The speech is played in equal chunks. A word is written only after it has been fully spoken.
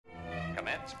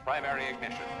Commence primary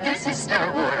ignition. This is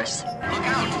Star Wars. Look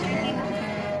out!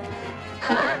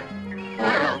 Core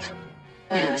World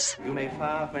News. You may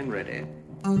fire when ready.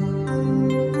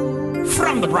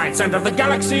 From the bright center of the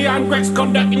galaxy, I'm Greg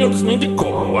Scott, and you're listening to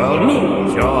Core World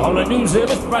News, your whole news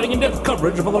service providing in-depth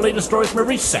coverage of all the latest stories from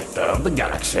every sector of the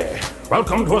galaxy.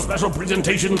 Welcome to a special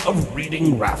presentation of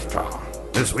Reading Rafter.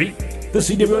 This week, the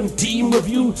CWN Team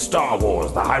Review Star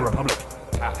Wars, The High Republic,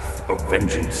 Path of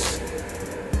Vengeance.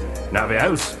 Now the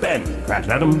house, Ben, Grant,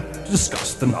 and Adam, to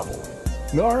discuss the novel.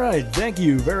 All right, thank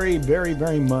you very, very,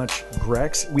 very much,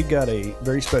 Grex. We've got a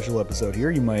very special episode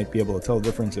here. You might be able to tell the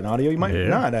difference in audio. You might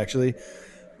not, actually.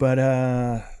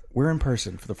 But we're in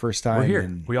person for the first time. We're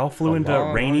here. We all flew into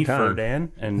rainy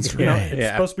Ferdan, and it's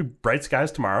supposed to be bright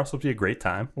skies tomorrow, so it'll be a great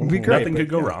time. It'll be great. Nothing could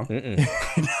go wrong.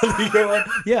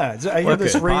 Yeah, I hear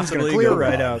this rain's going to clear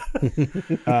right out,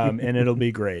 and it'll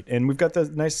be great. And we've got the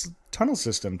nice tunnel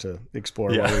system to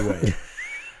explore while we wait.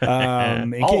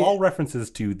 All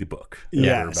references to the book.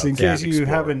 So in case you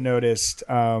haven't noticed,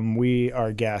 we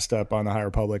are gassed up on the High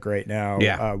Republic right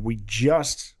now. We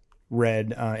just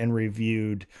read and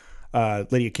reviewed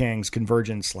Lydia Kang's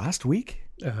Convergence last week.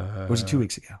 Or was it 2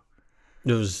 weeks ago?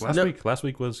 It was last week. Last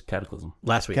week was Cataclysm.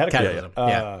 Last week, Cataclysm.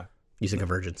 You said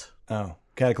Convergence. Oh,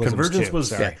 Cataclysm. Convergence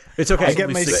was It's okay. I get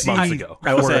my 6 months ago.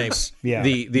 I will say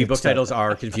the book mixed up. titles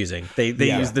are confusing. They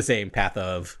use the same Path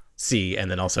of C and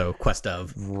then also Quest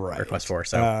of or Quest for.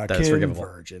 So that's forgivable.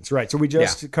 Convergence. Right. So we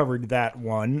just covered that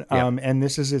one. And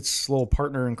this is its little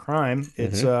partner in crime.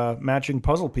 It's a matching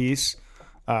puzzle piece.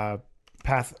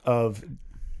 Path of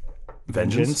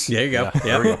Vengeance. There you go.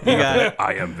 Yeah, you got it.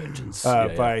 I am Vengeance.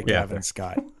 By Cavan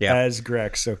Scott. As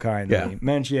Greg so kindly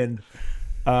mentioned.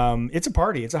 It's a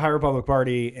party. It's a High Republic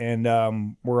party, and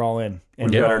we're all in. And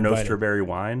we got our no strawberry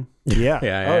wine. Yeah.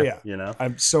 Oh yeah. You know,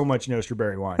 I'm so much no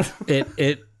strawberry wine.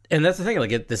 And that's the thing.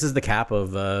 Like, this is the cap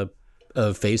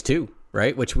of Phase 2,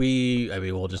 right? Which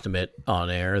we'll just admit on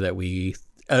air that we're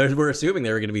assuming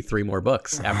there were going to be 3 more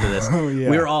books after this. We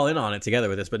were all in on it together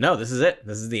with this, but no, this is it.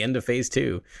 This is the end of Phase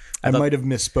 2. I might have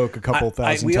misspoke a couple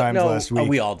thousand times last week.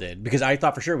 We all did, because I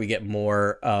thought for sure we get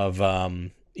more of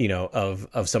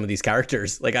of some of these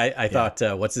characters. Like I thought,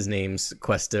 what's his name's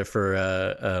quest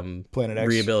for Planet X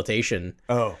rehabilitation.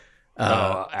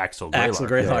 Axel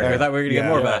Greylock. I thought we were gonna get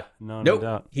more about it.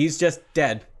 Nope, he's just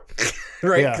dead.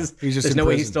 Right? Because there's no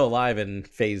way he's prison. still alive in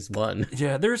Phase 1.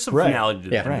 Yeah, there's some finality to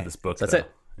the end of this book. That's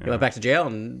it. He went back to jail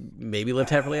and maybe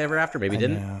lived happily ever after. Maybe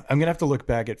didn't. I'm gonna have to look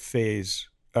back at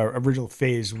original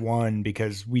Phase 1,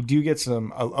 because we do get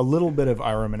a little bit of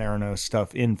Iram and Aranos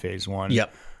stuff in Phase 1.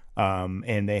 Yep.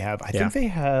 And they have, I think they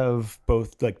have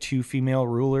both like 2 female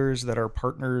rulers that are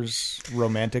partners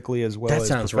romantically as well as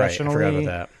professionally. Right. I forgot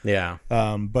about that.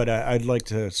 Yeah. But I'd like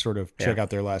to sort of check out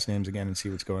their last names again and see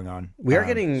what's going on. We are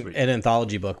getting an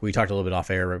anthology book. We talked a little bit off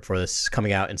air before this,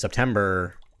 coming out in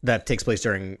September, that takes place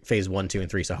during Phase 1, 2, and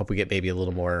 3. So I hope we get maybe a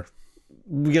little more.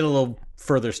 We get a little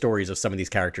further stories of some of these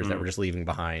characters that we're just leaving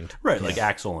behind. Right, like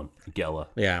Axel and Gela.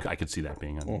 Yeah. I could see that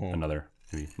being another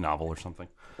maybe novel or something.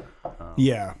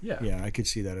 I could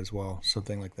see that as well.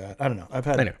 Something like that. I don't know. I've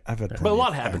had but a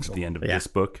lot happens at the end of this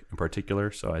book in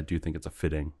particular, so I do think it's a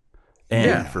fitting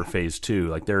end for Phase 2.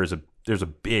 Like there's a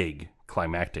big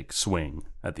climactic swing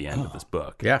at the end of this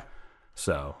book. Yeah.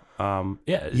 So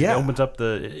it opens up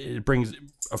it brings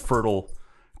a fertile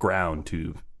ground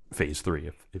to Phase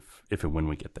 3 if and when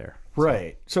we get there.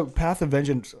 Right. So Path of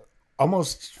Vengeance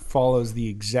almost follows the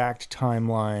exact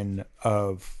timeline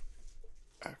of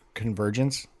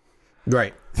Convergence.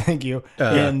 Right. Thank you.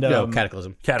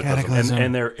 Cataclysm. Cataclysm.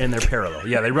 And they're parallel.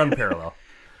 Yeah, they run parallel.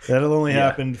 That'll only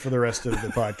happen for the rest of the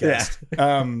podcast.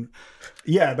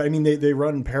 But I mean, they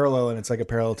run parallel, and it's like a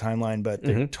parallel timeline, but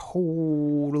they're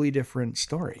totally different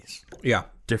stories. Yeah.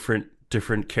 Different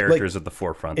characters at the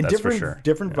forefront, that's for sure.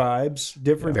 Different vibes,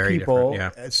 different people,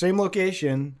 same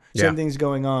location, same things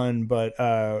going on, but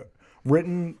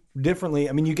written differently.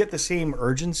 I mean, you get the same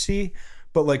urgency,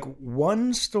 but like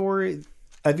one story,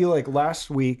 I feel like last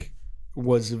week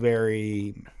was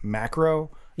very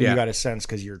macro. You got a sense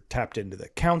because you're tapped into the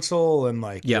council and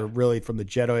like you're really from the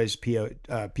Jedi's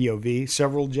POV,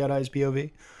 several Jedi's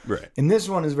POV. Right. And this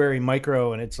one is very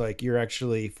micro, and it's like you're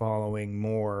actually following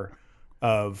more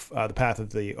of the path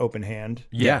of the open hand.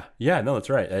 No, that's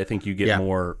right. I think you get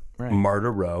more. Right. Marta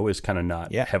Rowe is kind of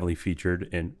not heavily featured,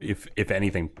 and if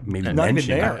anything, maybe not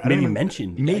mentioned. Not even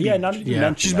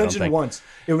mentioned. She's mentioned once.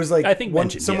 It was like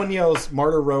someone yells,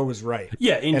 "Marta Rowe was right."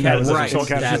 Yeah, in Cataclysm.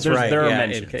 That's right. There are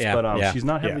mentions, but she's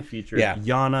not heavily featured. Yeah.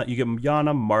 Yana, you get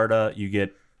Yana, Marta, you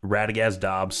get Radagast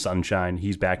Dobbs, Sunshine,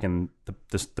 he's back in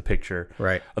the picture.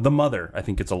 Right. The mother, I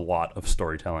think it's a lot of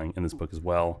storytelling in this book as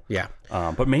well. Yeah.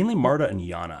 But mainly Marta and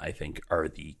Yana, I think, are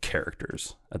the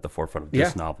characters at the forefront of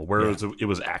this novel. Whereas it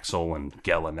was Axel and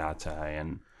Gelanata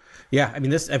and Yeah, I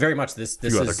mean, this very much this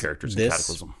few other is characters in this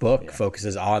Cataclysm. book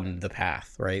focuses on the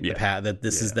path, right? The path that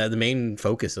this is the main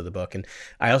focus of the book, and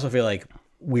I also feel like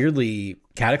weirdly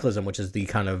Cataclysm, which is the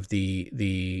kind of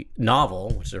the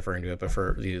novel, which is referring to it, but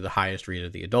for the highest reader,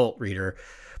 the adult reader,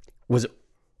 was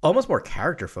almost more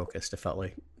character focused. It felt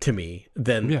like to me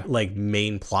than like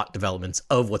main plot developments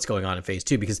of what's going on in Phase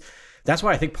 2, because that's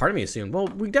why I think part of me assumed, well,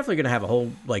 we're definitely going to have a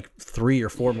whole like 3 or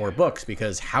 4 more books,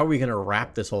 because how are we going to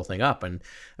wrap this whole thing up? And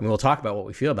I mean, we'll talk about what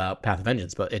we feel about Path of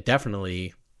Vengeance, but it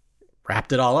definitely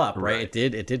wrapped it all up, right?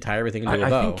 It did tie everything into a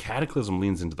bow. I think Cataclysm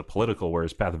leans into the political,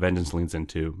 whereas Path of Vengeance leans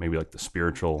into maybe like the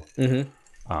spiritual,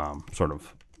 sort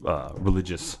of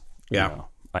religious,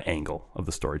 angle of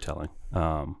the storytelling.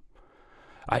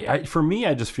 For me,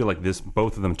 I just feel like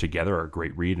both of them together are a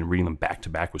great read, and reading them back to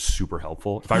back was super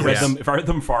helpful. If I read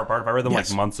them far apart, if I read them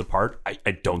like months apart,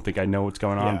 I don't think I know what's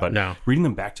going on. But reading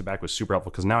them back to back was super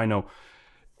helpful, because now I know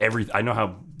I know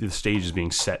how the stage is being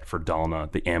set for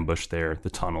Dalna, the ambush there, the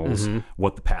tunnels,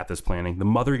 what the path is planning. The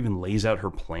mother even lays out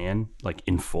her plan like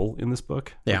in full in this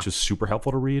book, which is super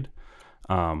helpful to read.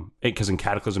 Because in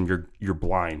Cataclysm, you're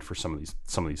blind for some of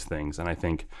these things, and I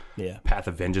think Path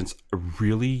of Vengeance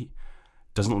really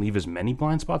doesn't leave as many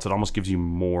blind spots. It almost gives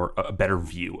you a better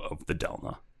view of the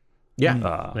Delna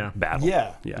battle.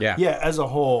 Yeah, as a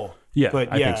whole. Yeah,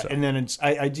 but I think so. And then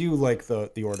I do like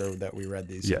the order that we read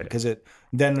these in, because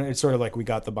it's sort of like we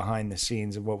got the behind the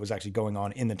scenes of what was actually going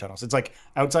on in the tunnels. It's like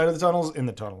outside of the tunnels, in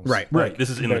the tunnels. Right. This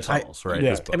is in the tunnels, right?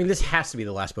 Yeah. I mean, this has to be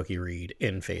the last book you read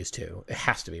in Phase 2. It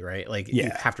has to be, right? Like you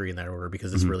have to read in that order,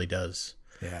 because this really does.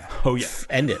 Yeah. Oh yeah.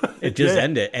 End it. It just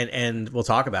end it. And we'll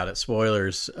talk about it.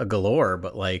 Spoilers galore,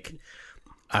 but like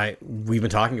we've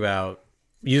been talking about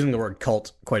using the word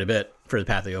cult quite a bit for the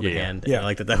Path of the Open Hand. And I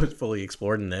like that was fully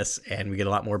explored in this, and we get a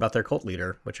lot more about their cult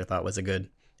leader, which I thought was kind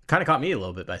of caught me a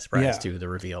little bit by surprise too, the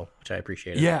reveal, which I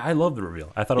appreciated. Yeah, I love the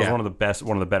reveal. I thought it was one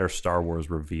of the better Star Wars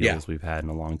reveals we've had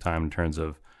in a long time in terms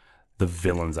of the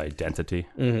villain's identity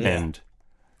and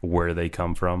where they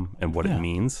come from and what it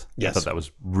means. I thought that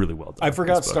was really well done. I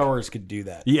forgot Star Wars could do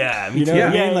that. Yeah, me too. What I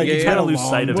mean? Like, you it's kind been of a lose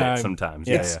sight of long it time. sometimes.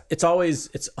 It's always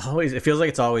it feels like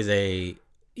it's always a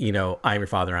I'm your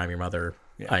father, I'm your mother,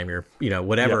 I'm your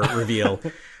whatever reveal.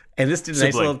 And this did a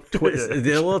nice little twist, did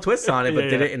a little twist on it, but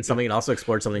did it in something. It also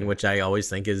explored something which I always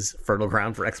think is fertile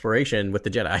ground for exploration with the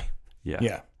Jedi.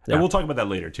 And we'll talk about that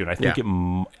later too. And I think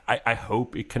I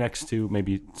hope it connects to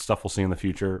maybe stuff we'll see in the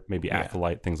future, maybe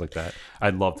Acolyte, things like that.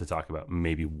 I'd love to talk about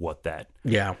maybe what that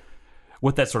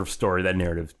sort of story, that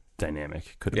narrative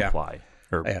dynamic could imply,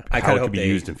 or how it could be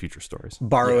used in future stories.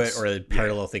 Borrow it, or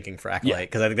parallel thinking for Acolyte,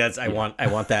 because I think that's I want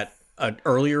that an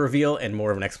earlier reveal and more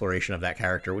of an exploration of that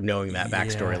character, knowing that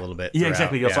backstory a little bit. Yeah,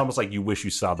 exactly. It's almost like you wish you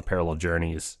saw the parallel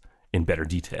journeys in better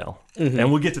detail.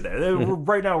 And we'll get to that.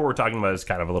 Right now, what we're talking about is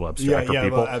kind of a little abstract for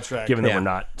people, given that we're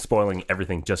not spoiling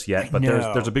everything just yet. But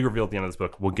there's a big reveal at the end of this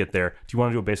book. We'll get there. Do you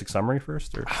want to do a basic summary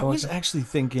first? Or I was actually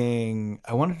thinking,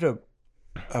 I wanted to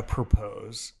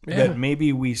propose that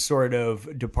maybe we sort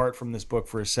of depart from this book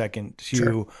for a second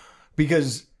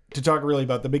because to talk really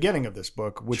about the beginning of this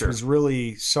book, which was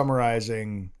really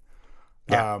summarizing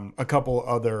a couple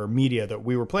other media that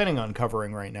we were planning on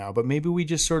covering right now, but maybe we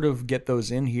just sort of get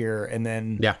those in here and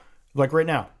then like right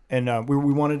now. And we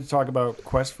wanted to talk about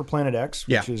Quest for Planet X,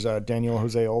 which is Daniel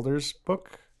Jose Older's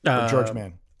book, George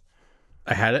Mann.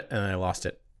 I had it and I lost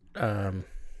it. I'm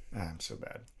so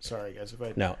bad. Sorry, guys.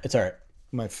 No, it's all right.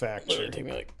 My fact sheet. It'll take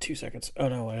me like 2 seconds. Oh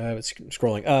no, I was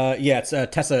scrolling. It's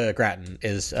Tessa Gratton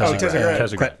is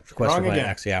Tessa Gratton. Quest for Planet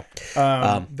X. I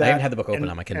haven't had the book open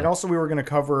on my Kindle. And also we were going to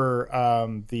cover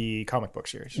the comic book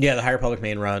series. Yeah, the High Republic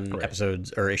main run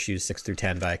episodes or issues 6 through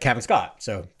 10 by Cavan Scott.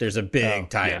 So there's a big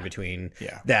tie-in between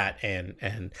that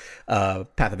and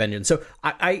Path of Vengeance. So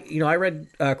I read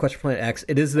Quest for Planet X.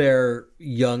 It is their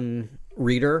young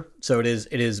reader, so it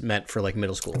is meant for like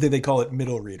middle school. They call it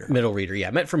middle reader,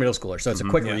 meant for middle schoolers, so it's a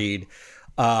quick read.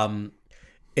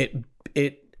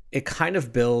 It kind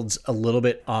of builds a little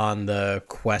bit on the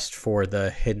quest for the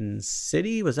hidden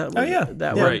city. Was that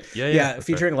that one? Right.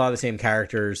 Featuring a lot of the same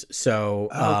characters. So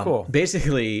cool.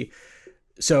 Basically,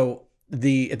 so at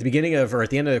the beginning of, or at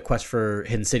the end of the quest for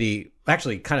hidden city,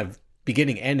 actually kind of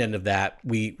beginning and end of that,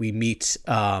 we meet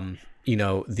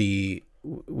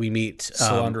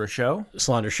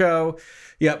Salandra Show.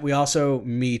 Yeah, we also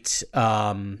meet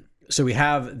so we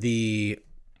have the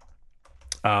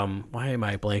why am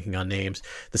I blanking on names?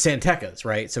 The Santecas,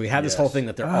 right? So we have this whole thing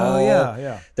that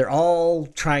they're all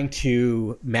trying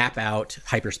to map out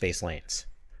hyperspace lanes.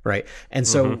 Right. And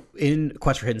so in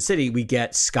Quest for Hidden City, we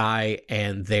get Sky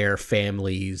and their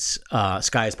families.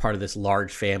 Sky is part of this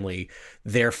large family.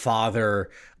 Their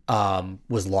father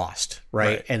was lost.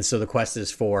 Right. And so the quest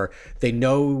is they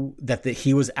know that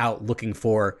he was out looking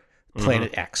for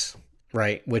Planet X.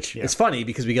 Right. Which is funny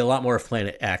because we get a lot more of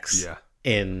Planet X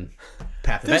in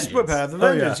Path of Vengeance. Path of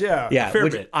Vengeance, yeah.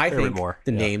 Which I think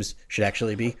the names should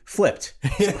actually be flipped.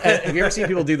 Have you ever seen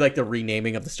people do like the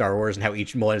renaming of the Star Wars and how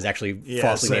each one is actually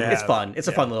falsely named? It's fun. It's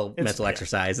a fun little mental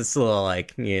exercise. It's a little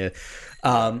like,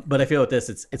 but I feel with this,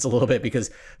 it's a little bit because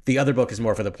the other book is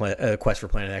more for the quest for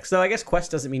Planet X. Though I guess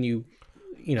quest doesn't mean you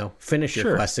finish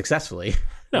your quest successfully.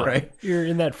 No, right? You're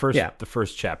in that the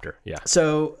first chapter. Yeah.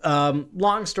 So,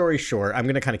 long story short, I'm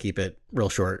going to kind of keep it real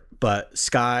short, but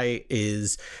Sky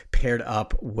is paired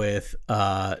up with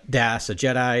Das, a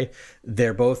Jedi.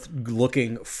 They're both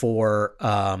looking for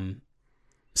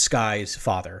Sky's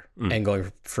father and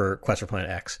going for Quest for Planet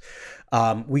X.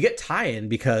 We get tie-in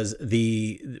because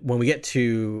when we get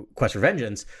to Quest for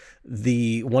Vengeance,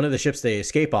 one of the ships they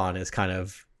escape on is kind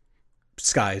of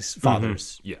Sky's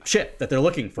father's ship that they're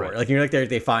looking for. Right. Like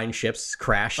they find ships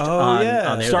crashed on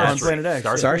their Planet X.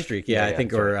 Starstreak, I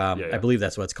think, or I believe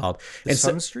that's what it's called. And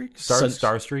Sunstreak?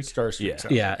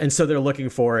 Starstreak. Yeah. And so they're looking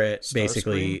for it.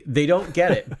 Basically, they don't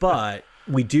get it, but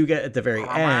we do get at the very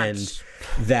end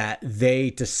that they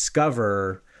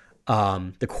discover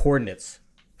the coordinates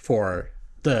for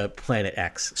the Planet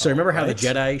X. So remember how the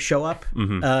Jedi show up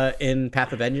in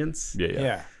Path of Vengeance?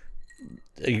 Yeah.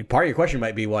 Part of your question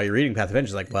might be while you're reading Path of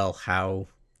Vengeance, like, well, how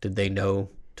did they know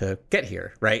to get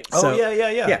here, right?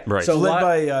 Yeah. Right. So led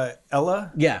by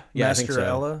Ella? Yeah, Master I think so.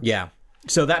 Ella? Yeah.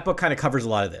 So that book kind of covers a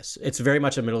lot of this. It's very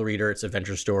much a middle reader. It's an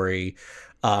adventure story.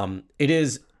 It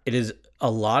is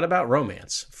a lot about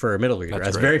romance for a middle reader.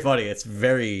 That's very funny. It's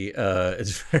very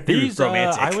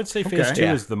romantic. I would say Phase 2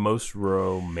 is the most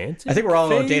romantic. I think we're all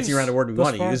dancing around a word we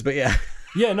want to use, but yeah.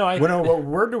 Yeah, no. What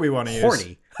word do we want to use?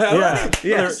 Horny.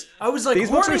 Yes. I was like, these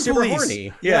books are super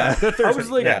horny. Yeah. They're thirsty. I was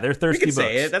like, they're thirsty books.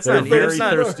 Say it. That's they're not very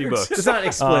thirsty books. It's not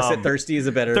explicit. Thirsty is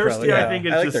a better. Thirsty, I think.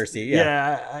 I like thirsty.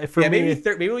 Yeah. For me,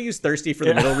 maybe we'll use thirsty for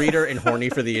the middle reader and horny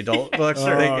for the adult books.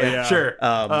 Sure.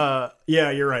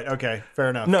 Yeah, you're right. Okay, fair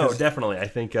enough. No, definitely. I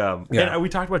think. And we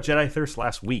talked about Jedi Thirst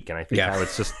last week, and I think how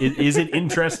it's just is it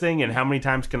interesting, and how many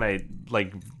times can I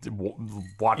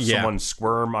watch someone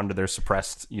squirm under their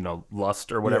suppressed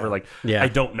lust or whatever? I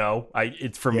don't know.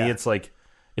 For me, it's like.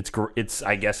 It's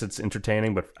I guess it's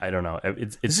entertaining, but I don't know.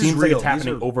 It seems like it's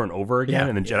happening over and over again,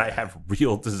 and the Jedi have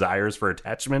real desires for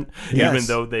attachment, even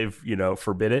though they've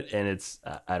forbid it. And it's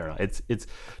I don't know. It's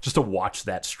just to watch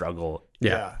that struggle.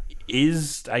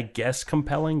 Is I guess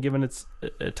compelling, given it's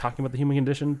talking about the human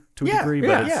condition to a degree. But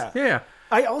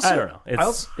I don't know.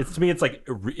 It's to me, it's like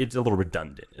it's a little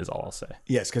redundant. Is all I'll say.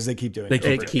 Yes, because they keep doing. They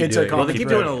keep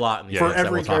doing it a lot. For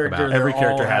every character, every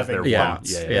character has their one.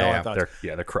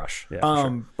 Their crush.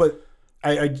 But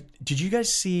did you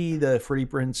guys see the Freddie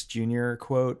Prinze Jr.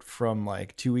 quote from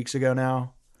like 2 weeks ago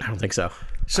now? I don't think so.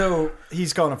 So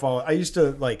he's calling a follow. I used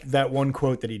to like that one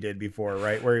quote that he did before,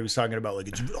 right, where he was talking about like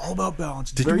it's all about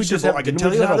balance. It's very simple. I can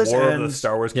tell you how this ends. The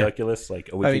Star Wars calculus like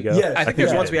a week ago. Yes, I think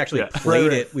there's once we actually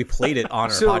played it. We played it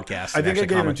on our podcast. I think I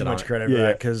gave him too much credit for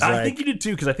that because I think you did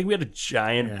too because I think we had a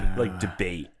giant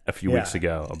debate a few weeks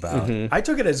ago about. I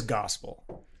took it as gospel.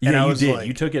 Yeah, you did.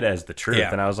 You took it as the truth,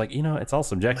 and I was like, it's all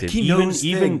subjective. Like he knows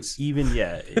things.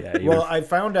 Well, I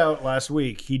found out last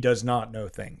week he does not know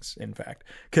things. In fact,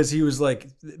 because he was like,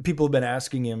 people have been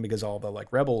asking him because all the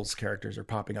like Rebels characters are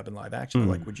popping up in live action.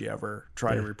 Like, would you ever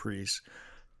try to reprise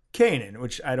Kanan?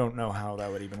 Which I don't know how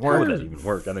that would even work. How would that even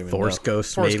work? I don't even Force know.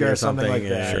 Ghost, maybe or something like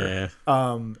that.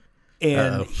 Sure.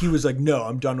 And he was like, no,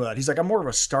 I'm done with that. He's like, I'm more of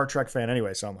a Star Trek fan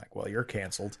anyway. So I'm like, well, you're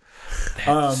canceled.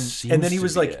 And then he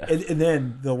was like, and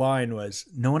then the line was,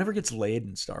 no one ever gets laid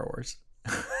in Star Wars.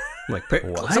 Like,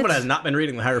 someone has not been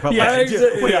reading the High Republic.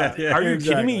 Are you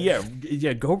kidding me?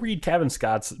 Yeah. Go read Cavan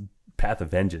Scott's Path of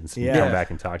Vengeance and come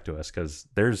back and talk to us because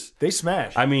they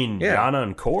smash. I mean, Yana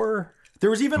and Kor.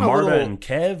 There was even Marta a little and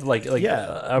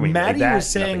Kev, I mean, Maddie was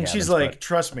saying she's like,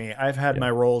 trust me, I've had my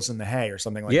roles in the hay or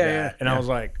something like that, and I was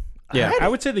like. Yeah, I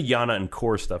would say the Yana and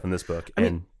Kor stuff in this book,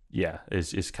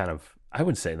 is kind of I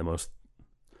would say the most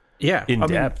in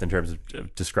depth in terms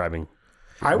of describing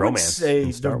romance would say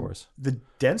in Star Wars. The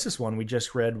densest one we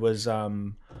just read was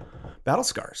Battle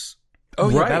Scars. Oh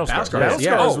yeah, Battle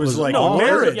Scars was like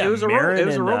marriage. It was a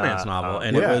romance novel,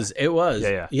 and it was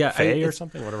Faye or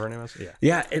something, whatever her name was.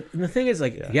 And the thing is,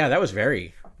 like, that was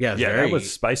very Yeah, that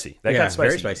was spicy. That got spicy.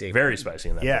 Very spicy. Very spicy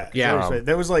in that book. Yeah.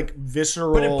 That was like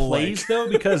visceral. But it plays though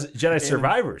because Jedi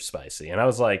Survivor is spicy, and I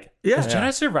was like, is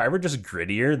Jedi Survivor just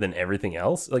grittier than everything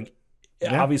else? Like,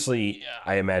 obviously,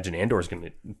 I imagine Andor's going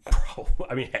to.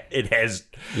 I mean, it has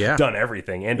done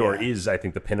everything. Andor is, I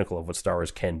think, the pinnacle of what Star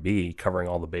Wars can be, covering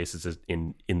all the bases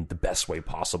in the best way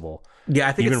possible. Yeah,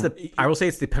 I think I will say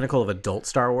it's the pinnacle of adult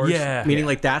Star Wars. Yeah, meaning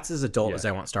like that's as adult as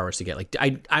I want Star Wars to get. Like I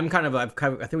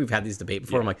think we've had these debates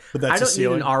before. I'm like, I don't need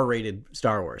an R-rated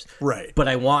Star Wars, right? But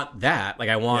I want that. Like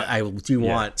I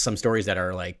want some stories that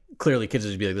are like clearly kids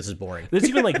would be like, this is boring. There's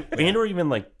even like Andor even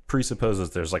like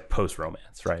presupposes there's like post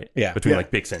romance, right? Yeah, between like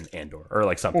Bix and Andor or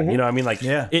like something. You know, I mean, like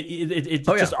it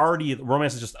just already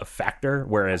romance is just a factor,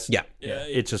 whereas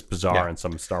it's just bizarre in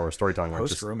some Star Wars storytelling where it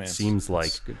just seems like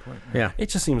that's a good point. Yeah, it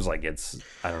just seems like it's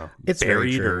I don't know, it's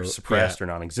buried or suppressed or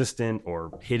non-existent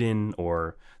or hidden,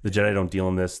 or the Jedi don't deal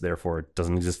in this, therefore it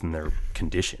doesn't exist in their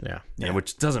condition. And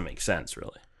which doesn't make sense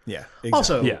really. Yeah. Exactly.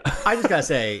 Also, I just gotta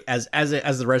say, as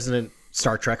the resident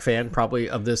Star Trek fan, probably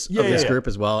of this group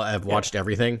as well, I've watched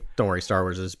everything. Don't worry, Star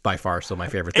Wars is by far still my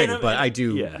favorite thing, but I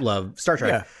do love Star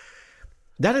Trek. Yeah.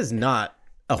 That is not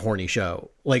a horny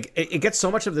show. Like it gets so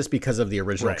much of this because of the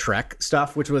original Trek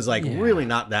stuff, which was like really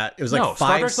not that. It was like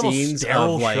 5 scenes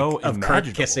of Kirk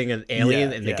kissing an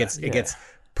alien, and it gets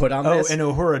put on this. And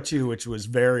Uhura too, which was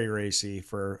very racy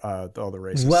for all the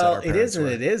races. Well, it is and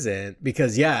it isn't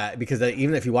because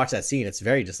even if you watch that scene, it's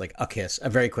very just like a kiss, a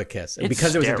very quick kiss, and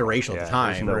because it was interracial at the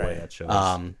time. No way that shows.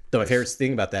 Though my favorite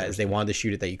thing about that is they wanted to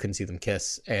shoot it that you couldn't see them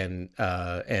kiss, and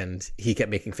he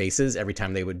kept making faces every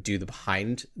time they would do the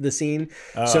behind the scene,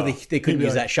 so they couldn't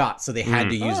use that shot, so they had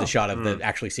to use a shot of the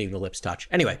actually seeing the lips touch.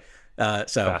 Anyway.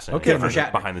 Good for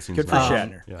Shatner. Behind the scenes, good for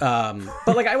Shatner.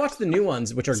 But like I watched the new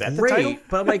ones, which are great.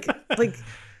 But like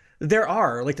there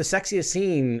are like the sexiest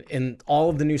scene in all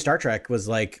of the new Star Trek was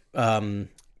like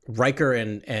Riker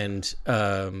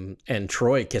and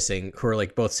Troy kissing, who are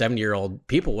like both 70-year-old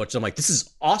people. Which I'm like, this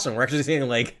is awesome. We're actually seeing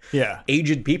like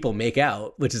aged people make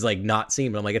out, which is like not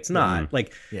seen. But I'm like, it's not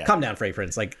like calm down, Frey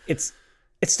Prince. Like it's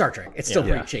Star Trek. It's still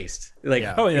pretty chaste. Like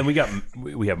and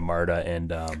we have Marta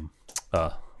and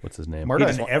what's his name? Marta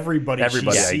and everybody,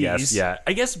 I guess. Yeah,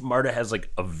 I guess Marta has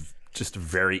like just a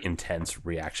very intense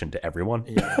reaction to everyone.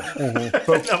 Yeah.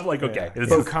 I'm like, okay.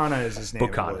 Bocana is his name.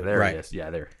 Bocana, there he is. Yeah,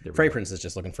 there Frey Prince is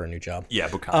just looking for a new job. Yeah,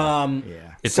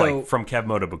 Bocana. It's like from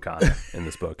Kevmo to Bocana in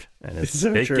this book. And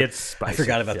it gets spicy. I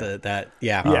forgot about that.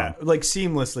 Yeah, like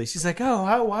seamlessly. She's like,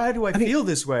 oh, why do I feel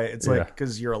this way? It's like,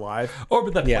 because you're alive.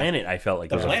 But the planet, I felt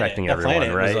like was affecting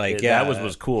everyone, right? Like, that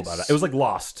was cool about it. It was like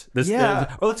Lost. Let's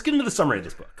get into the summary of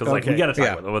this book. Because like we got to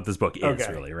talk about what this book is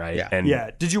really, right?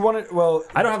 Yeah. Did you want to, well...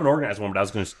 I don't have an organized one, but I was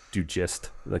going to do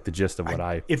the gist of what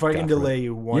I if I can delay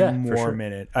you one more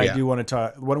minute, I do want to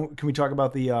talk. Can we talk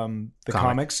about the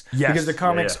comics? Yes, because the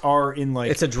comics are in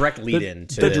like it's a direct lead in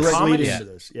to the this. direct lead into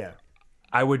this. Yeah,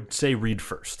 I would say read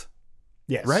first.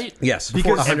 Yes, right. Yes,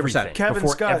 because 100%. Cavan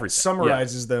Scott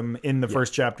summarizes them in the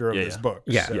first chapter of this book.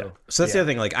 So that's the other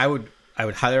thing. Like I would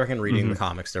highly recommend reading the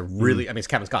comics. They're really, I mean, it's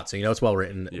Cavan Scott, so it's well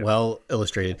written, well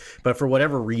illustrated. But for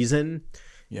whatever reason,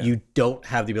 you don't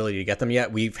have the ability to get them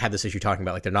yet. We've had this issue talking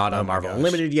about like they're not on Marvel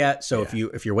Unlimited yet. So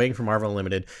if you're waiting for Marvel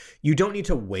Unlimited, you don't need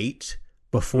to wait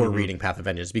before reading Path of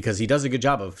Vengeance because he does a good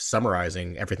job of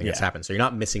summarizing everything that's happened. So you're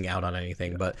not missing out on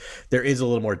anything, but there is a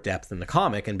little more depth in the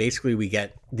comic. And basically we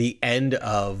get the end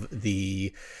of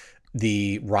the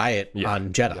riot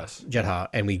on Jedha,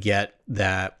 and we get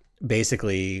that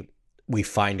basically we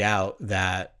find out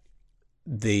that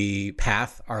the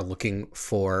Path are looking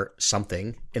for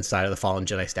something inside of the fallen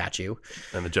Jedi statue.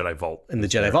 And the Jedi Vault. And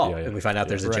we find out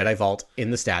there's a Jedi Vault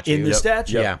in the statue.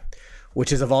 Yeah.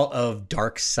 Which is a vault of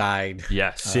dark side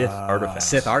Sith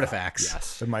artifacts.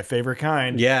 Yes. They're my favorite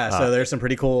kind. Yeah, so there's some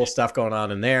pretty cool stuff going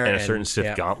on in there. And a certain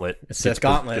Sith gauntlet.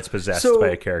 It's possessed by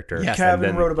a character.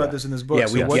 Cavan wrote about this in his book. Yeah,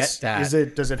 we get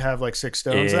that. Does it have like 6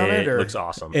 stones on it? Or? It looks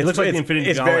awesome. It looks like the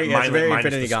Infinity Gauntlet. It's very minus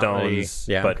Infinity the Gauntlet-y. stones.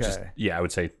 Yeah. But just, I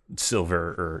would say silver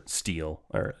or steel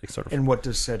or sort of. And what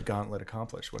does said gauntlet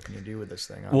accomplish? What can you do with this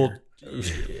thing?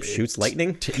 Shoots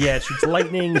lightning. It shoots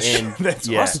lightning, and that's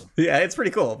awesome. Yeah, it's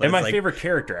pretty cool. And my favorite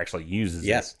character actually uses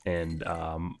it. And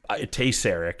Tay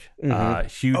Sarek,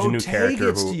 huge new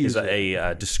character who is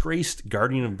a disgraced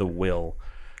guardian of the will,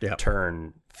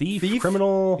 turn thief,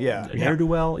 criminal,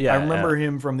 ne'er-do-well. Yeah, I remember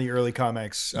him from the early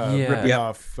comics, ripping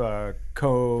off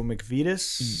Co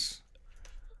McVitus.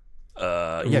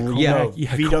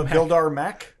 Vildar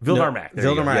Mack.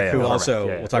 Vildar Mack, who also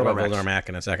we'll talk about Vildar Mack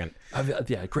in a second.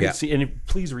 Great scene. And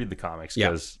please read the comics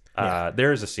because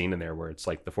there is a scene in there where it's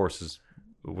like the Force is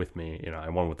with me.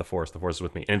 And one with the Force is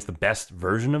with me, and it's the best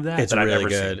version of that. It's that really I've ever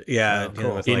good. seen. Yeah,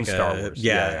 cool. In Star Wars.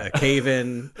 a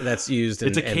cave-in that's used.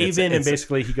 It's a cave-in, and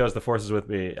basically he goes, "The Force is with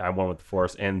me. I'm one with the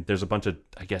Force." And there's a bunch of,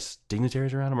 I guess,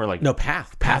 dignitaries around him, or like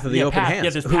path of the open hands. Yeah,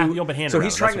 there's path of the open hand. So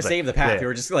he's trying to save the path.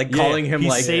 You're just like calling him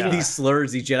like these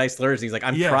slurs, these Jedi slurs. And he's like,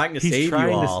 I'm trying to save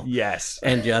you all. Yes,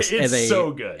 and it's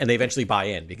so good. And they eventually buy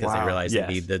in because they realize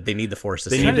they need the Force to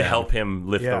they save need to them. help him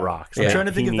lift the rocks. I'm trying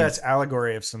to think if that's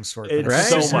allegory of some sort. It's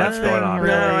so much going on.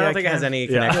 No, I don't think it has any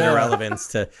connection or relevance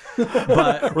to.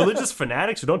 But religious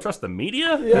fanatics who don't trust the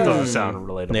media. That doesn't sound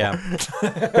relatable.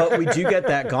 Yeah, but we do get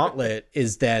that gauntlet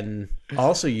is then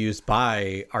also used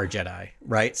by our Jedi,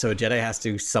 right? So a Jedi has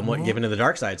to somewhat give into the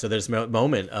dark side. So there's a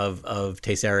moment of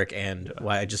Tesseric and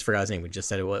I just forgot his name. We just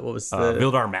said it. What was the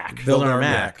Vildar Mac? Vildar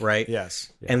Mac, right?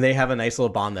 Yes. And they have a nice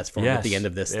little bond that's formed at the end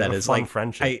of this. That is like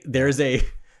friendship.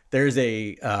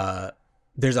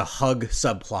 There's a hug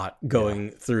subplot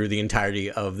going through the entirety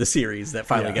of the series that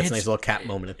finally gets a nice little cap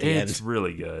moment at the end. It's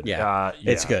really good.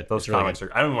 It's good. Those comics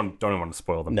are. I don't even want to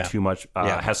spoil them too much.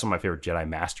 It has some of my favorite Jedi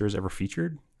Masters ever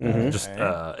featured. Just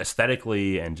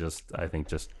aesthetically and I think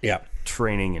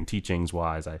training and teachings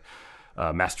wise.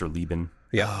 Master Lieben.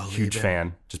 Huge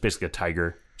fan. Just basically a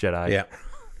tiger Jedi. Yeah.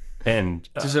 And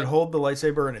does it hold the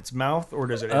lightsaber in its mouth or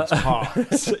does it in its paw?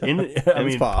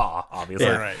 Its paw, obviously.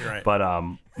 Yeah, right. But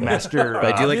Master. But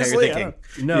I do like how you're thinking.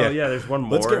 There's one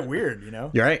more. Let's get weird.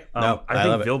 You're right. No, I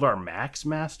think Vildar Mac's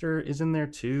Master is in there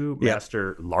too.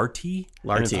 Master Larty.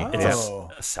 It's a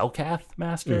Selkath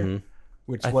Master.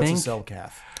 What's a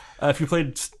Selkath? If you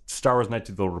played Star Wars: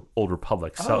 Knights of the Old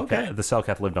Republic, the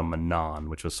Selkath lived on Manon,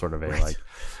 which was sort of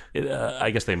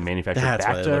I guess they manufactured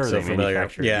Bacta, or they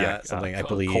manufactured something I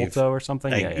believe Kolto or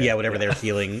something. Whatever their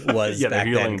healing was. Their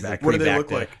healing. What do they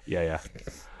look like? Yeah.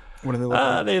 What do they look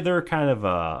like? They're kind of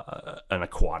an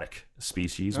aquatic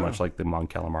species, much like the Mon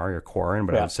Calamari or Quarren,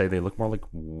 but I would say they look more like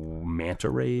manta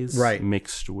rays,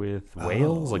 mixed with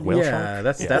whales, like whale shark.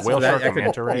 That's whale that, shark and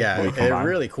manta ray. Yeah,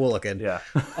 really cool looking. Yeah.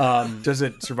 Does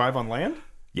it survive on land?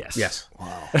 Yes.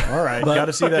 Wow. All right. Got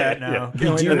to see that now.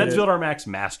 And that's Vildar Mac's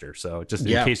Master. So just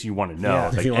in case you want to know,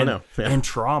 if you want to know, and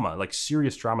trauma, like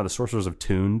serious trauma. The Sorcerers of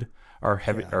Tuned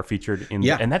are featured in,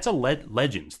 and that's a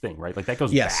Legends thing, right? Like that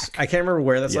goes back. I can't remember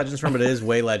where that's Legends from, but it is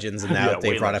way Legends, and now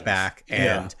they brought it back,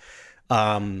 and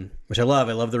which I love.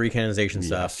 I love the recanonization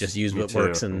stuff. Just use what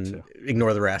works and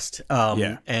ignore the rest.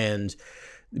 And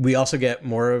we also get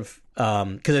more of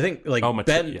because I think like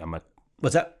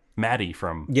what's that? Maddie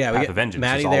from we Path get of Vengeance.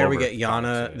 Maddie there. We get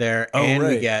Yana there, and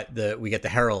we get the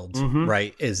Heralds.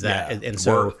 Right? Is that and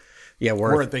so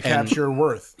Worth. They capture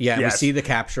Worth. We see the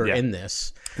capture in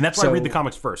this, and that's why I read the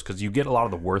comics first because you get a lot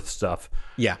of the Worth stuff.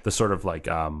 Yeah, the sort of like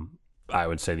I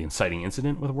would say the inciting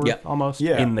incident with Worth almost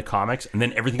in the comics, and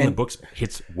then everything in the books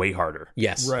hits way harder.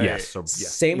 Yes, right. Yes. So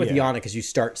same with Yana because you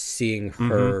start seeing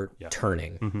her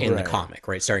turning in the comic,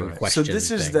 right? Starting to question. So this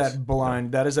is that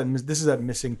blind. This is that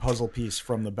missing puzzle piece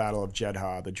from the Battle of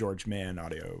Jedha, the George Mann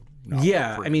audio novel.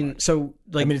 Yeah, I mean, so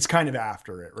like, it's kind of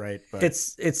after it, right? But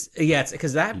it's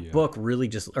because that book really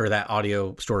that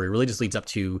audio story really just leads up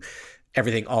to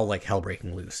everything all like hell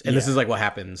breaking loose, and this is like what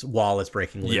happens while it's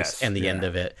breaking loose and the end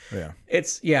of it.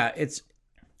 It's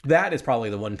that is probably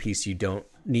the one piece you don't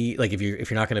need, like if you're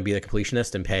not going to be the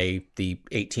completionist and pay the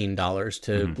 $18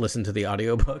 to listen to the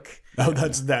audiobook.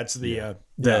 That's the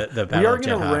we are going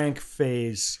to rank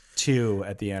phase 2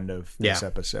 at the end of this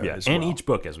episode as well. And each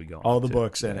book as we go on, all the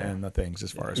books and the things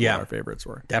as far as what our favorites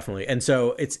were. Definitely. And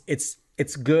so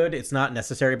it's good, it's not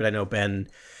necessary, but I know Ben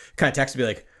kind of texted me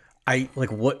like,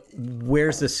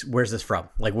 where's this from?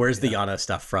 Like, where's the Yana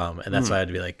stuff from? And that's why I had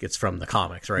to be like, it's from the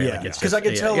comics, right? Yeah, like, because I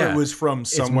could tell it was from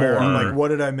somewhere. I'm like, what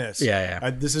did I miss?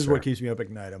 This is what keeps me up at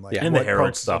night. I'm like, and the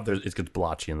Herald stuff, it gets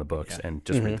blotchy in the books, and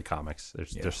just read the comics.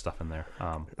 There's stuff in there.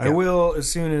 I will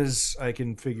as soon as I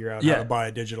can figure out how to buy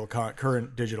a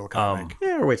current digital comic.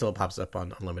 Or wait till it pops up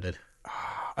on Unlimited.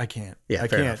 I can't. Yeah, I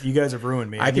can't. Enough. You guys have ruined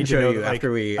me. I can show you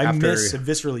after I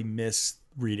viscerally miss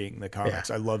reading the comics.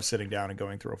 I love sitting down and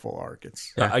going through a full arc.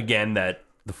 It's again that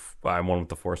I'm one with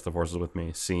the Force. The Force is with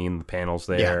me. Seeing the panels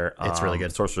there, it's really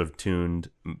good. Sorcerer of Tuned,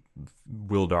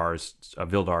 Vildar's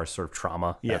sort of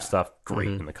trauma, that stuff, great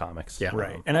in the comics. Yeah,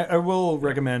 right. And I will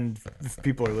recommend, if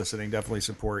people are listening, definitely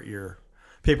support your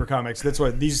paper comics. That's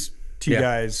why these two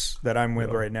guys that I'm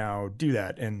with right now do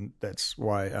that, and that's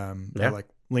why I like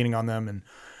leaning on them and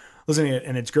listening to it.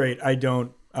 And it's great. I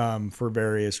don't, for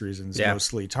various reasons,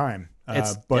 mostly time.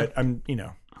 But I'm,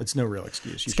 It's no real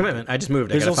excuse. It's commitment. I just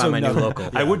moved. I got to find my new local.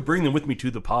 I would bring them with me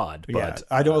to the pod, but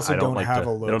I also don't have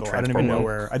a local. I don't even know them.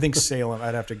 where. I think Salem.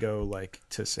 I'd have to go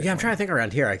to Salem. Yeah, I'm trying to think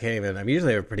around here. I can't even. I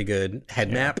usually have a pretty good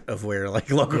head map of where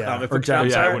local comic book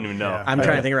shops I are. wouldn't even know. I'm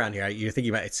trying to think around here. You're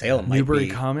thinking about Salem. Newbury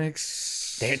Comics.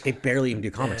 They barely even do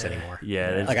comics anymore.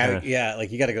 Yeah,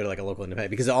 you got to go to a local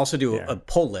independent because they also do a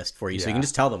pull list for you, so you can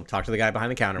just tell them, talk to the guy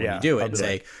behind the counter when you do it, and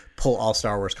say, pull all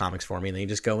Star Wars comics for me, and then you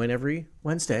just go in every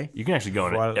Wednesday. You can actually go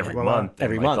in every month.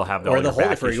 They'll have or they'll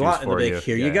hold it for you want, and they'll be like,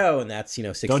 here you go, and that's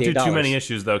 $68. Don't do too many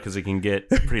issues though, because it can get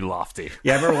pretty lofty.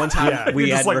 I remember one time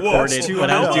we had recorded when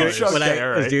I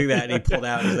was doing that, and he pulled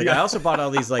out. And he's like, I also bought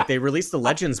all these. They released the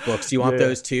Legends books. Do you want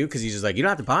those too? Because he's just like, you don't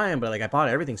have to buy them, but I bought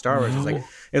everything Star Wars. It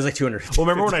was like $200. Well,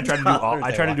 remember when I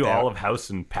tried to do all of House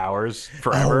and Powers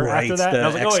forever after that? And I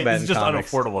was like, oh, this is just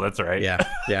unaffordable. That's all right.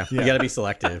 Yeah. You got to be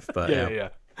selective, but yeah.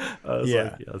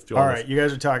 Let's do all right. You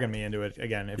guys are talking me into it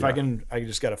again. If I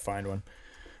just got to find one.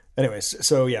 Anyways,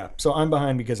 so I'm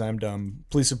behind because I'm dumb.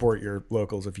 Please support your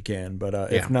locals if you can, but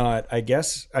if not, I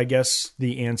guess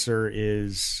the answer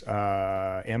is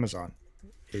Amazon.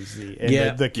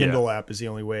 The Kindle app is the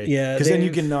only way. Yeah, because then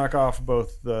you can knock off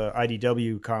both the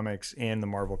IDW comics and the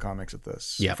Marvel comics at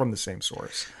this from the same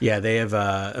source. Yeah, they have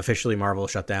officially Marvel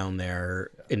shut down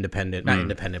their not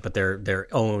independent, but their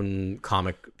own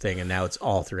comic thing, and now it's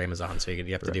all through Amazon. So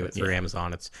you have to do it through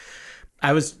Amazon.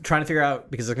 I was trying to figure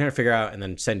out because I was going to figure out and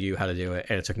then send you how to do it,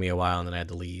 and it took me a while, and then I had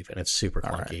to leave, and it's super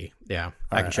clunky. Right. Yeah,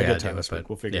 I can show you how to do it, but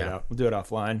we'll figure it out. We'll do it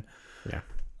offline. Yeah.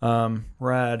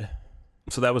 Rad.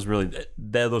 So that was really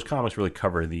those comics really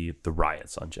cover the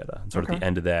riots on Jeddah, sort of the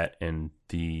end of that and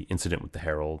the incident with the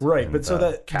Herald, right? But so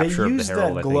that they used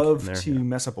that glove to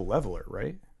mess up a leveler,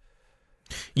 right?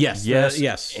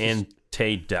 Yes. And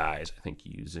Tay dies, I think,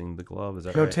 using the glove. Is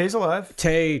that right? No, Tay's alive.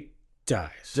 Tay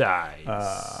dies.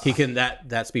 He can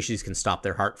that species can stop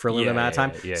their heart for a limited amount of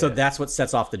time. So that's what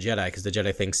sets off the Jedi because the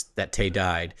Jedi thinks that Tay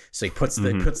died. So he puts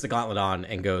the gauntlet on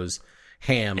and goes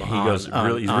ham. He's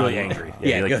really angry.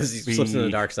 He slips into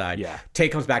the dark side. Yeah. Tay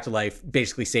comes back to life,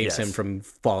 basically saves him from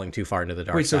falling too far into the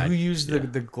dark side. Wait, so who used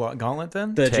the gauntlet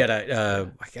then? The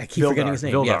Jedi. I keep forgetting his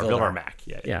name. Vildar Mack.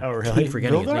 Yeah. Oh, really?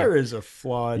 Vildar is a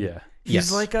flawed. Yeah.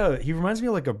 He's he reminds me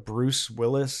of like a Bruce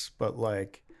Willis, but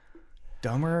like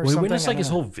dumber or something. He witnessed his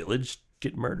whole village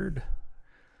get murdered.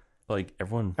 Like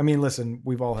everyone. I mean, listen,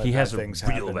 we've all had things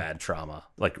happen. He has real bad trauma.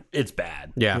 Like it's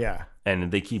bad. Yeah.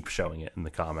 And they keep showing it in the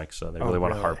comics, so they really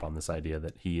want to harp on this idea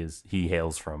that he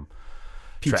hails from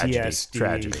PTSD,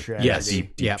 tragedy. Yes,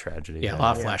 deep tragedy. Yeah, a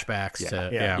lot of flashbacks.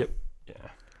 Yeah.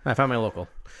 I found my local.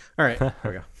 All right, there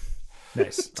we go.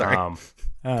 Nice. Sorry.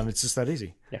 It's just that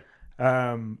easy.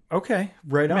 Yeah. Okay.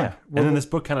 Right on. And then this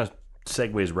book kind of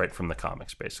segues right from the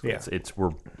comics. Basically, it's we're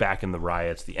back in the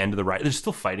riots, the end of the riot. They're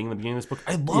still fighting in the beginning of this book.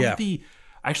 I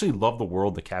actually love the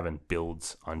world that Cavan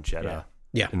builds on Jeddah.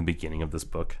 Yeah. In the beginning of this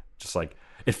book, just like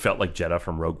it felt like Jeddah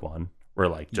from Rogue One,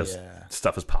 where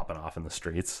stuff is popping off in the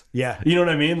streets. Yeah. You know what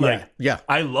I mean? Yeah.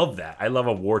 I love that. I love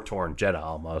a war-torn Jeddah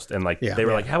almost. And they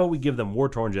were like, how about we give them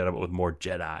war-torn Jeddah, but with more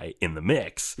Jedi in the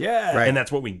mix? Yeah. Right. And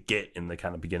that's what we get in the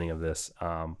kind of beginning of this.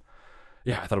 I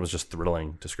thought it was just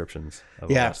thrilling descriptions of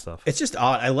all that stuff. It's just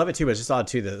odd. I love it too, but it's just odd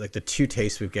too that the two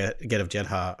tastes we get of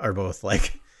Jeddah are both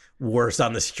worse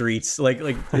on the streets.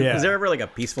 Is there ever a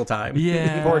peaceful time?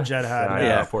 Yeah. Poor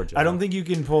Jeddah. Poor Jeddah. I don't think you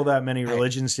can pull that many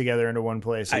religions together into one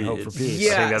place and hope for peace.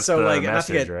 Yeah. I think that's the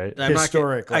message, right?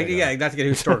 Historically. Not to get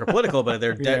historical political, but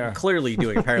they're clearly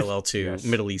doing a parallel to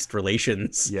Middle East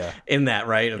relations in that,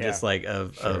 right? Of just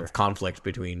of conflict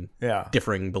between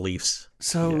differing beliefs.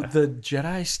 So the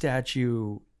Jedi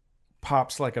statue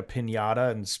pops like a piñata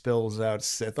and spills out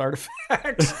Sith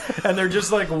artifacts, and they're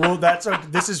just like, "Well,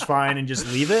 this is fine," and just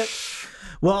leave it.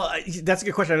 Well, that's a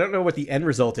good question. I don't know what the end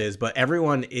result is, but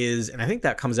everyone is, and I think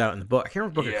that comes out in the book. I can't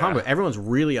remember book or comic, but everyone's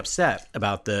really upset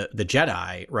about the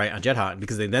Jedi, right, on Jedha,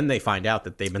 because they find out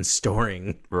that they've been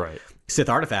storing Sith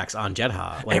artifacts on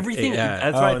Jedha. Everything.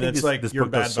 That's why I think this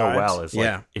book does so well. Is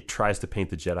it tries to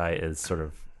paint the Jedi as sort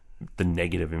of the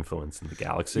negative influence in the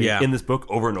galaxy in this book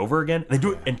over and over again. And they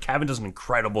do it, and Cavan does an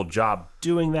incredible job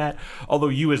doing that. Although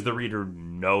you as the reader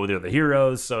know they're the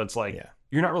heroes, so it's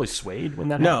you're not really swayed when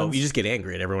that happens. No, you just get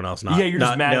angry at everyone else. You're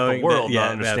just mad at the world,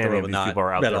 not understanding that these people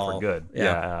are out there for good.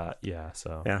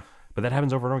 But that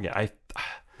happens over and over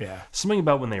again. Something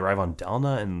about when they arrive on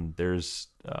Delna and there's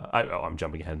I'm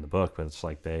jumping ahead in the book, but it's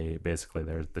like there's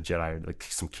the Jedi,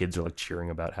 some kids are cheering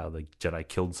about how the Jedi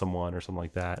killed someone or something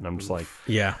like that, and I'm just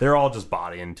they're all just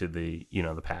bought into the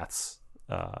the Path's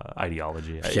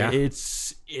ideology.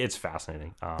 It's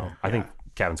fascinating. I think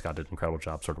Cavan Scott did an incredible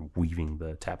job sort of weaving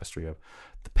the tapestry of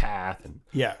the Path and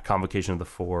convocation of the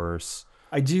Force,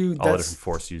 I do. All the different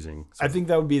force using. I think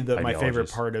that would be my favorite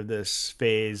part of this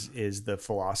phase is the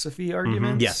philosophy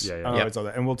arguments. Yes. It's all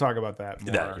that. And we'll talk about that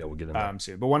more we'll get into that.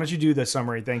 soon. But why don't you do the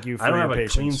summary? Thank you for your patience. I don't have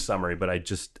a clean summary, but I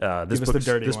just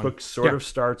this book sort of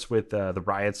starts with the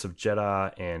riots of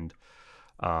Jeddah, and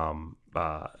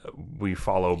we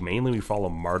follow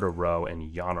Marta Rowe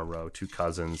and Yana Rowe, two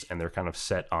cousins, and they're kind of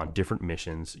set on different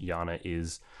missions. Yana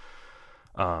is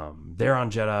they're on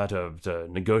Jeddah to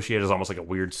negotiate as almost like a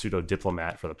weird pseudo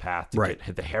diplomat for the path to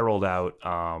get the Herald out,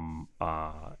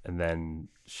 and then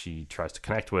she tries to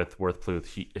connect with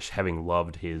Worthpluth, having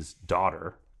loved his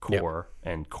daughter Kor,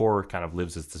 and Kor kind of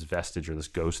lives as this vestige or this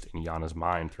ghost in Yana's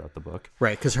mind throughout the book.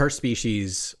 Right, because her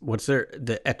species,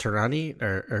 the Eterani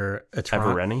or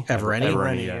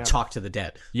Evereni, talk to the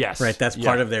dead. Yes, right. That's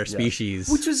part of their species.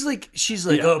 Which is like she's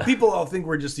like, oh, people all think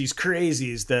we're just these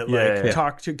crazies that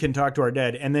can talk to our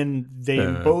dead, and then they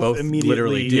both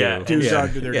immediately do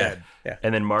talk to their dead. Yeah.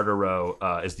 And then Marta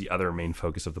Rowe is the other main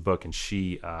focus of the book, and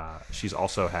she's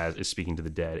also is speaking to the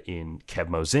dead in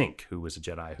Kevmo Zink, who was a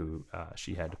Jedi who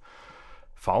she had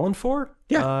fallen for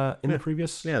in the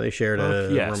previous they shared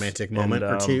a romantic moment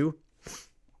or two.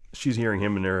 She's hearing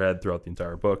him in her head throughout the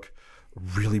entire book.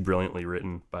 Really brilliantly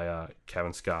written by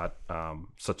Cavan Scott.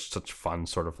 Such fun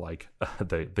sort of like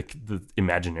the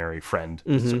imaginary friend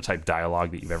sort of type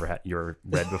dialogue that you've ever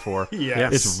read before.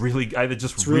 It's really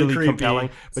really compelling.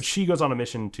 But she goes on a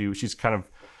mission she's kind of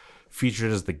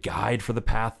featured as the guide for the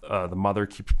path. The mother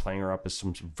keeps playing her up as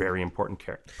some very important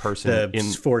person.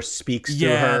 The Force speaks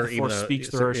to her. The Force speaks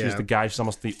to her. She's the guide. She's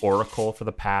almost the oracle for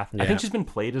the path. I think she's been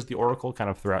played as the oracle kind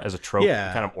of throughout, as a trope,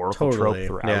 kind of oracle trope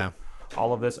throughout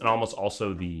all of this, and almost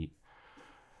also the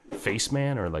face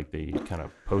man, or like the kind of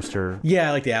poster.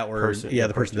 Yeah, like the outward.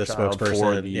 The person, the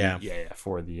spokesperson.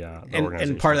 For the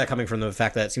organization. And part of that coming from the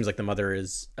fact that it seems like the mother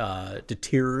is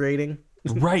deteriorating.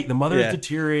 Right, the mother is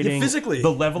deteriorating physically.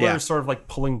 The leveler is sort of like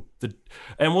pulling the,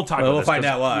 and we'll talk about this. We'll find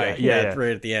out why.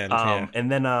 Right at the end. And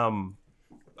then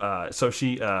so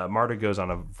Marta goes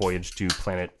on a voyage to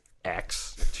Planet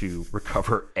X to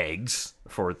recover eggs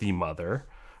for the mother,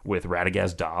 with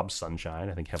Radagast Dobbs, Sunshine,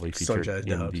 I think heavily featured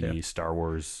in the Star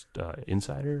Wars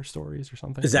Insider stories or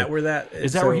something. Is that where that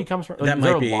is? That where he comes from? That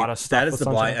might be. A lot of stuff that is the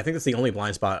blind. I think that's the only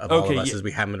blind spot of all of us is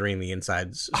we haven't been reading the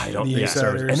insides. I don't. The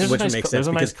Insiders. And there's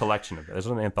a nice collection of it. There's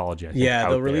an anthology. I think,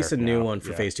 they'll release a new one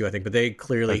for Phase 2, I think. But they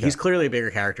clearly, he's clearly a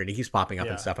bigger character, and he keeps popping up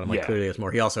and stuff. And I'm like, clearly, there's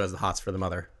more. He also has the hots for the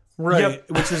mother. Right,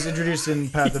 which was introduced in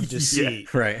Path of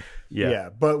Deceit. Right. Yeah,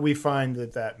 but we find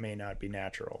that may not be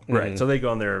natural. Right. So they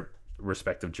go on their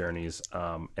respective journeys,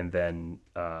 and then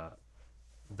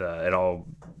it all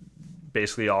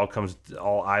basically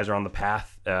all eyes are on the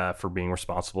path for being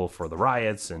responsible for the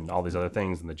riots and all these other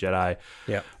things, and the Jedi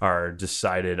are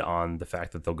decided on the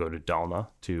fact that they'll go to Dalna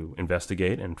to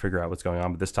investigate and figure out what's going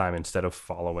on. But this time, instead of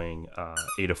following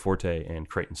Ada Forte and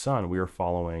Creighton Sun, we are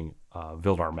following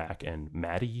Vildar Mac and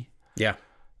Maddie.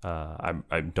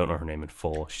 I don't know her name in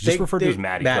full. She's just referred to as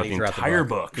Maddie throughout the entire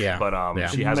book.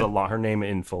 But she has her name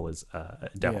in full is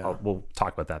we'll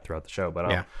talk about that throughout the show.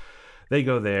 But they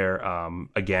go there.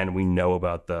 Again, we know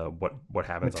about what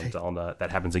happens on Dalna. That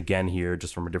happens again here,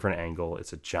 just from a different angle.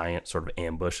 It's a giant sort of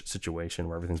ambush situation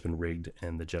where everything's been rigged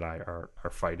and the Jedi are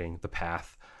fighting the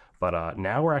path. But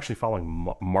now we're actually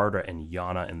following Marta and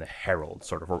Yana and the Herald.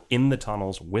 Sort of, we're in the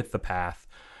tunnels with the path.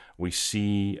 We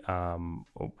see Yana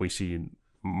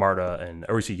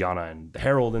and the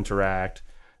Herald interact.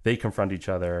 They confront each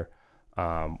other.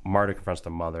 Marta confronts the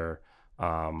mother.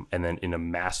 And then in a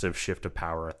massive shift of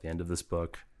power at the end of this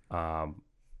book,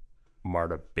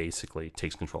 Marta basically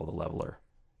takes control of the leveler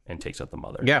and takes out the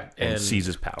mother. And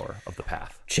seizes power of the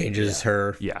path. Changes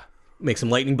her. Makes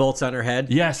some lightning bolts on her head.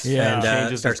 Yes.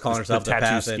 And starts calling herself the tattoo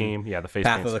path scheme. The face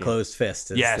path of the scheme. closed fist.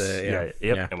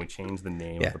 And we change the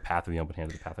name of the path of the open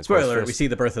hand to the path of the Spoiler closed alert, fist. we see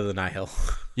the birth of the Nihil.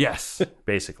 Yes,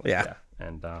 basically.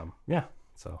 And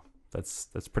so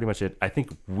that's pretty much it. I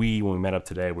think when we met up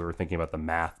today, we were thinking about the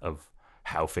math of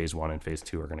how Phase 1 and Phase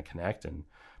 2 are going to connect, and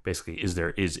basically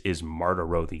is Marta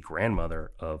Rowe the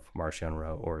grandmother of Marchion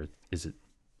Rowe, or is it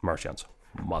Marchion's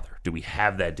mother? Do we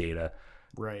have that data?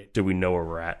 Right. Do we know where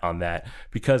we're at on that?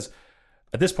 Because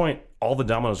at this point, all the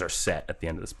dominoes are set at the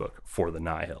end of this book for the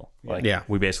Nihil.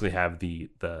 We basically have the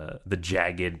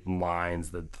jagged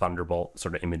lines, the thunderbolt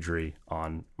sort of imagery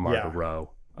on Marta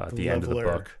Rowe at the end of the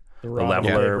book. The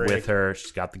leveler with her.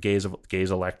 She's got the gaze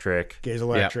electric.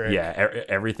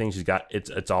 Everything she's got.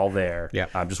 It's all there.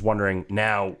 I'm just wondering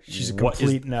now. She's a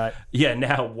complete nut. Yeah.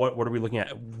 Now what are we looking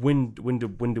at? When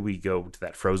do we go to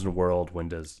that frozen world? When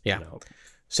does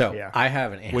So I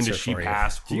have an answer. When does she for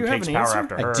pass? You. Who takes power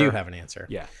after her? I do have an answer.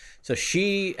 So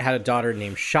she had a daughter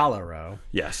named Shalaro.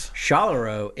 Yes.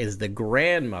 Shalaro is the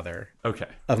grandmother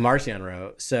of Marcion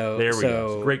Ro. So there we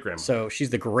go. Great grandmother. So she's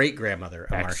the great grandmother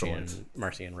of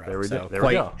Marcion Ro. There we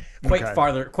go.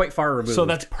 Quite far removed. So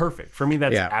that's perfect. For me,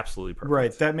 that's absolutely perfect.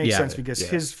 Right. That makes sense because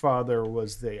his father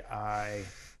was the eye.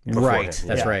 Right.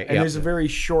 That's right. And there's a very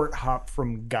short hop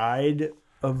from guide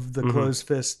of the closed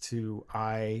fist to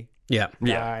eye. Yeah.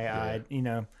 Eye, you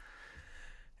know.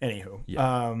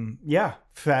 Anywho,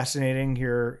 fascinating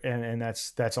here, and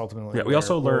that's ultimately. Yeah, we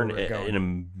also learned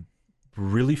in a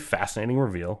really fascinating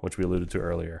reveal, which we alluded to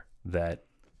earlier, that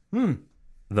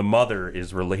the mother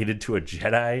is related to a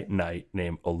Jedi Knight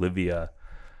named Olivia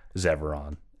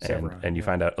Zeveron. And you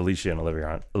find out Alicia and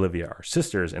Olivia are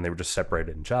sisters, and they were just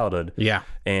separated in childhood. Yeah,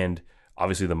 and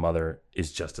obviously the mother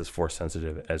is just as force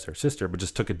sensitive as her sister, but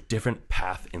just took a different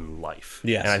path in life.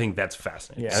 Yes. And I think that's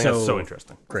fascinating. Yeah. I think that's so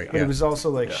interesting. Great. But it was also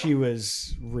like she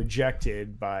was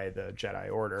rejected by the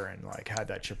Jedi Order and like had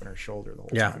that chip on her shoulder the whole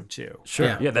time too.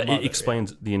 Sure. Yeah, that it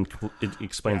explains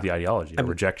the ideology of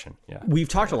rejection. Yeah. We've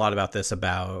talked a lot about this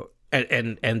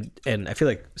and I feel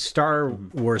like Star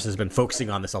Wars has been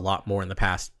focusing on this a lot more in the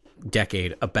past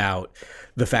decade about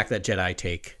the fact that Jedi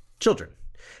take children.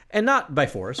 And not by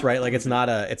force, right? Like it's not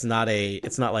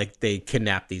like they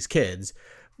kidnap these kids,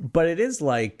 but it is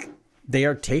like they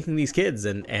are taking these kids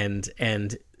and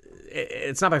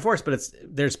it's not by force, but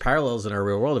there's parallels in our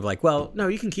real world of like, well, no,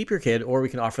 you can keep your kid or we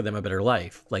can offer them a better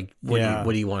life. Like, what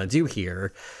do you want to do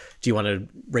here? Do you want to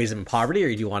raise them in poverty, or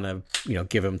do you want to,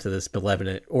 give them to this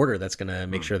benevolent order that's going to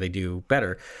make sure they do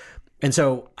better? And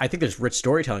so I think there's rich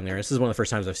storytelling there. This is one of the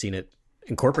first times I've seen it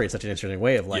incorporate such an interesting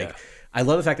way of like, I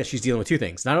love the fact that she's dealing with two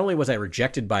things. Not only was I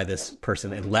rejected by this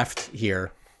person and left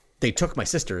here, they took my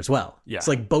sister as well. Yeah. It's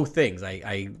like both things.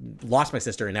 I lost my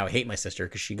sister and now I hate my sister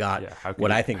because she got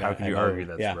I think. How can you argue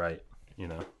that's right?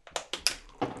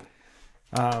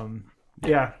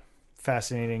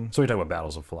 Fascinating. So we talk about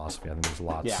battles of philosophy. I think there's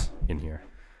lots in here.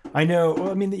 I know. Well,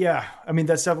 I mean,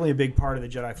 that's definitely a big part of the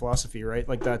Jedi philosophy, right?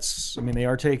 Like they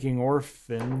are taking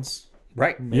orphans.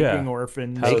 Right. Making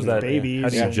orphans, making babies. How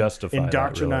do you justify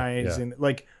indoctrinize, that, really? and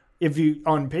like if you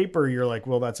on paper you're like,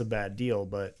 well, that's a bad deal,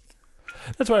 but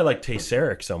that's why I like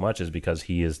Tesseric so much, is because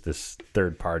he is this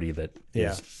third party that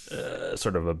is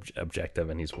sort of objective,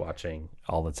 and he's watching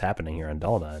all that's happening here on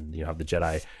Dalda, and you have the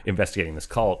Jedi investigating this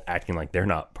cult, acting like they're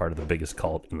not part of the biggest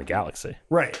cult in the galaxy.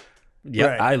 Right. Yeah,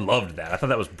 right. I loved that. I thought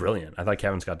that was brilliant. I thought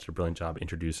Cavan Scott did a brilliant job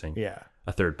introducing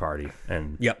a third party.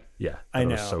 And I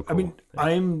know. Was so cool. I mean,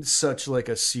 I'm such like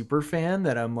a super fan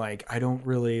that I'm like, I don't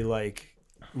really like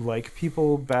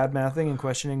people bad mouthing and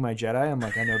questioning my Jedi. I'm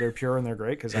like, I know they're pure and they're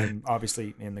great because I'm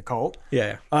obviously in the cult.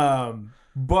 Yeah.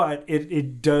 But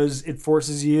it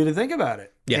forces you to think about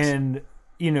it. Yes. And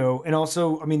and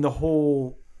also, I mean, the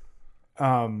whole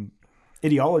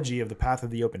ideology of the path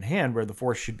of the open hand, where the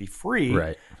force should be free,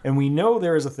 right? And we know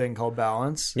there is a thing called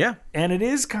balance, and it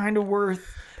is kind of worth.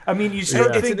 I mean, you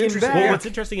start thinking back. Well, what's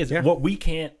interesting is what we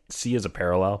can't see as a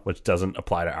parallel, which doesn't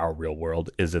apply to our real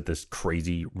world, is that this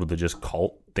crazy religious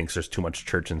cult thinks there's too much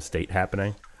church and state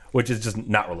happening, which is just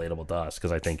not relatable to us.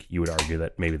 Because I think you would argue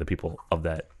that maybe the people of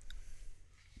that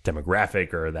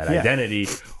demographic or that identity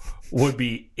would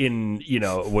be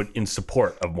in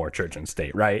support of more church and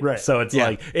state, right? So it's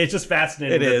like, it's just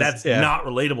fascinating that's not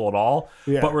relatable at all.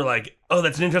 But we're like, oh,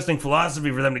 that's an interesting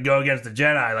philosophy for them to go against the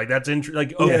Jedi. Like that's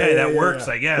that works,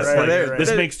 I guess.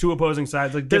 This makes two opposing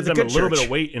sides. Like gives them a little bit of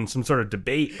weight in some sort of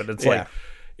debate, but it's like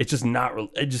it's just not.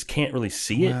 I just can't really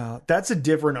see it. Well, that's a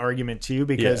different argument too,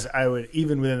 because I would,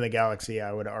 even within the galaxy,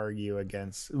 I would argue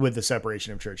with the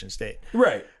separation of church and state.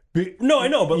 Right. No, I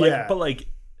know, but like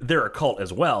they're a cult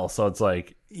as well, so it's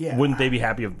like, wouldn't they be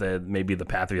happy if maybe the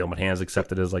path of the open hand is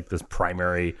accepted as like this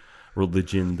primary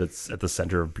religion that's at the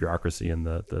center of bureaucracy in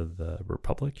the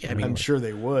republic? Yeah, I mean, I'm sure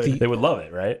they would. They would love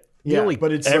it, right?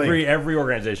 But it's every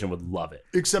organization would love it,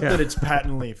 except that it's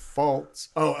patently false.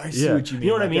 Oh, I see what you mean. You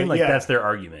know what I mean? Like that's their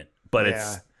argument, but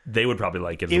they would probably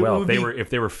like it as well if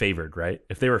they were favored, right?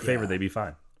 If they were favored, they'd be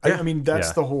fine. I mean,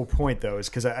 that's the whole point, though, is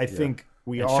because I think.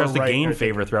 She starts to gain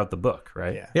favor throughout the book,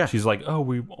 right? Yeah. She's like, oh,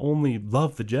 we only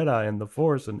love the Jedi and the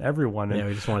Force and everyone. And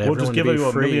we just want we'll just give you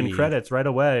free. 1 million credits right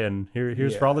away. And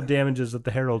here's for all the damages that the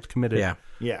Herald committed.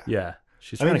 Yeah.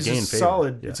 She's trying to gain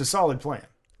favor. It's a solid plan.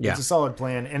 Yeah. It's a solid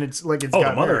plan. And it's like it's got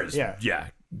the mother is,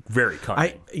 very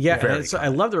cunning. I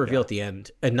love the reveal at the end.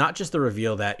 And not just the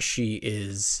reveal that she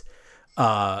is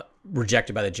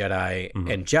rejected by the Jedi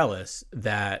and jealous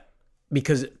that.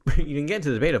 Because you can get into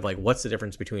the debate of like, what's the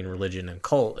difference between religion and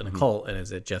cult and a cult, and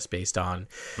is it just based on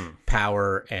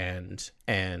power and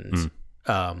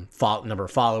number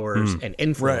of followers and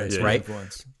influence, right?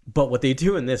 Influence. But what they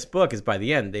do in this book is by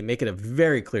the end, they make it a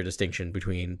very clear distinction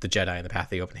between the Jedi and the Path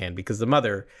of the Open Hand, because the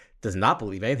mother does not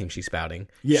believe anything she's spouting.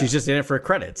 Yeah. She's just in it for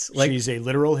credits. Like, she's a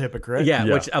literal hypocrite. Yeah,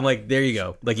 which I'm like, there you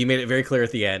go. Like, you made it very clear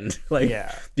at the end. Like,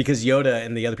 because Yoda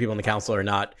and the other people in the council are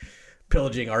not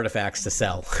pillaging artifacts to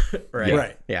sell, right?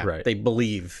 Right. Yeah. Right. They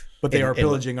believe. But they are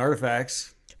pillaging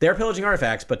artifacts. They're pillaging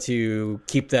artifacts, but to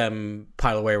keep them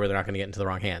piled away where they're not going to get into the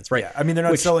wrong hands, right? Yeah, I mean, they're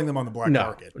not selling them on the black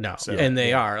market. No, so, and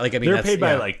they are. Like, I mean, they're paid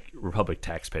by like Republic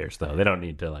taxpayers, though. They don't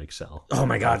need to like sell. Oh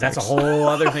my God, that's a whole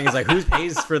other thing. Is like, who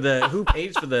pays for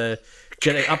the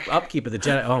Jedi upkeep of the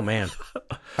Jedi? Oh man,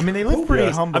 I mean, they live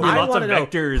pretty humble. I mean, lots of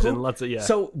vectors and lots of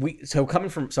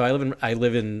I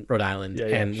live in Rhode Island,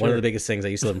 one of the biggest things, I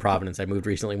used to live in Providence. I moved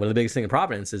recently. One of the biggest things in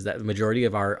Providence is that the majority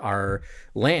of our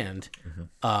land,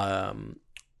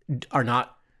 are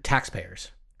not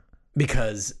taxpayers,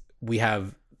 because we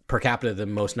have per capita the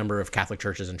most number of Catholic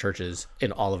churches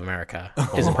in all of America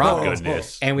is in Providence.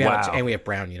 Goodness. And we have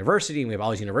Brown University, and we have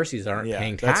all these universities that aren't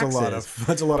paying taxes.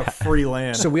 That's a lot of free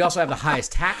land. So we also have the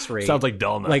highest tax rate. Sounds like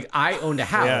Delma. Like, I owned a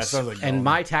house, sounds like and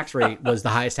my tax rate was the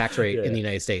highest tax rate in the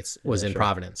United States was in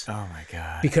Providence. Oh my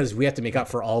God. Because we have to make up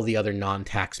for all the other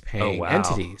non-tax paying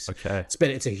entities. Okay.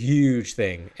 It's a huge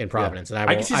thing in Providence. And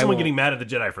I can see someone getting mad at the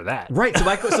Jedi for that. Right. So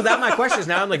my question is,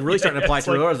 now I'm like really starting to apply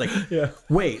to the Lord. I was like,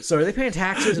 wait, so are they paying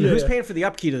taxes, and who's paying for the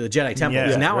upkeep of the Jedi temple?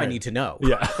 Because now I need to know.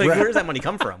 Yeah. Like, where does that money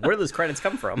come from? Where do those credits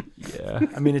come from? Yeah.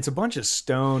 I mean, it's a bunch of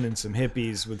stone and some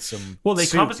hippies with some. Well, they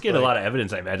confiscate a lot of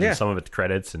evidence, I imagine. Some of it's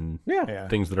credits and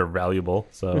things that are valuable.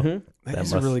 So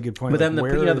that's a really good point. But then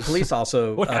the police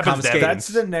also confiscate. That's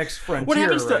the next frontier. What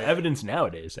happens to evidence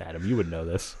nowadays, Adam? You would know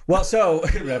this. Well, so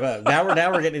now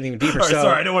we're getting even deeper.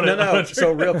 Sorry, I don't want to. No.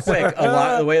 So real quick,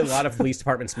 the way a lot of police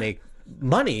departments make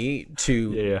money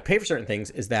to pay for certain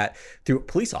things is that through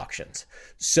police auctions.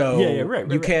 So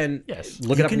you can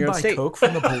look it up in your own state. Coke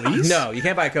from the police? No, you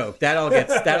can't buy Coke. That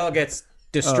all gets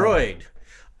destroyed.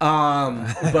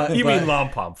 But you mean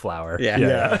Lompom flour?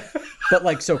 Yeah. But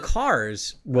like, so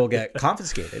cars will get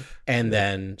confiscated and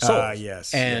then sold.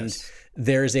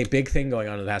 There's a big thing going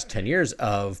on in the past 10 years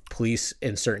of police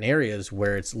in certain areas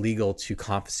where it's legal to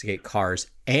confiscate cars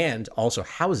and also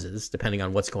houses, depending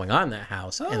on what's going on in that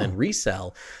house, and then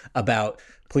resell, about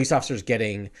police officers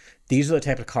getting, these are the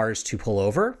type of cars to pull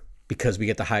over because we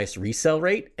get the highest resale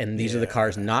rate, and these are the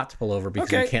cars not to pull over because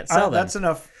you can't sell them. That's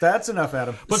enough,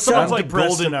 Adam. But someone's like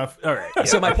golden enough. All right.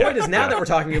 So my point is, now that we're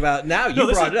talking about,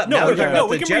 you brought it up. Now we're talking about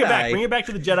the Jedi. Bring it back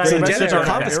to the Jedi. So the Jedi are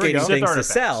confiscating things to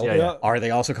sell. Are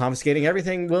they also confiscating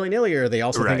everything willy-nilly, or are they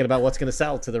also thinking about what's going to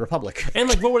sell to the Republic? And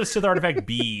like, what would a Sith artifact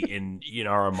be in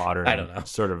our modern? I don't know.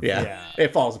 Sort of.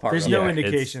 It falls apart. There's no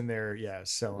indication they're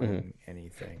selling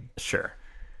anything. Sure.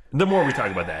 The more we talk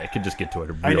about that, it could just get to a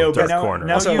real dark corner.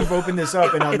 Now you've opened this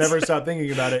up, and I'll never stop thinking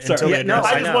about it until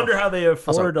I just wonder how they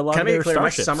afford a lot of their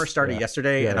starships. My summer started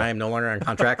yesterday, and I am no longer on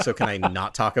contract, so can I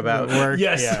not talk about work?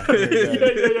 Yes.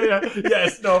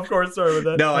 Yes. No, of course. Sorry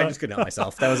about that. No, I just couldn't help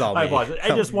myself. That was all me.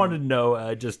 I just wanted to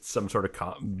know just some sort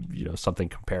of something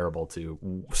comparable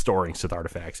to storing Sith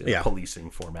artifacts in a policing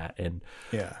format, and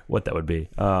what that would be,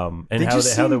 and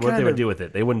what they would do with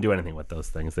it. They wouldn't do anything with those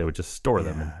things. They would just store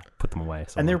them and put them away.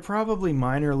 And they're probably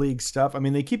minor league stuff. I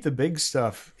mean, they keep the big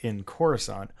stuff in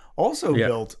Coruscant. Also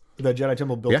built, the Jedi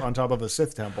Temple built on top of a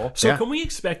Sith temple. So can we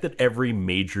expect that every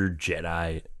major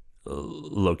Jedi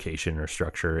location or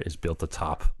structure is built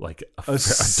atop like a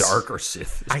dark or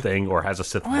Sith thing, or has a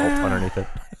Sith vault underneath it?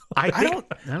 I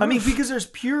mean, because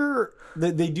there's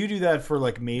they do that for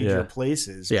like major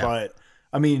places, but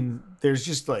I mean, there's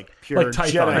just like pure like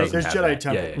Jedi. There's Jedi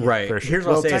temple, right? Sure. Here's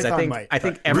what I'll say: is I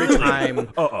think every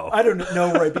time. I don't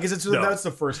know, right? Because that's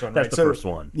the first one. That's the first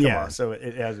one. So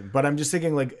it hasn't. But I'm just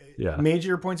thinking like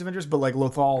major points of interest, but like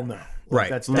Lothal, no. Right.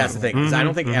 That's the thing. Because I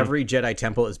don't think every Jedi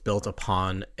temple is built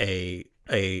upon a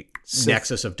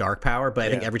nexus of dark power, but I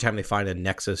think every time they find a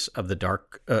nexus of the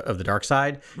dark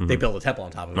side, they build a temple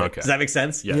on top of it. Okay. Does that make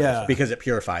sense? Yeah. Because it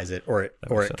purifies it, or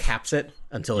it caps it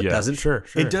until it doesn't. Sure.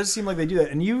 It does seem like they do that,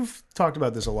 and you've talked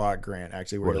about this a lot, Grant.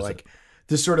 Actually, where like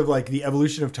this sort of like the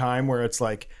evolution of time, where it's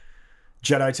like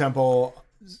Jedi temple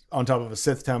on top of a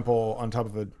Sith temple, on top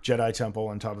of a Jedi temple,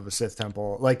 on top of a Sith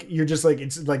temple. Like you're just like,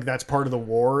 it's like that's part of the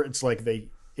war. It's like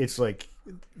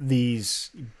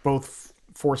these both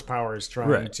force powers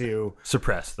trying to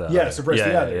suppress the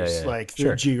others, like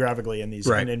geographically in these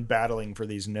and in battling for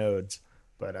these nodes.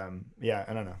 But I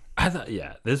don't know. I thought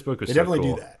this book was they so definitely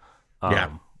cool. do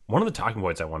that. One of the talking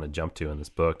points I want to jump to in this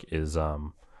book is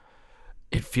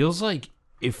it feels like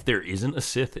if there isn't a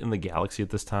Sith in the galaxy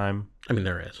at this time, I mean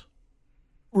there is.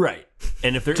 Right.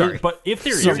 And if there Sorry. is, but if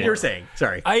there So isn't, you're saying,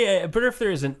 sorry. but if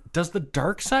there isn't, does the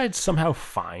dark side somehow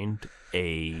find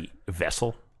a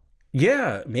vessel?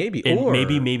 Yeah, maybe. And or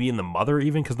maybe in the mother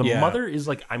even, because the Yeah. mother is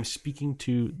like, I'm speaking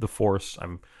to the Force,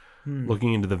 I'm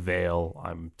looking into the veil,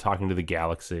 I'm talking to the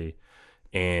galaxy,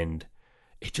 and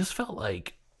it just felt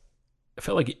like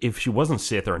if she wasn't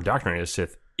Sith or indoctrinated as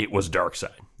Sith, it was dark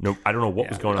side. No, I don't know what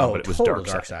was going on, but it was total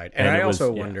dark side. And I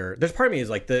also wonder. There's part of me is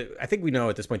like I think we know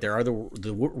at this point there are the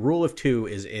rule of 2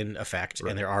 is in effect,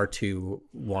 and there are 2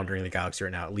 wandering the galaxy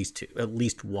right now. At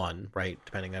least one, right?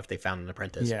 Depending on if they found an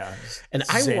apprentice. Yeah, and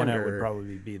Xana I wonder would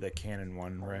probably be the canon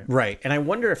one, right? Right, and I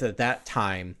wonder if at that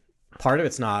time. Part of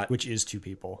it's not, which is 2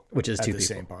 people, at the same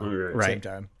same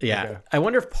time. Yeah, Okay. I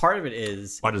wonder if part of it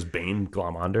is why does Bane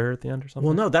glom onto her at the end or something?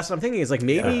 Well, no, that's what I'm thinking. Is like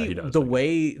maybe the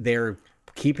way they're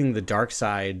keeping the dark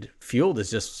side fueled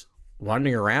is just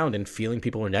wandering around and feeling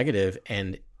people are negative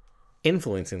and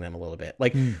influencing them a little bit.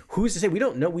 Like who's to say? We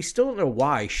don't know. We still don't know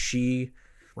why she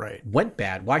went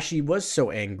bad, why she was so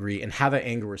angry, and how that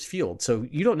anger was fueled. So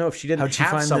you don't know if she didn't How'd she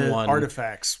have find someone the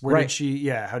artifacts. Where did she?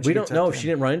 Yeah, how'd she we get don't know to if she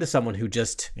didn't run into someone who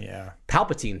just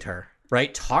Palpatined her,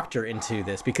 right? Talked her into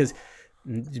this, because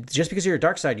just because you're a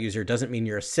dark side user doesn't mean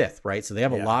you're a Sith, right? So they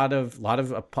have a lot of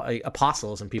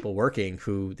apostles and people working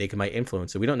who they might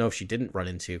influence. So we don't know if she didn't run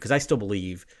into, because I still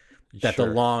believe that the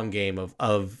long game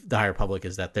of the High Republic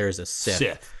is that there's a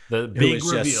Sith. The big who is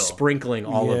reveal. just sprinkling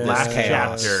all of this Last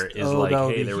chaos. chapter is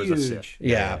hey, there was a Sith.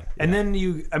 Yeah. And then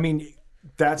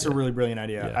that's a really brilliant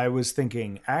idea. Yeah. I was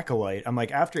thinking Acolyte. I'm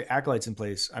like, after Acolyte's in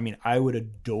place, I would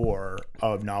adore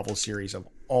a novel series of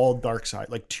all dark side,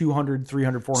 like 200,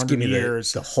 300, 400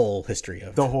 years. The whole history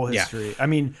of the whole history.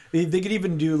 Yeah. They could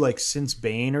even do like since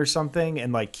Bane or something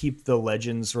and like keep the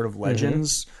legends sort of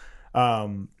legends.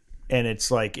 And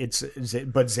it's like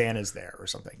but Xana's there or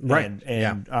something, right?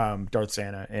 And Darth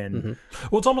Xana, and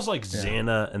well, it's almost like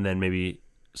Xana, and then maybe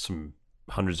some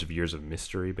hundreds of years of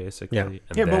mystery, basically.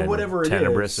 Yeah, and but whatever it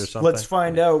is, or something. Let's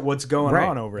find out what's going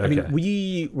on over there.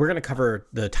 We're going to cover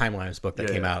the Timelines book that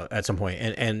came out at some point,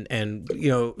 and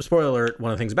spoiler alert.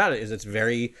 One of the things about it is it's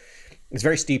very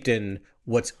steeped in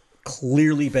what's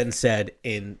clearly been said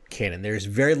in canon. There's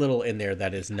very little in there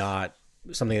that is not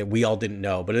something that we all didn't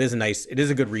know, but it is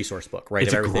a good resource book, right?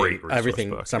 It's great everything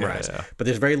book. summarized. Yeah. But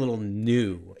there's very little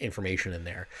new information in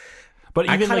there. But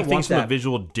even like things from a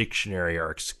visual dictionary are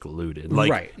excluded.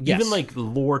 Like even like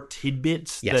lore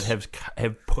tidbits that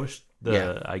have pushed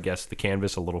the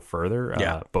canvas a little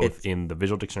further. Both in the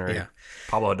visual dictionary. Yeah.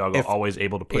 Pablo Hidalgo always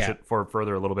able to push it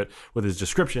further a little bit with his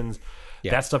descriptions.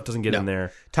 Yeah. That stuff doesn't get in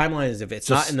there. Timeline is if it's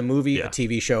not in the movie, a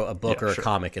TV show, a book, or a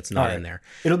comic, it's not in there.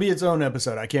 It'll be its own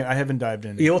episode. I haven't dived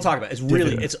in. Yeah, we'll talk about it. It's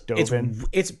really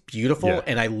it's beautiful,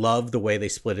 and I love the way they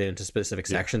split it into specific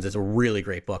sections. It's a really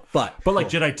great book. But like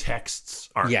Jedi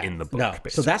texts aren't in the book. No.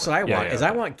 Basically. So that's what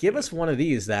I want. Give us one of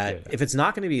these that if it's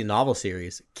not going to be a novel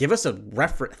series, give us a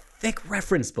thick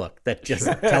reference book that just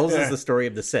tells us the story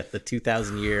of the Sith, the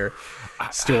 2,000-year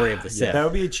story of the Sith. That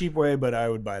would be a cheap way, but I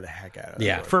would buy the heck out of it.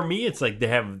 Yeah, for me, it's like they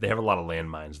have a lot of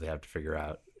landmines they have to figure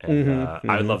out, and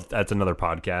I love that's another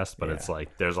podcast, but it's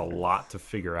like there's a lot to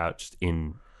figure out just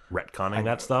in retconning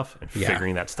that stuff and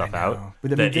figuring that stuff out.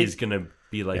 But that is going to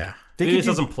be like maybe this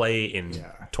doesn't play in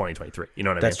 2023. You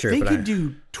know what I mean? That's true. They could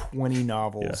do 20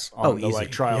 novels on the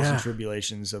like trials and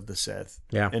tribulations of the Sith.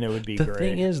 Yeah, and it would be great. The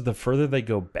thing is, the further they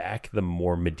go back, the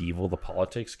more medieval the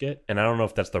politics get, and I don't know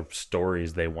if that's the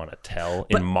stories they want to tell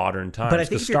in modern times.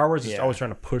 Because Star Wars is always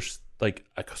trying to push like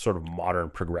a sort of modern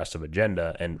progressive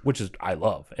agenda, and which is I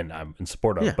love and I'm in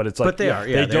support of. But it's like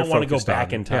they don't want to go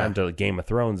back in time to Game of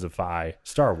Thrones-ify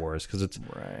Star Wars because it's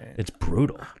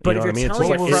brutal. But if you're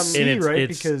telling it from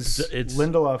because it's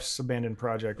Lindelof's abandoned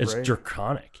project, it's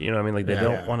draconic. You know what I mean? Like they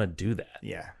don't want to do that.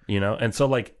 Yeah. You know, and so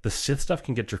like the Sith stuff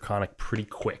can get draconic pretty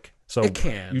quick. So it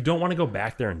can. You don't want to go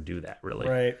back there and do that, really.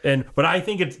 Right. But I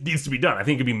think it needs to be done. I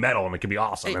think it could be metal and it could be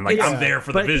awesome. And like I'm there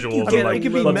for the visuals. It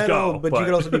could be metal, but you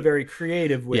could also be very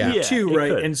creative with it too,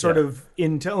 right? And sort of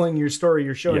in telling your story,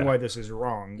 you're showing why this is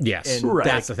wrong. Yes, and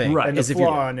that's the thing. Right. And the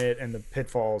flaw in it and the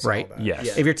pitfalls. Right. And all that.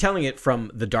 Yes. If you're telling it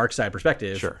from the dark side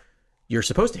perspective, you're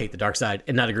supposed to hate the dark side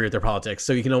and not agree with their politics.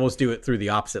 So you can almost do it through the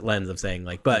opposite lens of saying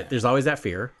like, but there's always that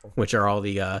fear, which are all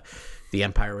the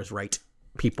Empire was right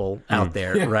people out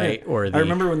there, right? Or I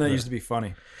remember when that used to be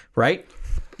funny, right?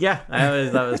 Yeah, I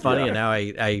always thought it was funny, and now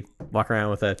I walk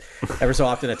around with every so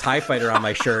often a TIE fighter on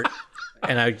my shirt,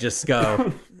 and I just go,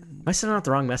 "Am I sending out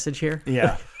the wrong message here?"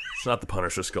 Yeah. It's not the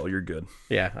Punisher skull. You're good.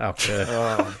 Yeah. Oh, good.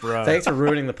 Oh, bro. Thanks for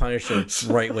ruining the Punisher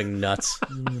right-wing nuts.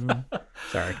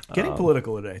 Sorry. Getting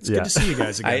political today. It's good to see you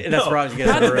guys again. That's wrong. You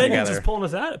guys Pat are together. Vengeance is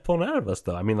pulling out of us,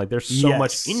 though. I mean, like, there's so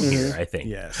much in here, I think.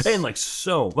 Yes. And, like,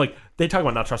 they talk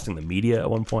about not trusting the media at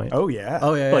one point. Oh, yeah.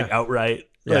 Oh, yeah. Like, outright.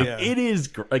 Like, Yeah. it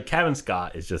is, like, Cavan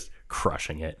Scott is just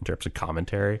crushing it in terms of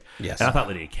commentary. Yes. And I thought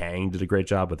Lydia Kang did a great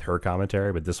job with her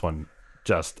commentary, but this one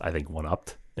just, I think,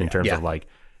 one-upped in terms of, like,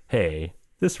 hey,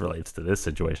 this relates to this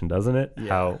situation, doesn't it?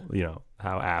 Yeah.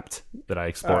 How apt that I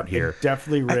export here.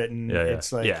 Definitely written.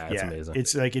 It's like, it's amazing.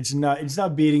 It's like, it's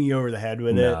not beating you over the head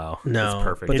with it. No, it's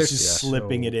perfect. But it's just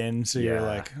slipping it in. So you're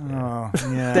like, oh,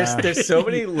 yeah. There's so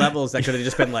many levels that could have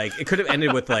just been like, it could have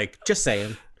ended with like, just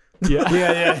saying.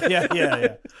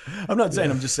 Yeah. I'm not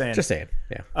saying, I'm just saying. Just saying.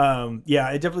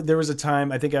 Yeah. It definitely, there was a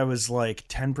time, I think I was like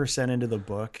 10% into the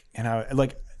book, and I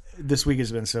like, this week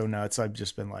has been so nuts. I've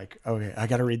just been like, okay, I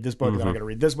got to read this book. Then I got to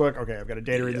read this book. Okay, I've got a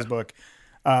day to read this book.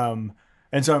 And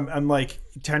so I'm like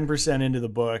 10% into the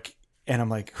book, and I'm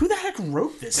like, who the heck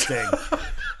wrote this thing?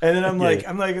 And then I'm like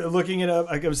looking it up.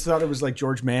 I thought it was like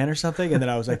George Mann or something, and then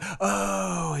I was like,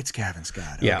 oh, it's Cavan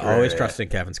Scott. Okay. Yeah, always trusting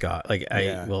Cavan Scott. Like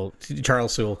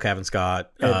Charles Sewell, Cavan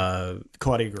Scott,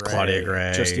 Claudia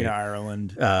Gray, Justina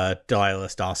Ireland, Delilah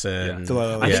Dawson.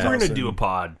 Yeah. I think we're gonna do a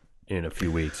pod in a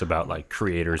few weeks about like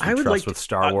creators we trust with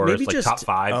Star Wars, like just, top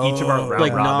 5 each of our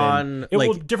round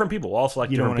robin. Different people. We'll all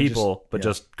select different people,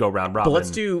 just go round robin. But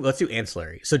let's do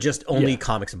ancillary. So just only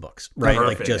comics and books, right?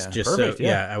 Perfect, like just perfect, so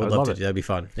I would love to do. That'd be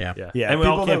fun. Yeah. And we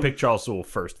all can't pick Charles Sewell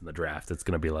first in the draft. It's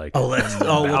gonna be like let's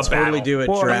totally do it.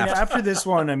 Well, draft. After this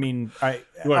one, I mean, I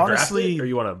you want to honestly, draft it or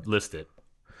you want to list it?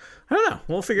 I don't know.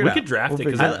 We'll figure it out. We could draft it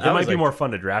because it might be more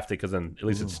fun to draft it because then at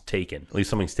least it's taken. At least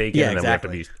something's taken, and then we have to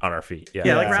be on our feet.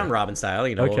 Yeah, like round robin style.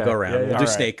 We'll go around. We'll do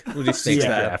snake. We'll do snake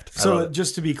draft. So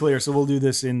just to be clear, so we'll do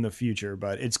this in the future,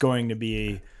 but it's going to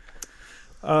be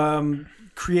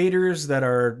creators that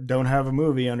don't have a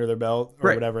movie under their belt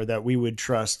or whatever that we would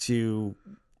trust to.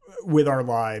 With our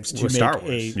lives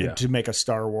to make a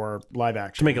Star Wars live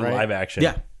action, live action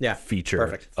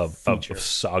feature of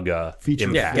saga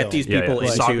feature. Get these people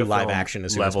into live action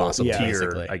as soon as possible.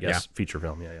 Tier, I guess feature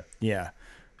film. Yeah.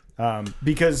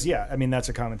 Because I mean that's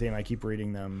a common theme. I keep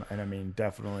reading them, and I mean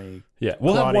definitely. Yeah,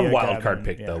 we'll have one wild card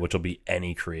pick though, which will be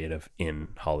any creative in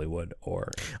Hollywood or.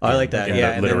 I like that.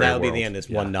 And then that'll be the end. Is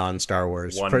one non-Star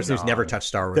Wars person who's never touched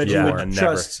Star Wars that before. you would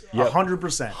trust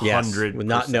 100%. Yes, with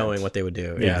not knowing what they would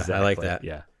do. Yeah, exactly. I like that.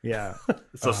 Yeah.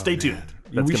 So stay tuned.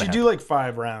 We should do like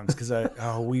 5 rounds because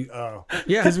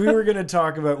because we were going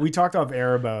to we talked off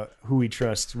air about who we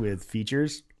trust with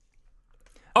features.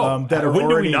 That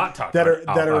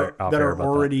are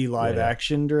already live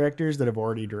action directors that have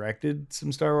already directed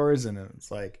some Star Wars, and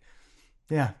it's like,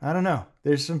 I don't know.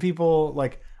 There's some people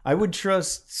like I would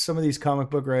trust some of these comic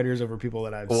book writers over people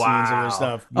that I've seen some of their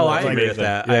stuff. I agree with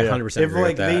that. I 100% agree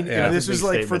with that. If this was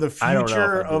like for the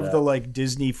future of the like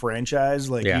Disney franchise,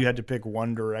 like you had to pick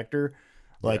one director.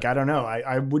 Like I don't know.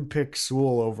 I would pick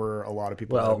Sewell over a lot of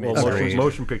people. Well,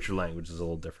 motion picture language is a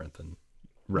little different than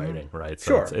writing, right?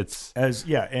 So it's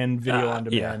and video on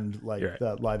demand,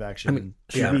 the live action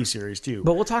TV series too.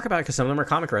 But we'll talk about it because some of them are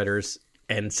comic writers,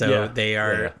 and so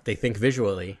they think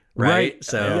visually, right?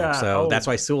 So that's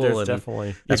why Sewell and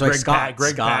definitely that's why Scott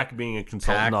Pack being a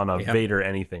consultant on a Vader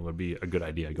anything would be a good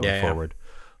idea going forward.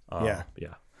 Well,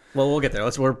 we'll get there.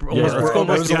 We're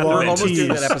almost doing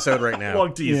that episode right now.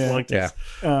 Long tease.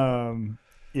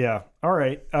 All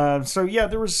right. So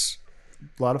there was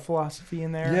a lot of philosophy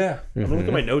in there. Yeah. I'm gonna look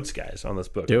at my notes, guys, on this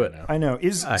book. Do it now. I know.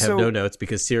 I have no notes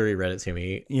because Siri read it to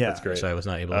me. Yeah, that's great. So I was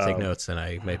not able to take notes, and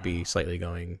I might be slightly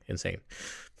going insane.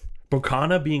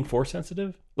 Bokana being force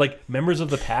sensitive, like members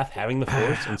of the Path having the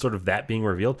Force, and sort of that being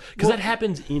revealed, because that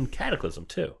happens in Cataclysm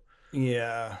too.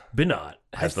 Yeah, Binot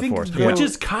has the Force, which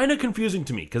is kind of confusing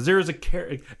to me because there is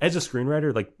as a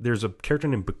screenwriter, like there's a character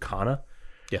named Bokana.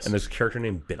 Yes. And there's a character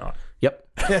named Binot. Yep.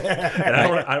 And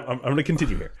I'm going to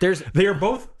continue here. They are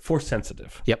both force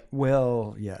sensitive. Yep.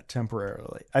 Well,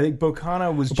 temporarily. I think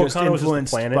Bokana was just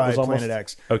influenced by Planet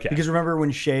X. Okay. Because remember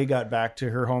when Shay got back to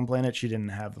her home planet, she didn't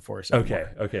have the Force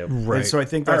anymore. Okay. Right. And so I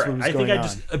think that's what was going on.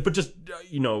 But just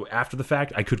after the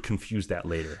fact, I could confuse that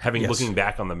later. Looking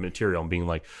back on the material and being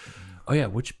like, oh yeah,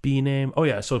 which B name? Oh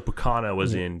yeah, so Bokana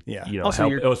was in. Yeah.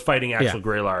 It was fighting Axel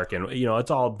Greylark, and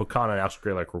it's all Bokana and Axel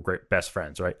Greylark were great best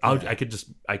friends, right? I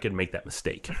could make that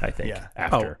mistake. I think. Yeah.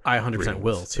 After. I 100%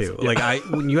 will too. Yeah. Like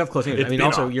when you have close names. I mean,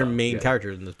 also your main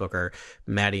characters in this book are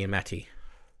Maddie and Matty.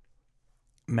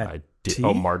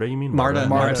 Marta, you mean? Marta.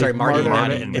 Marta. Sorry, Marty.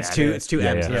 Marta and it's two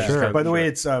M's. Yeah. Sure. By the way,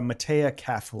 it's Matea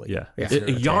Catholic. Yeah.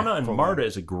 Yana and Marta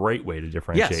is a great way to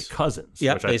differentiate cousins.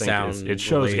 Yep, which I think it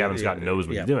shows Cavan Scott knows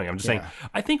what he's doing. I'm just saying,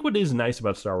 I think what is nice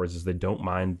about Star Wars is they don't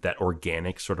mind that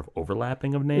organic sort of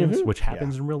overlapping of names, which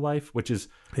happens in real life, which is,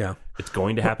 it's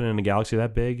going to happen in a galaxy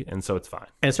that big, and so it's fine.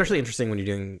 And especially interesting when you're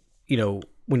doing,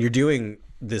 when you're doing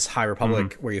this High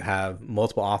Republic where you have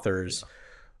multiple authors,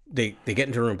 they get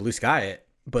into a room, blue sky it.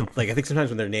 But like I think sometimes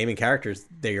when they're naming characters,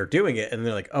 they are doing it, and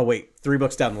they're like, "Oh wait, 3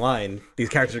 books down the line, these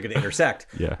characters are going to intersect,"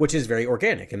 which is very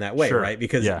organic in that way, right?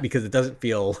 Because it doesn't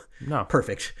feel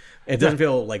perfect. It doesn't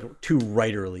feel like too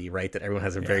writerly, right? That everyone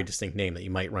has a very distinct name that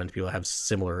you might run to people that have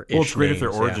similar. Well, it's great if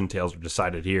their origin tales are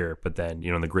decided here, but then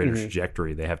in the greater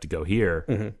trajectory, they have to go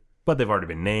here. But they've already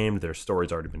been named, their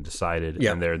story's already been decided,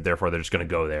 and therefore they're just going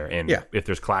to go there. And if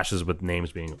there's clashes with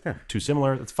names being too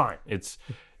similar, that's fine. It's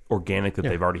organic that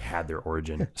they've already had their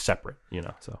origin separate,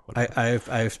 So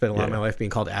I've spent a lot of my life being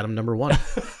called Adam number 1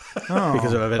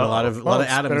 because I've been a lot of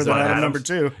Adams. Adam number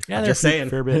 2. Yeah, just saying.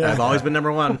 Fair bit. I've always been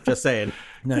number 1. Just saying.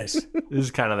 Nice. This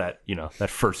is kind of that that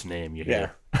first name you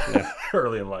hear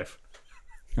early in life.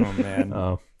 Oh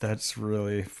man, that's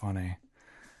really funny.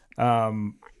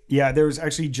 There was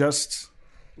actually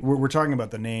we're talking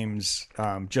about the names.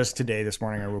 Just today, this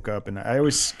morning, I woke up and I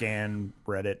always scan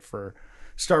Reddit for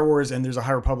Star Wars, and there's a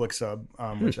High Republic sub,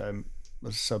 which I'm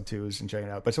a sub to, and checking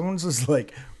it out. But someone was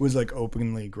like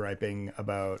openly griping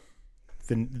about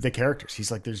the characters. He's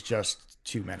like, there's just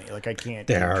too many. Like I can't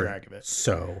keep track of it.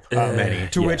 So many.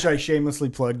 To which I shamelessly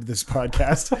plugged this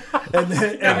podcast, and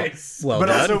then, but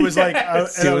also was like, I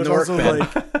was also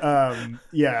like,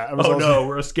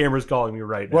 we're a scammer's calling me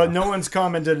right now. Well, no one's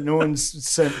commented, no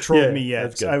one's trolled me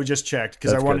yet. I just checked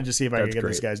because I wanted to see if I could get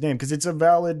this guy's name because it's a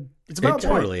valid. It's a valid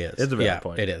point. Totally is. It's a valid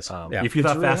point. It is. If you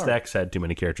thought really Fast X had too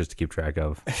many characters to keep track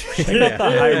of, the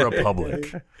High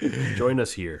Republic. Join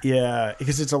us here. Yeah,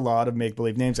 because it's a lot of make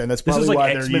believe names, and that's probably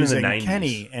why they're using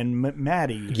Kenny and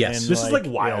Maddie. Yes, this is like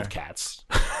Wildcats.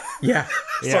 Yeah.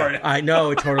 Sorry. I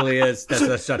know, it totally is.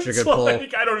 That's such a good pull.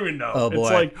 I don't even know. Oh boy.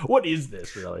 It's like, what is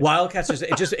this really? Wildcats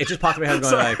it just popped in my head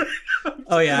going like,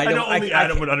 oh yeah, I know. Only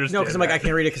Adam would understand. No, because I'm like, I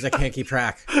can't read it because I can't keep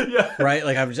track. Right?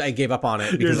 Like I gave up on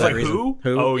it because of that reason. Who?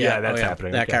 Oh yeah, that's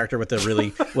happening. That character with the really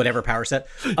whatever power set.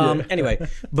 Anyway,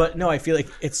 but no, I feel like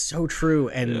it's so true.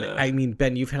 And I mean,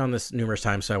 Ben, you've hit on this numerous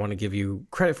times, so I want to give you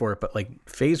credit for it. But like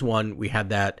Phase 1, we had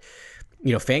that,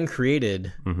 fan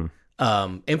created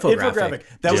infographic.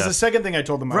 That was the second thing I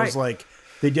told them. I was like,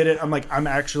 they did it. I'm like, I'm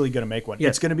actually going to make one.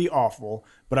 It's going to be awful,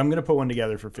 but I'm going to put one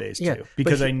together for Phase 2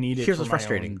 because I need it. Here's what's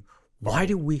frustrating. Why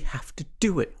do we have to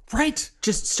do it? Right.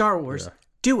 Just Star Wars.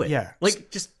 Do it. Yeah.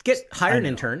 Like, just hire an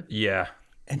intern. Yeah.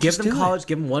 And give them college,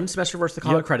 give them 1 semester worth of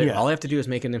college credit. All I have to do is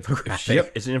make an infographic.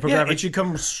 Yep, it's an infographic. Yeah, it should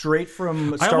come straight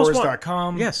from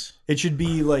StarWars.com. Yes. It should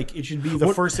be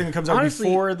the first thing that comes out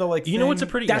before the You know what's a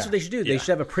pretty... That's what they should do. They should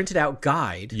have a printed out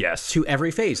guide to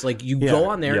every phase. Like you go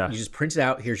on there, you just print it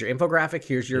out. Here's your infographic.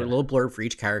 Here's your little blurb for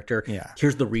each character. Yeah.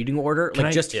 Here's the reading order.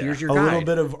 Here's your guide. A little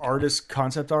bit of artist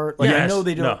concept art. Like I know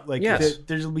they don't...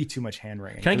 There'll be too much hand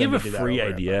wringing. Can I give a free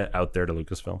idea out there to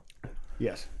Lucasfilm?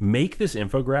 Yes. Make this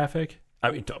infographic... I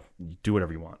mean, do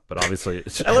whatever you want, but obviously,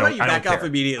 I love how you back off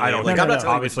immediately. I don't.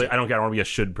 Obviously, I don't care. I don't want to be a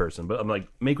should person, but I'm like,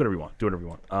 make whatever you want, do whatever you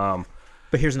want.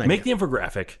 But here's an idea: make the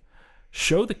infographic,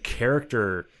 show the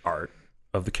character art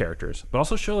of the characters, but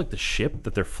also show like the ship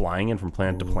that they're flying in from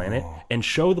planet to planet, and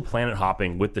show the planet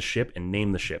hopping with the ship, and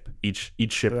name the ship each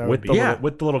ship with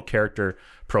the little character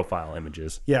profile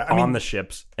images on the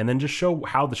ships, and then just show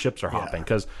how the ships are hopping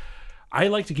because. I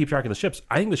like to keep track of the ships.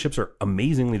 I think the ships are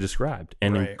amazingly described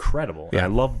and incredible. Yeah.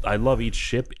 And I love each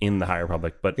ship in the High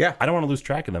Republic, but I don't want to lose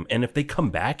track of them. And if they come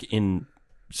back in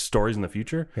stories in the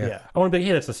future, I want to be like,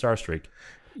 hey, that's the Starstreak.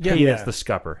 Hey, that's the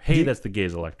Scupper. Hey, that's the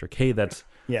Gaze Electric. Hey, that's...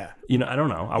 I don't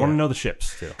know. I want to know the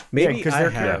ships too. Maybe because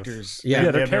they're characters.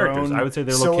 They're characters. I would say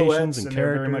they're locations and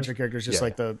characters. Very much characters, just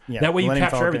like the that way you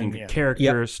capture everything: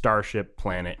 character, starship,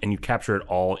 planet, and you capture it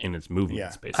all in its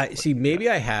movement space. I see. Maybe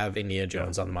I have Indiana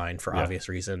Jones on mind for obvious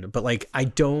reason, but like I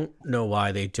don't know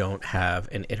why they don't have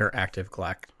an interactive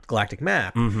galactic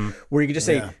map where you could just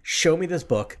say, show me this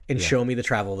book and show me the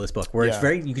travel of this book, where it's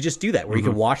very, you could just do that, where you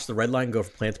can watch the red line go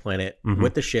from planet to planet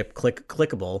with the ship,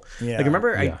 clickable. Like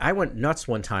remember, I went nuts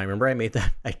one time. Remember I made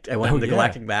that, I went to the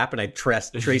galactic map and I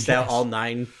traced out all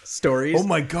 9 stories. Oh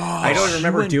my God. I don't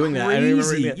remember doing that. I don't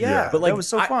remember but like, that was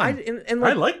so fun.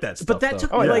 I like that stuff. But that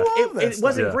took me it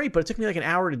wasn't great, but it took me like an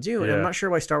hour to do. And I'm not sure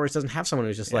why Star Wars doesn't have someone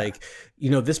who's just like,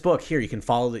 this book here, you can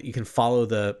follow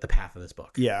the path of this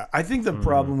book. Yeah. I think the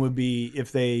problem would be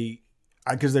if they,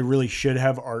 because they really should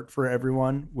have art for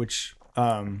everyone, which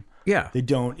Yeah. They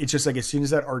don't. It's just like as soon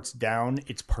as that art's down,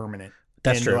 it's permanent.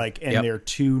 That's true. They're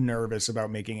too nervous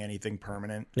about making anything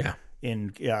permanent. Yeah.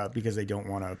 Because they don't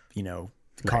want to,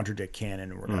 contradict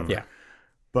canon or whatever. Yeah.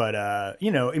 But I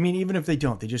mean, even if they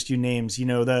don't, they just use names.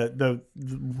 The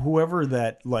whoever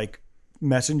that like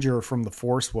messenger from the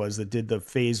Force was that did the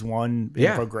Phase 1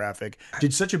 infographic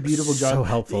did such a beautiful job. So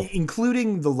helpful,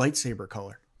 including the lightsaber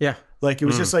color. Yeah. Like it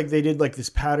was just like they did like this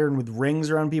pattern with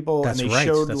rings around people, and they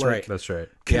showed That's right.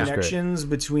 connections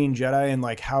between Jedi and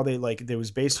like how they like it was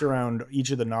based around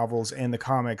each of the novels and the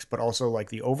comics, but also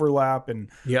like the overlap and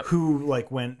who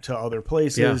like went to other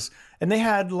places. Yeah. And they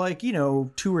had like 2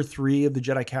 or 3 of the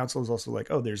Jedi Council was also like,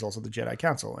 oh, there's also the Jedi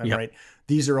Council, and right,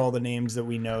 these are all the names that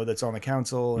we know that's on the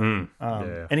council, and,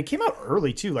 and it came out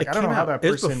early too. Like I don't know how that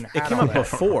person it came out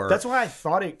before. That's why I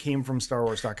thought it came from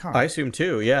StarWars.com. I assume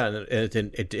too. Yeah,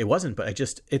 and it wasn't, but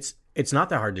it's not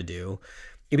that hard to do.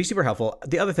 It'd be super helpful.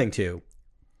 The other thing too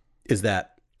is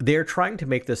that they're trying to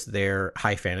make this their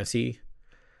high fantasy,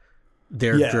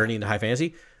 journey into high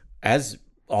fantasy. As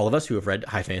all of us who have read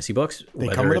high fantasy books,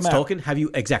 whether it's Tolkien, have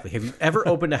you ever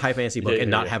opened a high fantasy book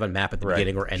and not have a map at the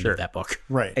beginning or end of that book?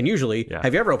 Right. And usually,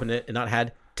 have you ever opened it and not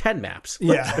had 10 maps?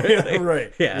 Yeah.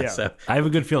 Right. Yeah. So I have a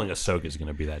good feeling Ahsoka is going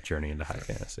to be that journey into high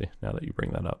fantasy. Now that you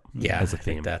bring that up, as a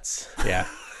theme, no,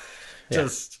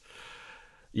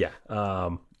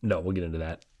 we'll get into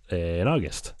that in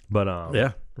August. But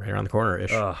right around the corner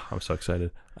ish. I'm so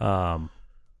excited.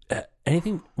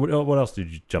 Anything? What else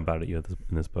did you jump out at you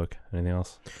in this book? Anything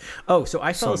else? Oh, so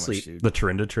I fell asleep. The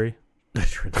Trinda tree. The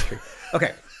Trinda tree.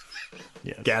 Okay.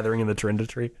 Yes. Gathering in the Trinda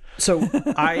tree. So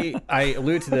I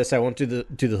alluded to this. I won't do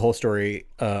the whole story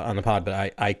on the pod,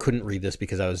 but I couldn't read this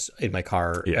because I was in my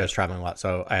car. I was traveling a lot,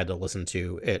 so I had to listen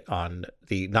to it on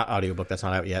the not audiobook that's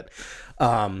not out yet.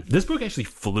 This book actually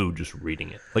flew just reading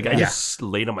it. Like I just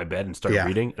laid on my bed and started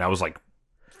reading, and I was like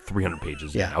 300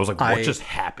 pages in. I was like, what just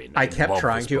happened? I kept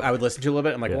trying to. I would listen to a little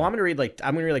bit. I'm like, well, I'm gonna read like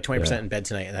 20% in bed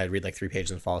tonight, and I'd read like 3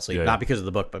 pages and fall asleep. Not because of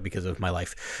the book, but because of my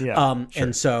life.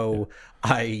 And so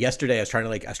yesterday I was trying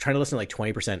to listen to like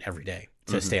 20% every day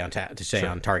to stay on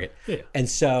on target. And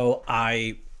so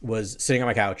I was sitting on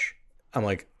my couch. I'm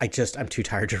like, I'm too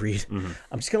tired to read.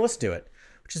 I'm just gonna listen to it.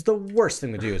 Which is the worst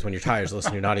thing to do is when you're tired to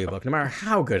listen to an audiobook, no matter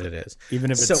how good it is.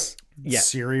 Even if it's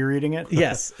Siri reading it?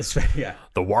 Yes. The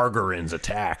Wargarins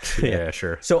attacked. Yeah,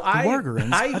 sure. So the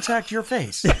Wargarins attacked your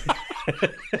face.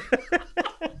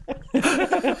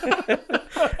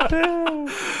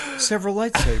 Several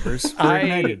lightsabers were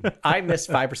ignited. I missed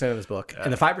 5% of this book.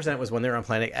 And the 5% was when they were on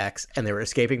Planet X and they were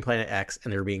escaping Planet X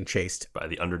and they were being chased. By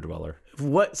the Underdweller.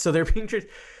 What? So they're being chased.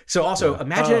 So also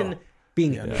imagine...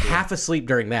 being half asleep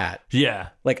during that. Yeah.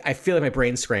 Like, I feel like my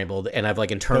brain scrambled and I've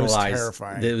like internalized. That was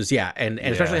terrifying. It was, and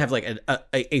especially have like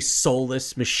a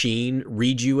soulless machine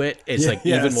read you it. It's like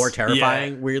even more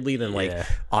terrifying, weirdly, than like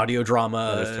audio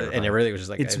drama and everything. It was just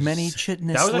like, it's many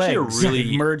chitinous that was actually legs a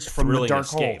really emerged from the dark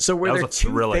hole. So were there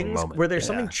two things? Moment. Were there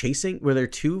something chasing? Were there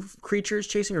 2 creatures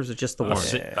chasing, or was it just the one?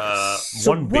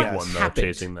 One big one though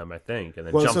chasing them, I think, and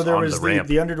then jumps onto the ramp.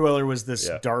 The Underdweller was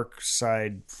this dark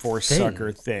side force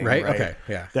sucker thing, right? Okay,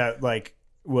 yeah. That like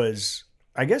was,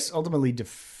 I guess, ultimately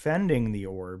defending the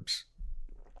orbs,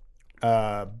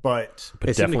 but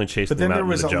definitely chasing them out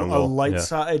into the jungle. But then there was a light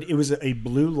side. It was a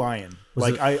blue lion. All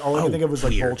I could think of was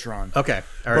like Voltron. Okay,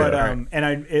 all right. But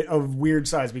and of weird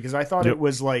size because I thought it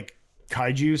was like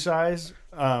kaiju size,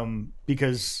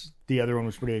 because the other one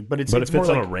was pretty big. But it's it's more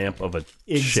on like a ramp of a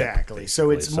exactly. ship, so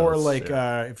it's more like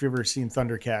if you've ever seen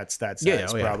Thundercats, that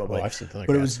size probably. Well, I've seen Thundercats.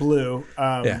 But it was blue,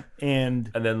 and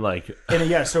then like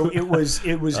so it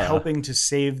was helping to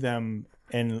save them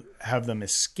and have them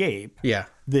escape. Yeah,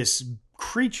 this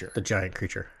creature, the giant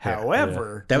creature.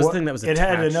 However, that was the thing that was it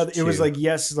had another. It was like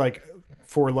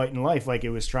for light and life, like it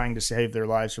was trying to save their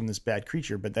lives from this bad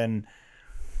creature, but then.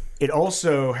 It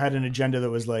also had an agenda that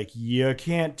was like, you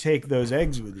can't take those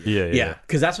eggs with you. Yeah.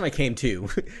 Because that's when I came to.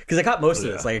 Because I caught most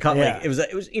of this. Like I caught like it was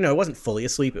it wasn't fully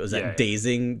asleep. It was that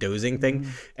dozing thing.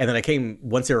 And then I came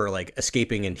once they were like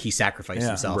escaping and he sacrificed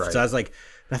himself. Right. So I was like,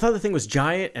 I thought the thing was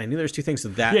giant, and I knew there was 2 things. So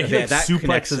that that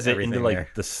suplexes it into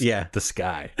like the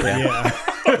sky. Yeah.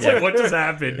 I was like, what just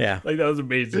happened? Yeah. Like that was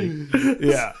amazing.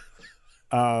 Yeah.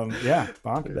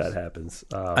 Bonkers. That happens.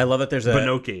 I love that there's a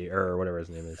Binoki or whatever his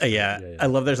name is. I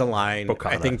love there's a line.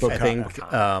 Bokana. I think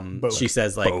she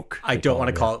says like, I don't want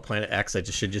to call it Planet X. I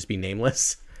should just be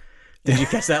nameless. Did you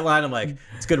catch that line? I'm like,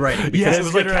 it's good writing. Because it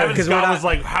was like Cavan Scott was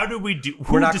like, how do we do?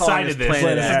 Who decided this? This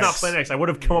is not Planet X. I would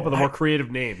have come up with a more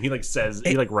creative name. He like says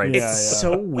he like writes. It's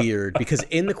so weird because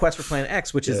in the quest for Planet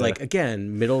X, which is like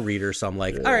again middle reader, so I'm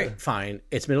like, all right, fine,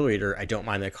 it's middle reader. I don't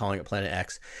mind that calling it Planet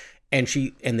X. And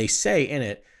they say in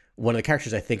it, one of the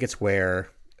characters, I think it's where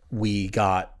we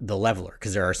got the leveler,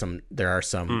 because there are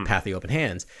some pathy open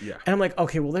hands. Yeah. And I'm like,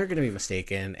 okay, well, they're going to be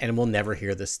mistaken, and we'll never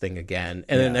hear this thing again.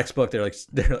 And then the next book, they're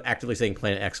actively saying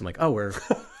Planet X. I'm like, we're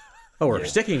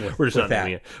sticking with, we're just with not that.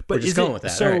 doing it. But we're just going with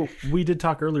that. So right. we did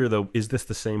talk earlier, though. Is this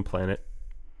the same planet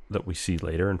that we see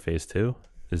later in Phase 2?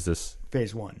 Is this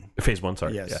Phase 1? Phase 1,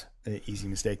 sorry. Yes. Yeah. An easy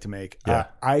mistake to make. Yeah.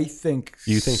 I think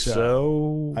You think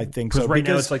so? I think so. Because right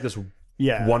now it's like this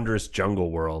yeah. wondrous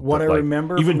jungle world. What I like,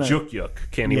 remember even from Juk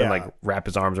can't even like wrap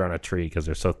his arms around a tree because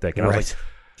they're so thick. And I was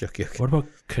like, what about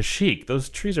Kashyyyk? Those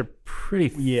trees are pretty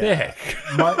thick.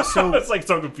 So I was like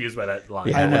so confused by that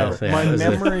line. I know. My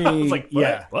memory. I was like,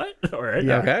 what? All right.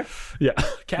 Yeah. Okay. Yeah.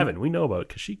 Cavan, we know about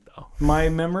Kashyyyk though. My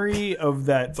memory of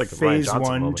that like Phase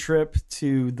 1 trip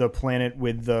to the planet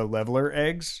with the leveler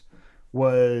eggs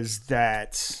was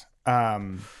that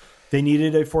they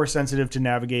needed a force sensitive to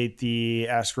navigate the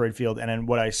asteroid field, and then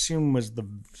what I assume was the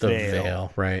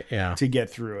veil, right? Yeah, to get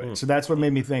through it. So that's what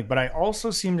made me think. But I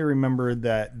also seem to remember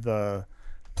that the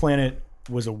planet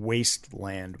was a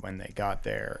wasteland when they got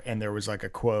there, and there was like a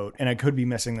quote. And I could be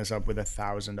messing this up with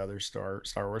 1,000 other Star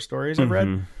Wars stories I've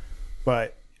read,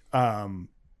 but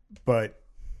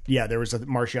yeah, there was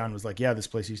Marchion was like, yeah, this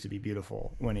place used to be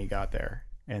beautiful when he got there.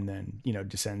 And then,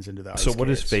 descends into the ice So what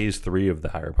caves. is Phase 3 of the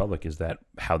High Republic? Is that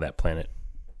how that planet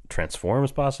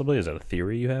transforms, possibly? Is that a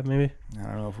theory you have, maybe? I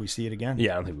don't know if we see it again.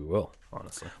 Yeah, I don't think we will,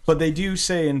 honestly. But they do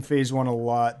say in Phase 1 a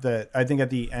lot that, I think at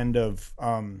the end of,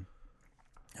 oh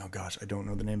gosh, I don't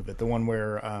know the name of it. The one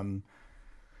where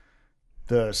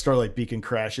the Starlight Beacon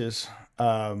crashes. We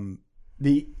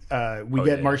get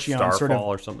Marchion Starfall sort of...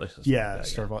 or something. Yeah,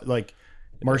 Starfall. Like...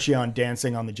 Marchion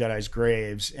dancing on the Jedi's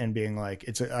graves and being like,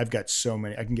 I've got so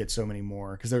many, I can get so many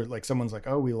more. Cause they're like, someone's like,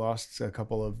 oh, we lost a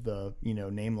couple of the,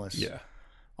 nameless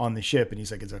on the ship. And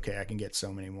he's like, it's okay. I can get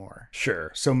so many more.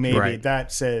 Sure. So maybe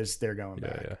that says they're going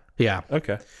back. Yeah.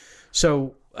 Okay.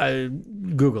 So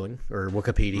Googling or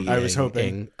Wikipedia. I was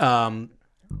hoping.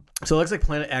 So it looks like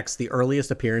Planet X, the earliest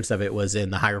appearance of it was in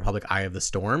the High Republic Eye of the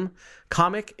Storm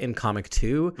comic in comic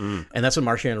 2. And that's when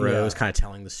Marchion Ro is kind of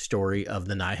telling the story of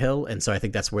the Nihil. And so I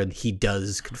think that's when he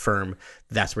does confirm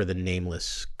that's where the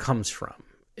Nameless comes from,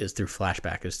 is through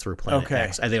flashback, is through Planet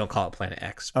X. They don't call it Planet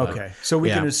X. But, okay. So we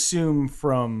can assume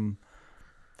from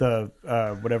the,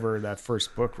 whatever that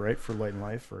first book, right? For Light and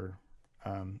Life or...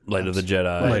 Light of the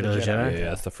Jedi. Light of the Jedi. Yeah,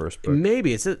 that's the first book.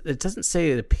 Maybe it doesn't say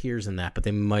it appears in that, but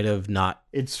they might have not.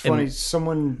 It's funny.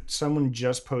 Someone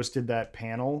just posted that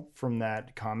panel from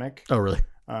that comic. Oh, really?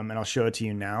 And I'll show it to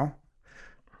you now.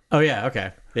 Oh yeah.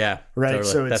 Okay. Yeah. Right.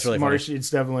 Totally. So that's it's really funny. It's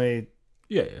definitely.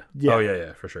 Yeah. Oh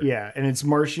yeah, for sure. Yeah, and it's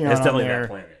Marchion It's definitely on there. that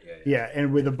planet. Yeah,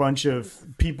 and with a bunch of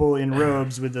people in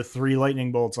robes with the 3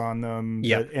 lightning bolts on them.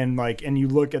 Yeah. And you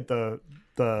look at the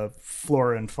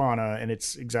flora and fauna, and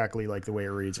it's exactly like the way it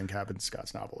reads in Cavan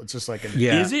Scott's novel. It's just like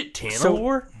Is it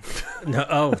Tanalorr?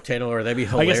 No, Tanalorr, that'd be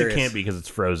hilarious. I guess it can't be because it's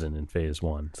frozen in Phase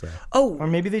 1. So. or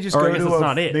maybe they just Or I go guess to that's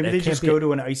not it. maybe It they can't just be go it.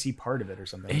 to an icy part of it or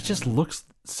something. It just looks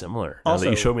similar. Now that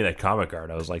you showed me that comic art,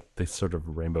 I was like, this sort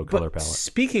of rainbow color palette.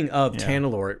 Speaking of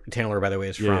Tanalorr, by the way,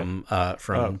 is from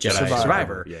Jedi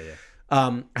Survivor. Yeah.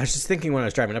 I was just thinking when I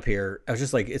was driving up here, I was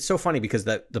just like, it's so funny because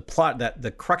the plot, that the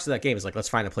crux of that game is like, let's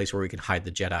find a place where we can hide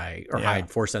the Jedi or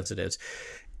hide Force sensitives.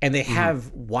 And they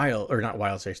have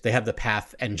they have the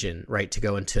Path engine, right, to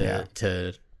go into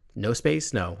to no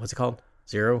space. No, what's it called?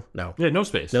 Zero? No. Yeah, no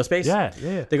space. No space? Yeah.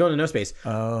 They go into no space.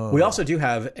 Oh. We also do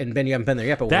have, and Ben, you haven't been there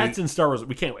yet, but that's in Star Wars.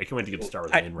 I can't wait to get to Star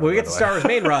Wars main run. When we get to Star Wars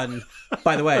main run,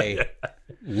 by the way,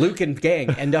 Luke and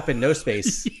gang end up in no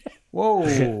space. Whoa.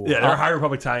 Yeah, there are High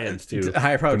Republic tie-ins too.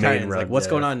 High Republic tie-ins. Like, what's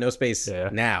going on in no space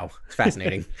now? It's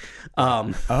fascinating.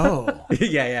 Oh.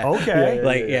 Yeah.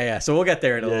 Okay. Yeah. So we'll get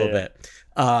there in a little bit.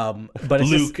 But it's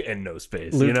Luke and no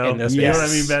space. Luke and no space. You know what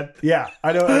I mean, Ben? Yeah.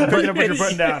 I know. I'm picking up what you're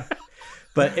putting down.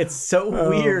 But it's so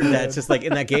weird that it's just like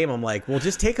in that game, I'm like, well,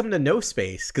 just take them to no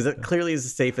space because it clearly is the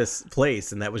safest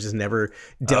place, and that was just never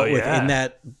dealt with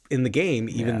in the game,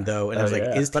 even though. And I was like,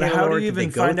 is but Tanalorr, how do you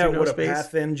even find out what space? a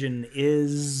Path engine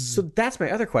is? So that's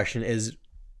my other question: is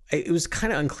it was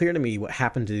kind of unclear to me what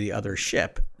happened to the other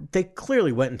ship. They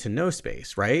clearly went into no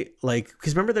space, right? Like,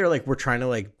 because remember they're like, we're trying to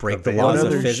like break the laws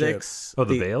of physics. Oh,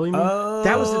 the Veil, you mean?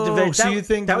 That was the so you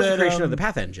think that was the creation of the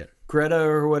Path engine. Greta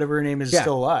or whatever her name is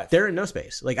still alive. They're in no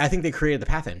space. Like, I think they created the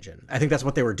Path engine. I think that's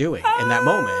what they were doing in that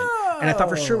moment. And I thought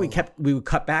for sure we would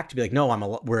cut back to be like,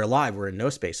 no, we're alive. We're in no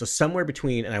space. So somewhere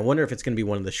between, and I wonder if it's going to be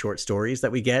one of the short stories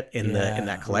that we get in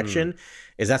that collection.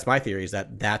 That's my theory, is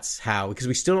that's how, because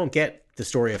we still don't get the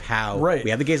story of how we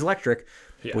have the Gaze Electric,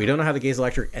 Yeah. We don't know how the Gaze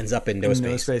Electric ends up in no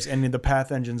space. And the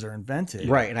path engines are invented.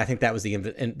 Right, and I think that was the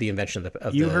invention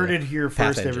of you the heard it here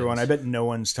first, engines. everyone. I bet no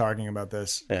one's talking about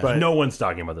this. Yeah. But no one's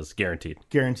talking about this.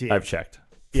 Guaranteed. I've checked.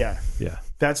 Yeah.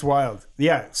 That's wild.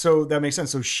 Yeah, so that makes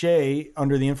sense. So Shay,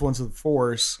 under the influence of the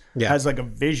Force, has like a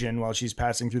vision while she's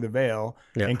passing through the veil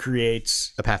and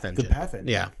creates the path engine.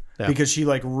 Yeah. Because she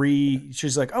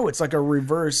she's like, oh, it's like a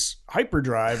reverse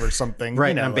hyperdrive or something. Right,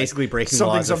 and I'm basically breaking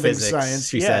laws of physics, science.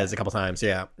 She says a couple times.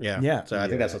 Yeah. So I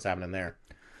think that's what's happening there.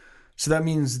 So that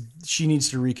means she needs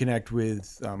to reconnect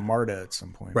with Marta at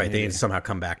some point. Right, maybe. They need to somehow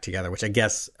come back together, which I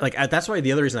guess, like, that's why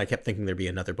the other reason I kept thinking there'd be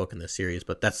another book in this series,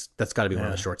 but that's got to be one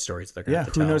of the short stories they're going to have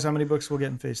to tell. Who knows how many books we'll get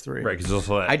in Phase 3. Right, because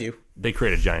also I do. They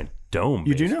create a giant dome.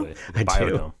 You do know? I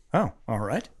do. Oh, all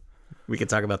right. We can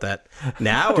talk about that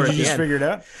now or Did you just figure it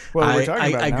out? Well, we're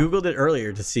talking about it now. I Googled it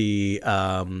earlier to see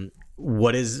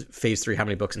what is Phase 3, how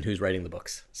many books, and who's writing the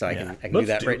books. So I can do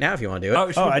that right now if you want to do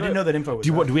it. Oh, I didn't know that info was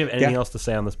do we have anything else to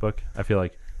say on this book? I feel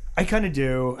like... I kind of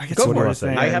do. I Go for it.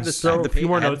 I have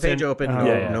the page open.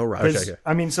 No rush.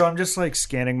 I mean, so I'm just like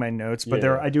scanning my notes, but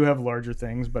I do have larger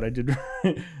things. But I did.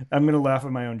 I'm gonna laugh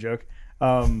at my own joke.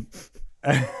 I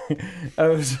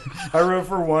wrote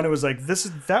for one. It was like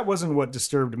that wasn't what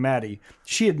disturbed Maddie.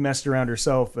 She had messed around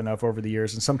herself enough over the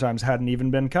years, and sometimes hadn't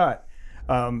even been caught.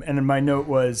 And then my note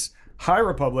was High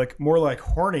Republic, more like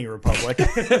Horny Republic.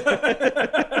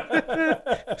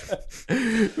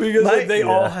 Because they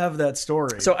all have that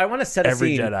story. So I want to set a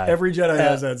scene. Jedi. Every Jedi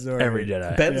has that story. Every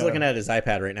Jedi. Ben's looking at his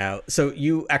iPad right now. So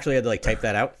you actually had to like type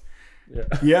that out?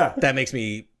 Yeah. That makes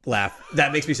me laugh.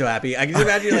 That makes me so happy. I can just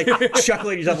imagine you like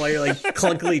chuckling yourself while you're like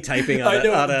clunkily typing on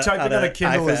a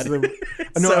Kindle.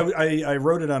 iPad. I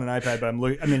wrote it on an iPad,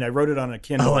 but I wrote it on a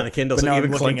Kindle. Oh, on a Kindle. So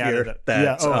even clunkier.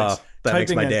 That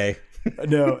makes my day.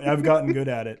 No, I've gotten good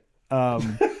at it.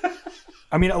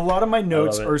 I mean, a lot of my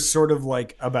notes are sort of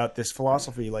like about this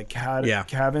philosophy, like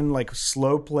Cavan, like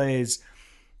slow plays,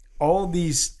 all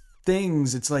these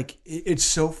things. It's like it's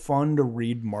so fun to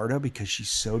read Marta because she's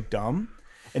so dumb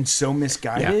and so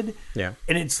misguided. Yeah.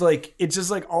 And it's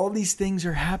just like all these things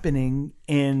are happening,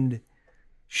 and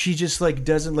she just like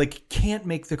doesn't can't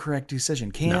make the correct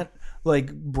decision, can't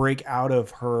like break out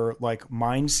of her like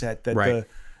mindset that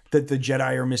that the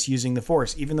Jedi are misusing the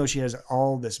Force, even though she has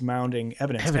all this mounting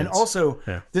evidence. And also,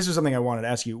 this is something I wanted to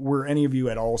ask you. Were any of you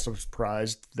at all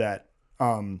surprised that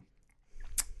the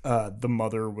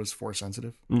mother was Force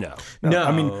sensitive? No.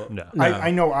 I mean,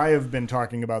 I know I have been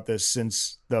talking about this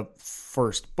since the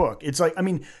first book. It's like, I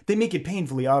mean, they make it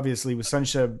painfully obviously with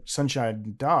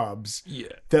Sunshine Dobbs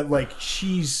that like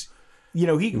she's... You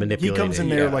know, he comes in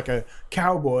there like a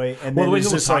cowboy, and then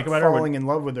he's just like falling in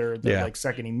love with her like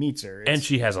second he meets her. And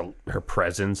she has her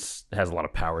presence has a lot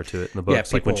of power to it in the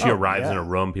books. Like when she arrives in a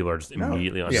room, people are just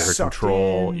immediately under her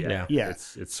control.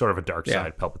 It's sort of a dark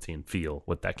side Palpatine feel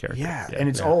with that character. And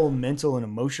it's all mental and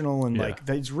emotional, and like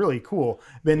it's really cool.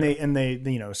 Then they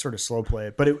you know sort of slow play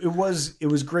it, but it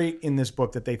was great in this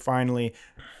book that they finally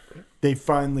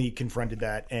confronted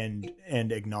that and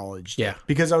acknowledged.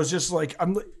 Because I was just like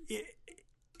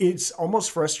it's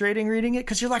almost frustrating reading it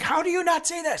because you're like, how do you not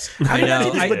say this? How do you not say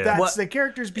this? But that's the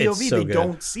character's POV. So they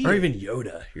don't see or even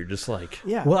Yoda. You're just like,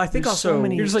 Well, I think also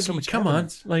you're just like, come on,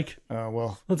 like,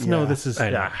 let's know this is. I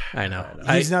know.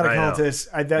 He's not a cultist.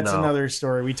 That's another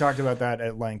story. We talked about that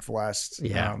at length last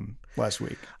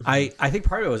week. I think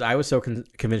part of it was I was so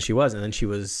convinced she was, and then she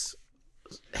was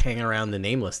hanging around the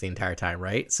Nameless the entire time,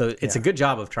 right? So it's a good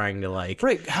job of trying to like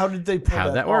how did they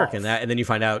pull that work and then you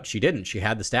find out she didn't. She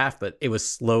had the staff, but it was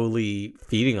slowly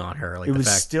feeding on her. Like it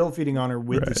was still feeding on her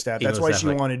with the staff. That's why she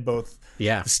wanted both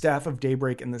the staff of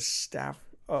Daybreak and the staff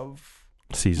of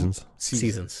Seasons.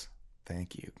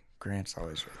 Thank you. Grant's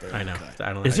always right there. I know.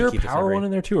 I don't know. Is there a power one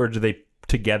in there too, or do they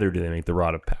make the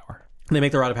Rod of Power? They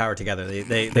make the Rod of Power together.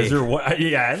 They Is there what?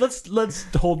 Yeah, let's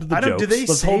hold the jokes. Do they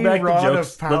let's say hold back Rod the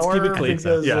jokes. Of Power? Let's keep it clean.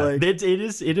 Because, like,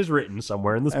 it is written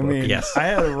somewhere in this book. Mean, yes. I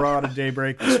had a Rod of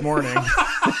Daybreak this morning.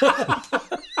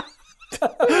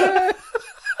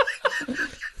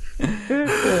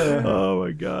 Oh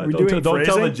my God! Don't tell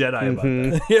the Jedi about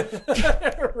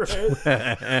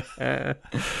that.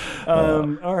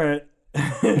 All right.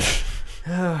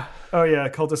 Oh yeah,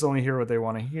 cultists only hear what they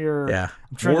want to hear. Yeah,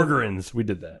 Morgrins. We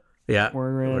did that. Yeah,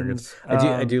 Morgrins.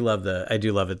 I do love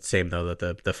it. Same though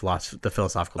that the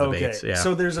philosophical debates. Yeah.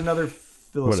 So there's another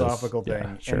philosophical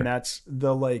thing, and that's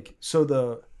we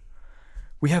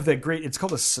have that great. It's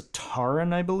called a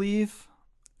Sataran, I believe.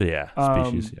 Yeah,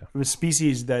 species. A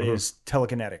species that is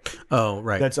telekinetic. Oh,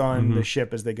 right. That's on the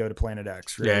ship as they go to Planet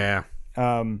X. Right? Yeah.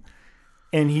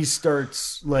 and he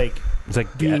starts like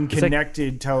being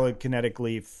connected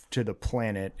telekinetically to the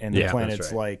planet, and the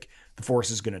planet's like the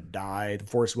Force is gonna die. The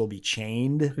Force will be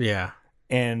chained. Yeah,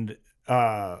 and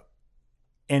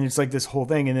it's like this whole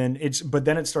thing, and then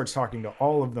it starts talking to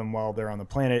all of them while they're on the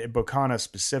planet. Bocana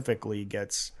specifically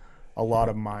gets a lot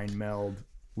of mind meld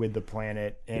with the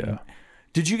planet. And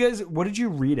what did you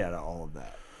read out of all of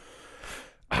that?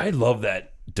 I love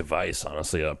that device,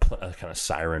 honestly, a kind of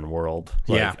siren world.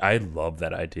 I love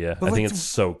that idea. I think it's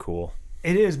so cool.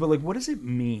 It is, but like, what does it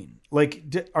mean? Like,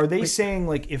 are they saying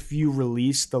like if you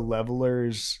release the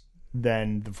levelers,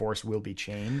 then the Force will be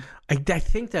chained? I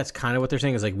think that's kind of what they're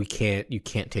saying, is like, you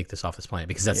can't take this off this planet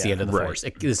because that's the end of the Force.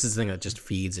 This is the thing that just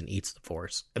feeds and eats the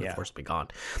Force, and the Force will be gone.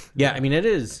 Yeah, I mean, it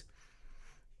is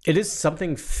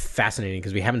something fascinating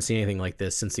because we haven't seen anything like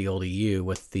this since the old EU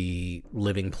with the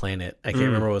living planet. I can't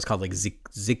remember what it was called, like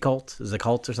Zicult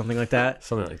or something like that.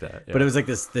 Something like that. Yeah. But it was like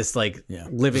this like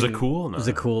living. Zacool? No.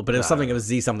 Zacool, but it was something. It was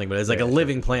Z something, but it was like a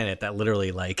living planet that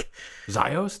literally like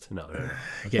Ziost? No,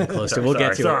 getting close to. We'll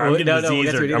get to it. We'll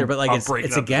get to it either. But like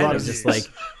it's again, it's just like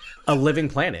a living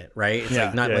planet, right? It's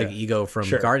like not like Ego from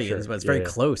Guardians, but it's very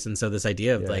close. And so this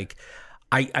idea of like,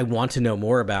 I want to know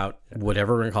more about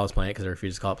whatever we're going to call this planet, because I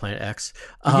refuse to call it Planet X.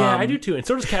 I do too. And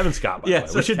so does Cavan Scott, by the way.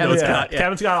 So we should know that.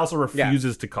 Cavan Scott also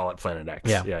refuses to call it Planet X.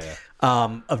 Yeah.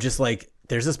 Of just like,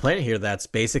 there's this planet here that's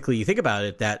basically, you think about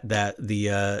it, that the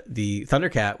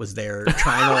Thundercat was there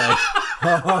trying to like...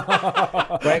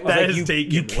 right? That like, is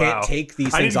you can't take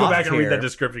these things off. I need to go back and read that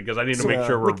description because I need to make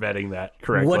sure we're vetting that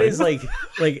correctly. What is like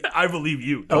I believe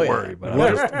you. Don't worry. But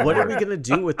what are we gonna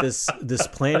do with this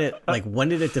planet? Like, when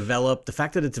did it develop? The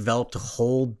fact that it developed to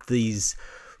hold these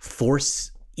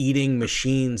Force eating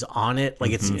machines on it, like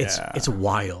it's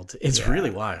wild. It's really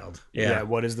wild. Yeah.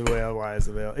 What is the whale? Why is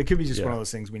the whale? It could be just one of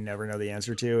those things we never know the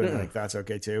answer to, and like that's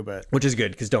okay too. But which is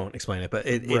good, because don't explain it. But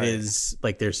it is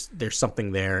like there's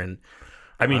something there, and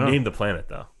I mean, name the planet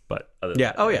though. But give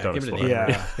it a name.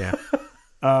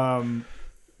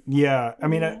 Yeah. I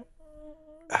mean,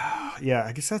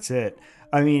 I guess that's it.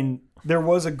 I mean, there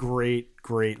was a great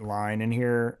line in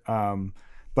here.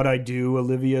 But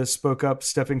Olivia spoke up,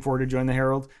 stepping forward to join the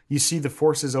Herald. You see, the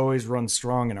Forces always run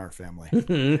strong in our family.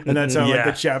 And that's how like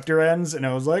the chapter ends. And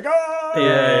I was like, oh!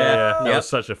 Yeah. That was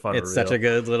such a fun It's reveal. such a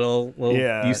good little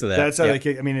use of that. That's how they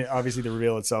kick. I mean, obviously the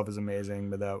reveal itself is amazing,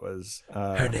 but that was...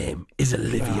 Her name is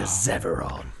Olivia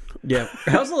Zeveron. Yeah.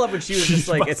 I also love when she was just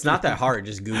like, it's not that hard,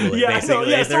 just Google it,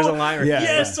 basically. If there's a line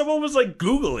or someone was like,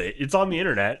 Google it. It's on the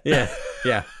internet. Yeah.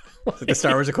 Like the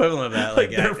Star Wars equivalent of that.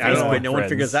 Like, no one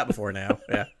figures that before now.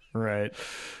 Yeah. Right.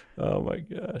 Oh my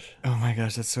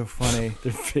gosh, that's so funny.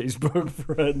 They're Facebook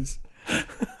friends.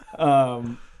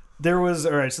 There was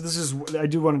all right. So this is. I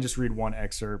do want to just read one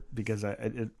excerpt because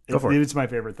it's my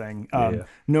favorite thing.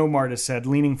 No, Marta said,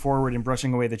 leaning forward and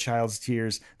brushing away the child's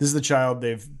tears. This is the child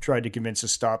they've tried to convince to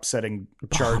stop setting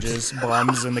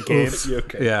bombs in the caves.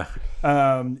 Yeah.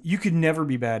 You could never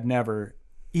be bad, never.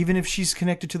 Even if she's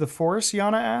connected to the Force,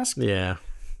 Yana asked. Yeah.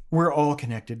 We're all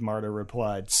connected, Marta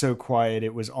replied, so quiet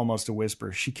it was almost a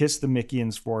whisper. She kissed the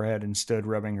Mickey's forehead and stood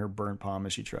rubbing her burnt palm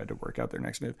as she tried to work out their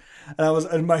next move.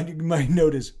 And my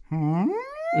note is, I'm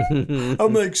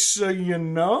like, so you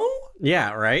know?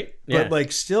 Yeah, right? Yeah. But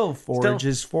like still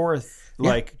forges forth,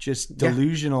 like just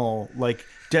delusional, like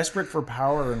desperate for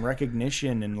power and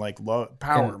recognition and like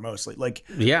power mostly. Like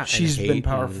she's been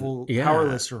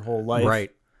powerless her whole life.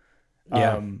 Right.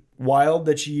 Wild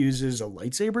that she uses a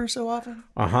lightsaber so often.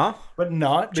 But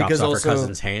not chops because off also her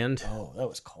cousin's hand. Oh, that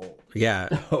was cold. Yeah.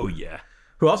 Oh yeah.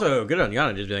 Who also good on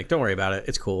Yana, just be like, don't worry about it.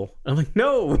 It's cool. I'm like,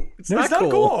 no, it's not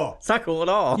cool. It's not cool at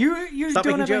all. You're Stop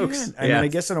doing making jokes. I mean, I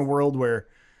guess in a world where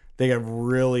they have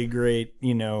really great,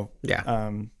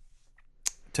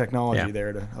 technology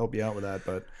there to help you out with that,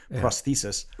 but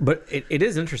prosthesis. But it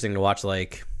is interesting to watch,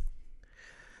 like,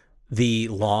 the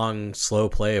long, slow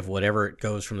play of whatever it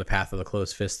goes from the path of the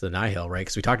closed fist to the Nihil, right?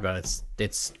 Because we talked about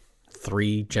it's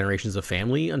 3 generations of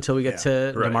family until we get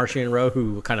to the Martian Row,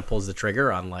 who kind of pulls the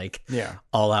trigger on like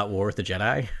all out war with the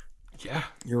Jedi. Yeah,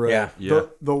 you're right. Yeah.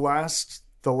 The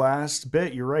last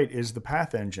bit, you're right, is the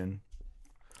path engine,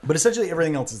 but essentially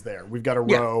everything else is there. We've got a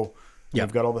row. Yeah.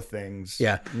 We've got all the things.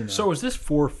 Yeah. So is this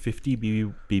 450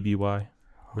 BBY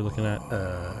we're looking at?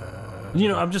 I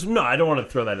don't want to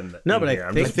throw that in there. No, but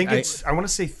I think it's, I want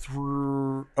to say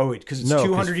through, because it's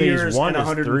 200 years and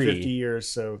 150 years,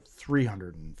 so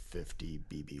 350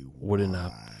 BBY. Would it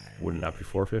not be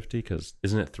 450? Because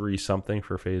isn't it 3 something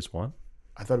for phase 1?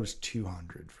 I thought it was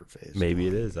 200 for phase Maybe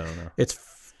 1. It is. I don't know. It's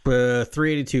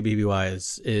 382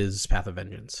 BBY is Path of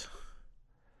Vengeance.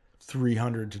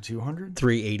 300 to 200?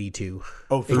 382.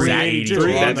 Oh, 382.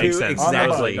 382. That makes sense. Exactly. I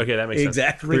was like, okay, that makes sense.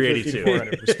 Exactly.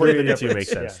 382. 382 makes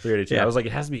sense. 382. I was like,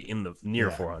 it has to be in the near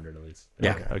 400 at least.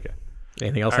 Yeah. Okay.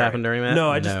 Anything else happened during that?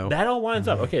 No, that all winds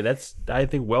up. Okay, that's, I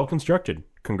think, well constructed.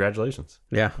 Congratulations.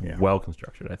 Yeah. Well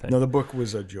constructed, I think. No, the book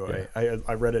was a joy.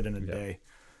 I read it in a day.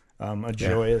 A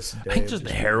joyous day. I think just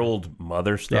the Harold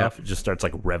mother stuff just starts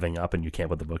like revving up, and you can't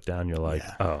put the book down. You're like,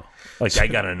 oh, like I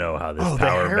gotta know how this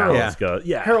power balance goes.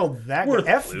 Yeah, Harold, that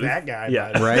guy.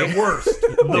 Yeah, right. The worst.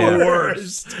 The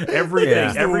worst.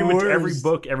 Everything. Every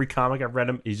book, every comic I've read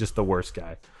him, he's just the worst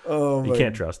guy. Oh, you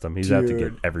can't trust him. He's out to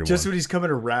get everyone. Just when he's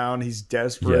coming around, he's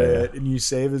desperate, and you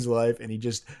save his life, and he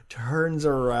just turns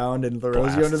around and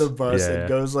throws you under the bus and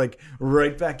goes like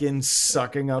right back in,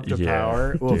 sucking up the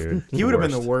power. Dude, he would have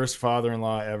been the worst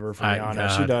father-in-law ever, for me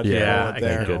honest. She dodged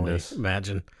there. Goodness.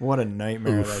 Imagine what a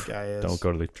nightmare that guy is. Don't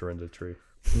go to the Turinda tree.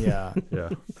 Yeah.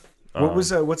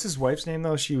 What's his wife's name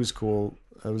though? She was cool.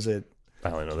 Was it? I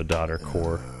only know the daughter,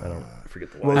 Core. I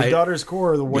forget the wife. Well, his daughter's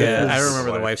Core. The wife. Yeah, I don't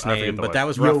remember the wife's name, but that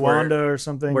was rough. Yolanda or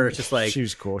something. Where it's just like she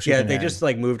was cool. They just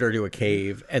like moved her to a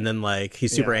cave, and then like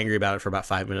he's super angry about it for about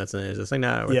 5 minutes, and it's just like,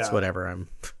 no, it's whatever.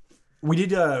 We did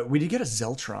get a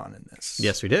Zeltron in this.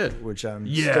 Yes, we did. Which I'm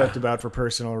stoked about for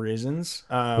personal reasons.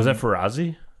 Was that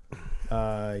Ferrazzi?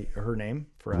 Her name?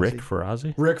 Ferrazzi? Rick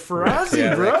Ferrazzi? Rick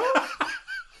Ferrazzi, bro.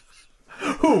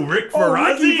 Who? Rick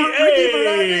Ferrazzi? Ricky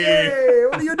Ferrazzi.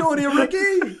 What are you doing here,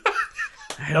 Ricky?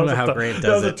 I don't know how Grant does it.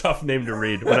 That was a tough name to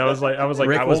read. When I was like, I'm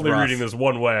only reading this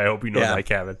one way. I hope you know that,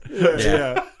 Cavan.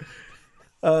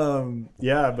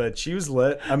 Yeah. But she was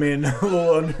lit. I mean, a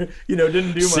little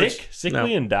didn't do much.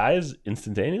 Sickly and dies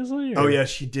instantaneously? Oh yeah,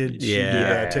 she did. She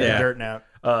did take a dirt nap.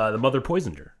 The mother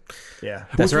poisoned her. Yeah,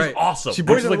 that's right. Awesome. She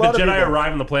poisoned like the Jedi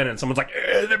arrive on the planet, and someone's like,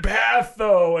 "The path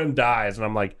though," and dies, and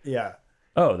I'm like, yeah.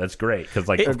 Oh, that's great because,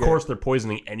 of course, they're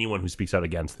poisoning anyone who speaks out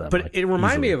against them. But it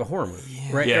reminded me of a horror movie,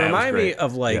 right? Yeah, it reminded me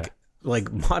of like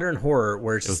modern horror,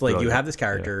 where it's just like you have this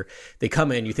character, they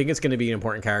come in, you think it's going to be an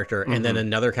important character, and then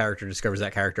another character discovers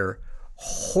that character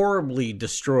horribly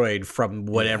destroyed from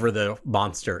whatever the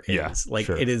monster is.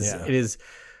 It is.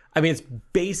 I mean, it's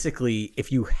basically,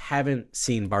 if you haven't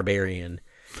seen Barbarian,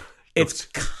 it's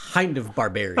kind of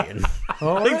Barbarian.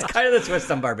 It's kind of the twist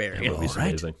on Barbarian. That movie's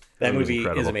amazing. That movie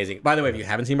is amazing. By the way, if you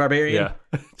haven't seen Barbarian,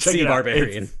 see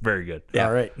Barbarian. It's very good. Yeah.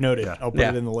 All right, noted. I'll put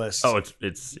it in the list. Oh, it's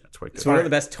quite good. It's one of the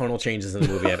best tonal changes in the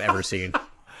movie I've ever seen.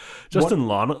 Justin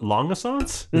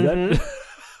Longaissance?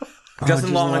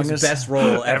 Justin Long's best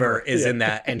role ever is in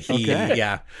that, and he,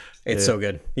 it's so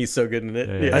good. He's so good in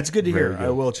it. Yeah. That's good to hear. Good. I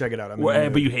will check it out.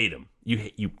 But you hate him.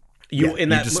 You in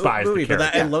that despise movie, the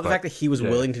but I love the fact that he was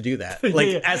willing to do that. Like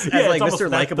as like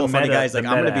Mr. Likable funny guy is like,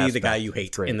 I'm going to be the guy you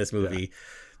hate in this movie.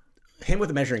 Him with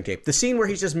the measuring tape. The scene where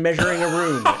he's just measuring a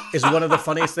room is one of the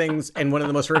funniest things and one of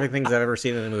the most horrific things I've ever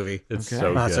seen in a movie. It's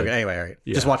so good. So good. Anyway, all right.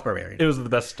 Just watch Barbarian. It was the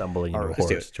best stumbling into a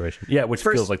horror situation. Yeah, which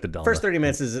feels like the dullest. First 30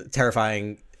 minutes is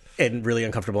terrifying and really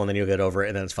uncomfortable, and then you'll get over it,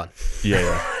 and then it's fun. Yeah.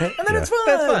 And then it's fun.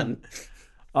 That's fun.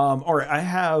 All right, I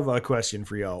have a question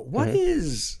for y'all. What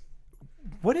is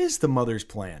the mother's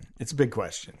plan? It's a big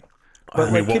question.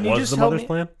 But what was the mother's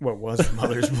plan? What was the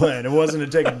mother's plan? It wasn't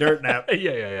to take a dirt nap.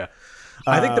 Yeah.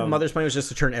 I think the mother's plan was just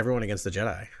to turn everyone against the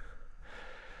Jedi.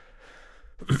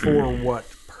 For what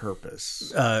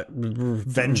purpose?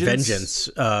 Vengeance,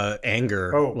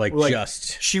 anger.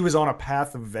 Just. She was on a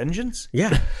path of vengeance?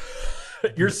 Yeah.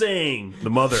 You're saying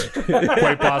the mother,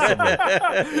 quite possibly,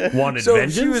 wanted vengeance? So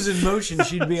if she was in motion,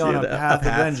 she'd be on a path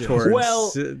of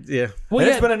vengeance.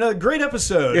 It's been another great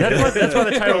episode. That's why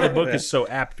the title of the book is so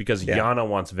apt, because Yana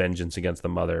wants vengeance against the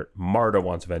mother, Marta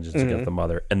wants vengeance against the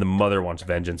mother, and the mother wants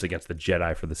vengeance against the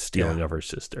Jedi for the stealing of her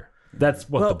sister. That's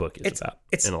what the book is about,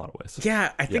 in a lot of ways.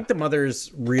 Yeah, I think the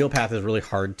mother's real path is really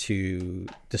hard to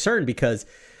discern, because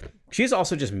she's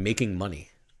also just making money.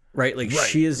 Right,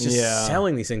 she is just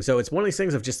selling these things. So it's one of these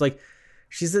things of just like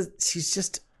she's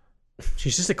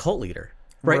just a cult leader,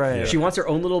 right? She wants her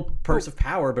own little purse of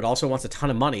power, but also wants a ton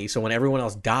of money. So when everyone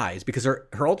else dies, because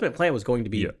her ultimate plan was going to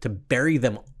be to bury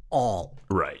them all.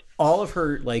 Right. All of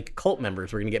her cult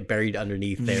members were going to get buried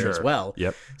underneath there as well.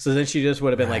 Yep. So then she just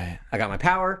would have been like, I got my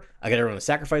power, I got everyone to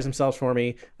sacrifice themselves for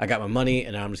me, I got my money,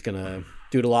 and now I'm just gonna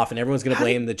doodle off, and everyone's gonna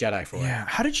blame the Jedi for it. Yeah.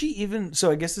 How did she even? So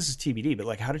I guess this is TBD,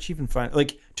 but how did she even find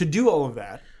to do all of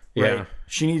that? Right. Yeah.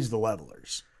 She needs the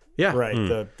levelers. Yeah. Right.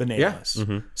 The nameless. Yeah.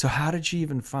 Mm-hmm. So how did she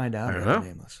even find out about the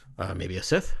nameless? Maybe a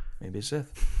Sith.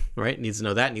 Right. Needs to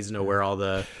know that. Needs to know where all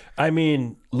the. I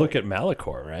mean, look at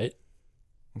Malachor, right?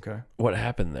 Okay. What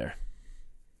happened there?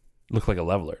 Looked like a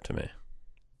leveler to me.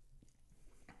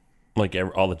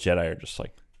 All the Jedi are just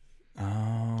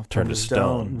Turned to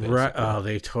stone. Right. Oh,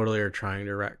 they totally are trying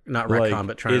to not retcon,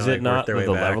 but trying to work their way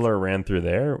the back. leveler ran through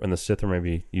there, and the Sith are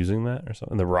maybe using that or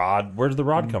something? The rod. Where did the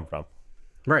rod come from?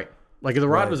 Right. Like the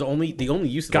rod was the only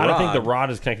use of the rod. Gotta think the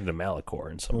rod is connected to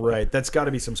Malachor in some way. Right. That's got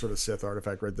to be some sort of Sith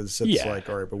artifact, right? The Sith's like,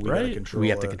 all right, but we gotta control it. We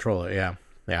have to control it. Yeah.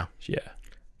 Yeah.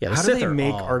 Yeah. How do they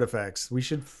make artifacts? We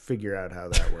should figure out how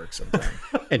that works sometime.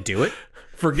 And do it?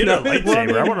 Forget a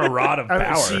lightsaber. I want a rod of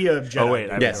power. See a Jedi. Oh,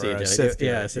 wait. Sith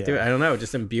do it. I don't know.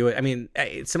 Just imbue it. I mean,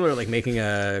 it's similar to like making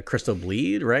a crystal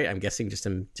bleed, right? I'm guessing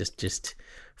just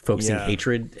focusing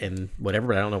hatred and whatever,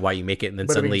 but I don't know why you make it and then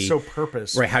suddenly... so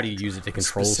purpose. Right, how do you use it to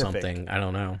control something? I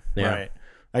don't know. Yeah. Right.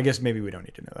 I guess maybe we don't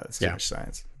need to know that. It's too much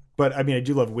science. But I mean, I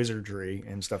do love wizardry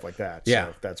and stuff like that.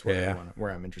 So that's where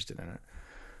where I'm interested in it.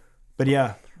 But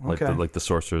yeah, okay. Like the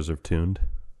sorcerers are tuned.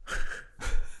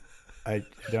 I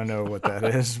don't know what that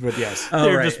is, but yes,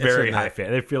 they're just very high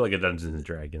fan. They feel like a Dungeons and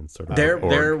Dragons sort of.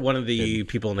 They're one of the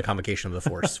people in the Convocation of the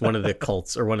Force, one of the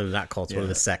cults, or one of the not cults, one of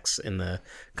the sects in the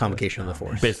Convocation of the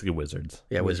Force. Basically, wizards.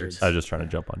 Yeah, wizards. I was just trying to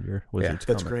jump on your wizards.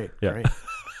 That's great. Yeah. Great.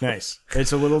 Nice.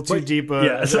 It's a little too deep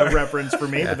a reference for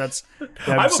me, but that's...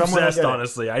 I'm obsessed,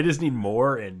 honestly. I just need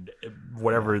more, and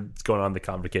whatever's going on in the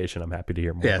Convocation, I'm happy to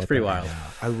hear more. Yeah, it's pretty wild.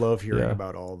 I love hearing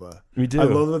about all the... Me too. I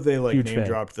love that they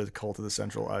name-dropped the Cult of the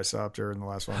Central Isopter in the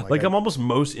last one. I'm almost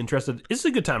most interested... This is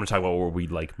a good time to talk about what we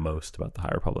like most about the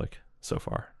High Republic so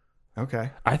far.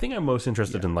 Okay. I think I'm most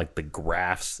interested in like the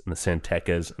Graphs and the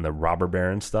Santekas and the Robber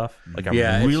Baron stuff. Like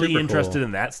I'm really interested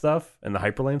in that stuff and the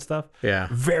Hyperlane stuff. Yeah.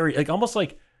 Very almost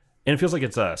like, and it feels like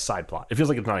it's a side plot. It feels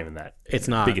like it's not even that. It's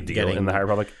not big a deal in the High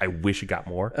Republic. I wish it got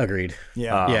more. Agreed.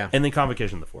 Yeah. And then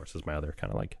Convocation of the Force is my other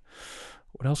kind of like,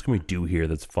 what else can we do here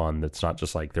that's fun? That's not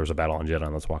just like there was a battle on Jeddah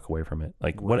and let's walk away from it.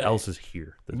 Like what else is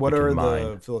here? What are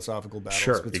the philosophical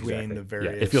battles between the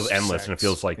various? It feels endless, and it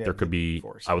feels like there could be.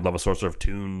 I would love a sorcerer of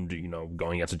tuned,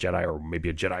 going against a Jedi, or maybe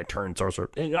a Jedi turned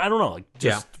sorcerer. I don't know. Like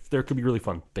there could be really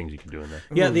fun things you can do in there.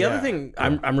 Yeah. The other thing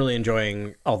I'm really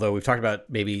enjoying, although we've talked about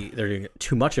maybe they're doing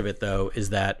too much of it, though, is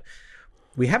that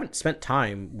we haven't spent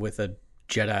time with a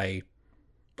Jedi,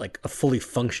 like a fully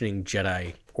functioning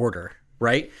Jedi order,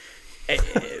 right? Like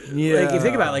if you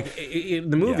think about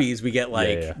in the movies, we get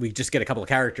we just get a couple of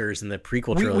characters in the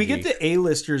prequel trilogy. We get the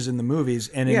A-listers in the movies,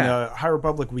 and in the High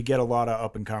Republic, we get a lot of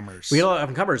up-and-comers. We get a lot of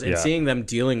up-and-comers, and seeing them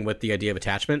dealing with the idea of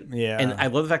attachment. Yeah. And I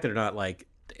love the fact that they're not like,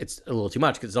 it's a little too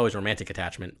much, because it's always romantic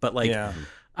attachment. But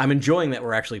I'm enjoying that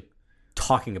we're actually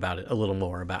talking about it a little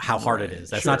more, about how hard it is.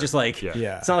 That's not just like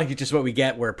it's not like it's just what we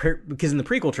get because in the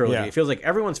prequel trilogy it feels like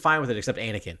everyone's fine with it except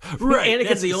Anakin.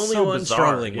 Anakin's the only one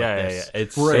struggling with this.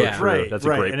 It's so true. That's a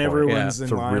great point. And everyone's in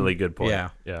line. It's a really good point.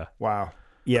 Yeah. Wow.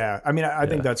 Yeah. I mean, I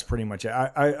think that's pretty much it.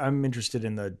 I'm interested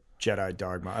in the Jedi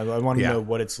dogma. I want to know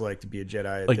what it's like to be a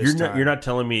Jedi at this time. You're not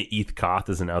telling me Eth Koth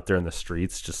isn't out there in the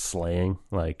streets just slaying?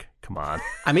 Like, come on.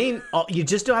 I mean, you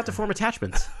just don't have to form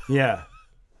attachments. Yeah.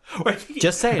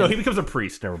 Just saying. No, he becomes a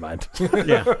priest. Never mind. I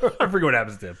forget what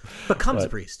happens to him. Becomes a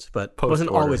priest, but wasn't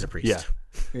always a priest.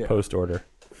 Yeah. Post order.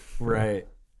 Right.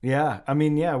 Yeah. I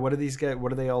mean, what are these guys?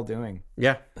 What are they all doing?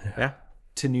 Yeah.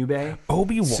 Tanube?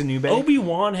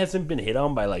 Obi-Wan hasn't been hit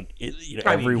on by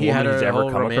every woman he's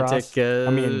ever come across. I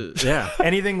mean,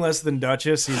 anything less than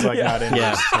Duchess, he's like not in.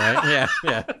 Yeah. Right.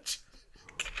 Yeah.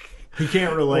 He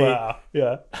can't relate. Wow.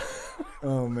 Yeah.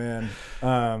 Oh man.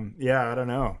 I don't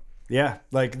know. Yeah,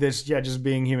 like this. Yeah, just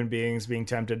being human beings, being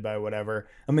tempted by whatever.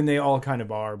 I mean, they all kind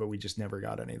of are, but we just never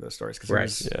got any of those stories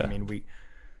because I mean, we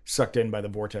sucked in by the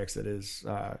vortex that is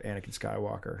Anakin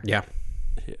Skywalker. Yeah.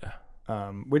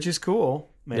 Which is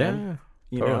cool, man.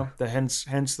 Yeah, you know, hence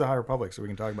the High Republic, so we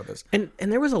can talk about this. And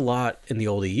there was a lot in the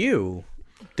old EU.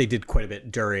 They did quite a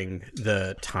bit during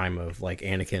the time of like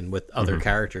Anakin with other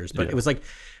characters, but it was like.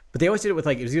 But they always did it with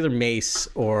it was either Mace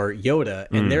or Yoda,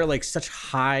 and they're like such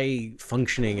high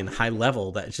functioning and high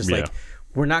level that it's just like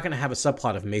we're not going to have a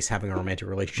subplot of Mace having a romantic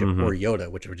relationship or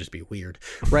Yoda, which would just be weird,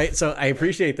 right? So I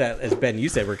appreciate that, as Ben, you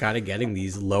said, we're kind of getting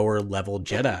these lower level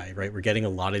Jedi, right? We're getting a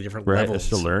lot of different levels.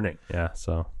 They're still learning,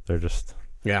 so they're just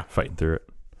fighting through it.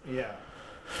 Yeah.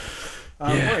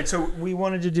 All right, so we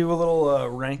wanted to do a little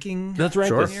ranking. Let's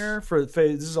rank here for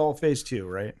phase. This is all phase 2,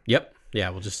 right? Yep. Yeah,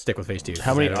 we'll just stick with phase 2.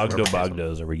 How many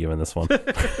Ogdo-Bogdos are we giving this one?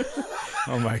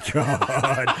 Oh my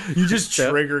god! You just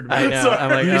triggered me. I know. I'm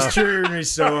like, you just triggered me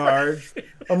so hard.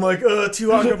 I'm like, 2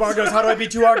 Ogdo-Bogdos. How do I be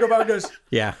 2 Ogdo-Bogdos?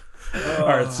 Yeah. All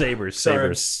right, sabers.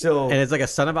 Still, and it's like a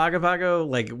son of Agabago,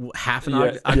 like half an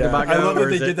Agabago. I love that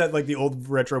they did that like the old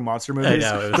retro monster movies. I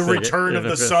know, the return of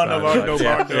the son of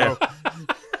Ogdo-Bogdo.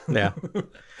 Yeah.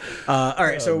 All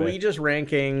right, so we just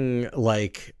ranking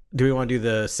like do we want to do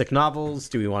the sick novels?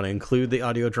 Do we want to include the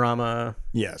audio drama?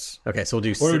 Yes. Okay, so we'll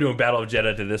do. What are we doing? Battle of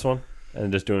Jeddah to this one,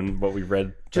 and just doing what we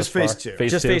read. Just phase 2.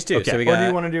 Just phase 2. Okay. So we got. Or do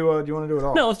you want to do? Do you want to do it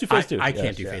all? No, let's do phase 2. I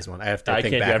can't do phase 1. I have to I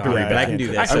think can't do- I back have to on read it, but back. I can do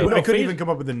this. Actually, I no, couldn't phase- even come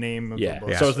up with the name of the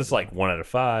book. So is this like 1 out of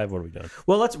 5? What are we doing?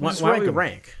 Well, why Just don't we rank 'em.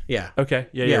 rank? Yeah. Okay.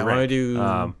 Yeah. Yeah. Why don't we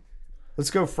Right. do Let's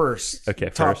go first. Okay,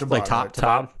 Top first. to like bottom. top to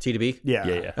bottom, T to B? Yeah.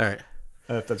 Yeah. All right.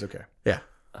 If that's okay. Yeah.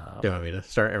 Do you want me to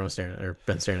start? Everyone's staring or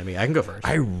Ben staring at me. I can go first.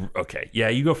 Okay. Yeah,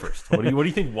 you go first. What do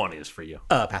you think 1 is for you?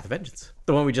 Path of Vengeance,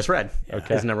 the one we just read,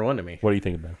 is number 1 to me. What do you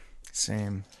think about?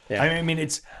 Same. Yeah. I mean,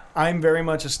 I'm very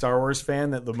much a Star Wars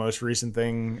fan. That the most recent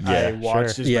thing I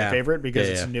watched is my favorite because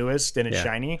it's newest and it's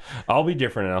shiny. I'll be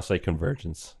different and I'll say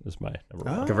Convergence is my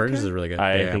number 1. Convergence is really good.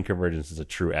 I think Convergence is a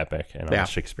true epic and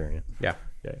almost Shakespearean. Yeah.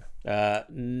 Yeah.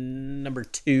 Number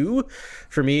 2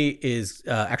 for me is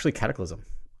actually Cataclysm.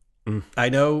 I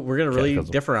know we're gonna really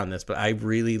differ on this, but I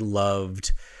really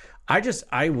loved.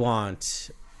 I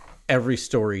want every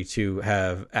story to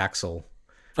have Axel.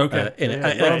 Okay.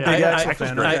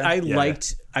 I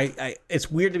liked.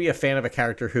 It's weird to be a fan of a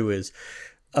character who is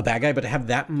a bad guy, but to have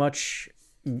that much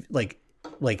like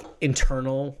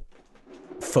internal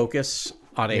focus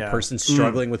on a person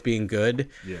struggling with being good.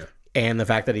 Yeah. And the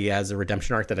fact that he has a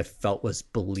redemption arc that I felt was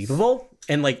believable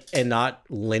and not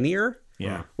linear.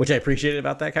 Yeah. Which I appreciated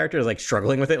about that character is like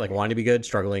struggling with it, like wanting to be good,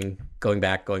 struggling, going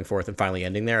back, going forth, and finally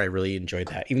ending there. I really enjoyed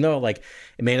that. Even though like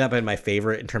it may not have been my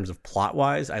favorite in terms of plot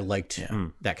wise, I liked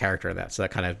that character in that. So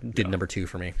that kind of did number 2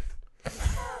 for me.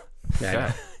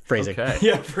 Yeah. Phrasing. Okay.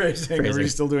 Yeah, phrasing. Are we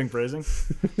still doing phrasing?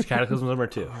 Cataclysm number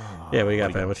 2. Yeah, what do you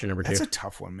got, Ben? What's your number 2? That's a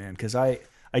tough one, man, because I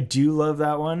do love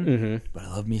that one, but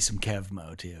I love me some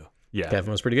Kevmo too. Yeah.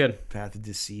 Kevin was pretty good. Path of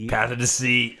Deceit. Path of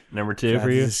Deceit, number 2 Path for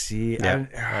you. of Deceit.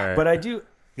 Yeah. But I do.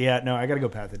 Yeah, no, I got to go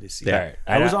Path of Deceit. Yeah. All right.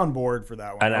 I was on board for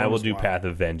that one. And I will do wild. Path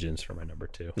of Vengeance for my number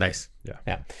 2. Nice.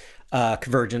 Yeah.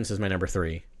 Convergence is my number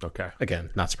 3. Okay. Again,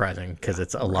 not surprising because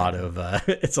it's a lot of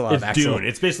It's of Axel. Dune.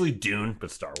 It's basically Dune,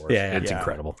 but Star Wars. Yeah, It's yeah.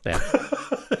 incredible. Yeah.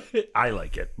 I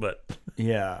like it, but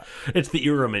Yeah. it's the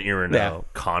Urim and Irinel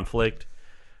conflict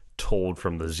told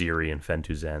from the Ziri and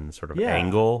Fentuzen sort of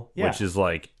angle, which is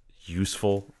like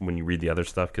useful when you read the other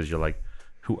stuff because you're like,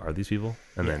 who are these people?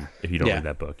 And then if you don't read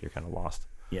that book, you're kind of lost.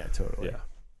 Yeah, totally.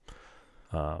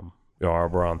 Yeah.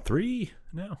 We're on 3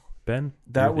 now. Ben,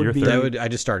 That would be. I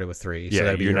just started with 3. So Yeah,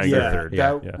 that'd be you're your not third. your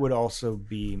third. That would also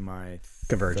be my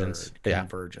Convergence. third. Yeah.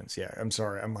 Convergence. Yeah. I'm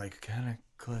sorry. I'm like kind of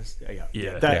close.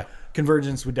 Yeah. That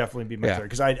Convergence would definitely be my third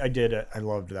because I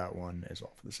loved that one as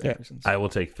well for the same reasons. I will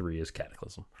take 3 as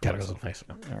Cataclysm. Cataclysm. Nice.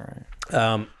 All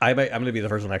right. I'm going to be the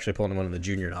first one actually pulling one of the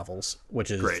junior novels, which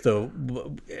is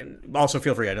and also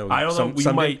feel free. I don't know.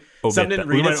 Some might omit some didn't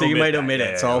that. read We it, so might you might omit omit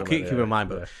that. it. So I'll keep in mind.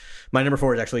 But my number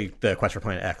 4 is actually the Quest for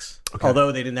Planet X. Okay.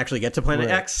 Although they didn't actually get to Planet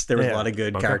X, there was a lot of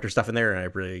good character stuff in there, and I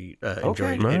really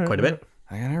enjoyed it quite a bit.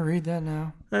 I gotta read that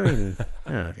now. I mean,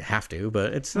 I don't know if you have to,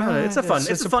 but it's not. It's a fun,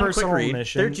 quick personal read.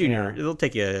 mission. They're junior. It'll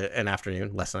take you an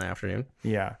afternoon, less than an afternoon.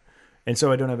 Yeah. And so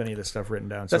I don't have any of this stuff written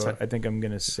down. So That's fine. I think I'm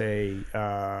gonna say.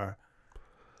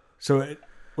 So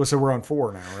we're on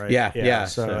 4 now, right? Yeah.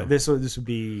 So this would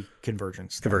be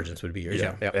Convergence. Convergence would be yours.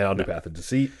 Yeah. And I'll do Path of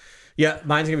Deceit. Yeah,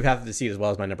 mine's gonna be Path of Deceit as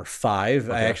well as my number 5.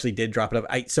 Okay. I actually did drop it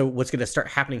up. So what's gonna start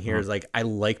happening here is like I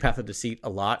like Path of Deceit a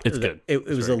lot. It's good. It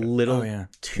was a little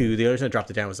too. The other reason I dropped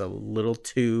it down was a little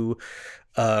too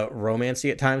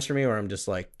romancy at times for me, where I'm just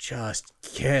like, just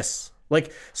kiss.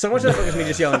 Like so much of the book is me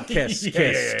just yelling kiss,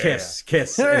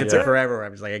 kiss, and it's forever. Where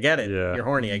I'm just like, I get it. Yeah. You're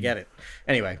horny. I get it.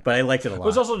 Anyway, but I liked it a lot. It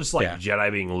was also just like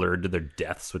Jedi being lured to their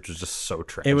deaths, which was just so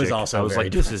tragic. It was also I was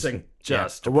like, this is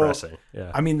just depressing.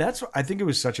 I mean, I think it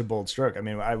was such a bold stroke. I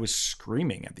mean, I was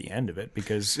screaming at the end of it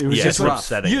because it was just like,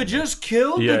 upsetting. You just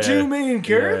killed the 2 main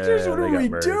characters. What are we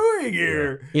doing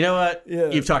here? You know what?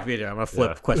 You've talked me into it. I'm gonna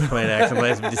flip Quest for Planet X and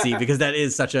Planet of Deceit because that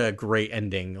is such a great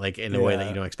ending, like in a way that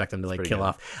you don't expect them to like kill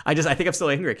off. I think I'm still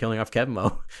angry at killing off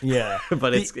Kevmo. Yeah,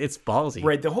 but it's ballsy.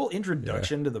 Right, the whole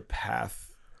introduction to the path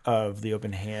of the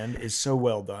open hand is so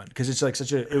well done because it's like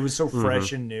it was so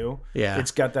fresh and new. Yeah,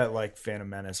 it's got that like Phantom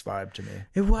Menace vibe to me.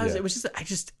 It was. It was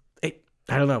just.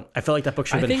 I don't know. I felt like that book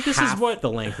should have been half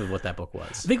the length of what that book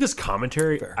was. I think this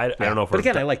commentary. I don't know if. But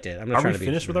again, I liked it. I'm not Are trying we to be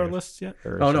finished with our lists yet?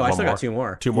 Oh no, I still got 2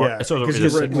 more. 2 more. Yeah, so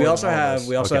we also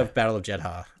have Battle of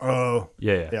Jedha. Oh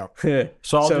yeah.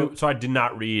 So I did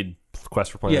not read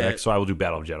Quest for Planet X, so I will do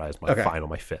Battle of Jedi as my final,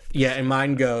 my 5th. Yeah, and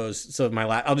mine goes. So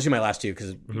I'll just do my last 2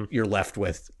 because you're left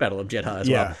with Battle of Jedha as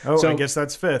well. Oh, so I guess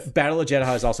that's 5th. Battle of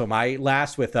Jedha is also my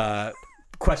last with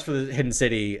Quest for the Hidden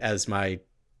City as my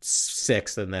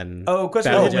 6th, and then Quest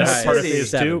for the Hidden City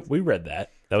is 2. We read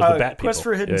that. That was the Bat people. Quest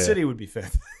for Hidden City would be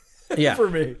 5th. Yeah. for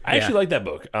me. I actually like that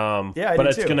book. Yeah, I but do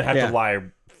it's too. going to have Yeah. to lie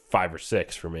 5 or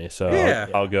 6 for me. So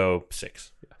I'll go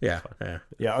 6. Yeah.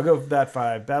 I'll go with that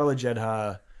 5. Battle of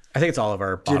Jedha I think it's all of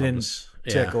our bottoms.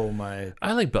 didn't tickle my.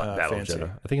 I like Battle of fancy.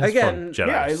 Jedha. I think it's Again, fun Jedi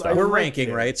yeah, stuff. We're liked ranking,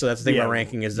 it. right? So that's the thing Yeah. about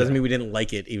ranking is doesn't mean we didn't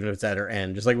like it, even if it's at our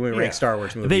end. Just like when we rank Star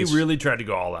Wars They movies. really tried to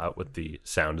go all out with the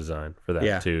sound design for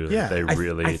that too. Yeah. They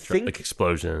really I think like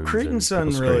explosions. Creighton and Son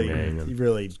people really, screaming and-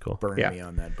 really cool. burned Yeah. me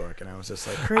on that book, and I was just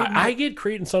like, Creighton. I get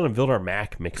Creighton Son and Vildar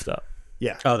Mac mixed up.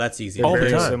 Yeah. Oh, that's easy. All the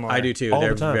Very time. similar. I do too. All the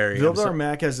They're time. very Vildar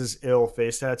Mac has this ill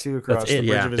face tattoo across That's the it. bridge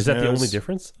Yeah. of his Is that nose. the only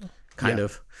difference? kind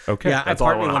of. Okay. Yeah, That's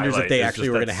part all of I me wanna wonders if highlight. they It's actually just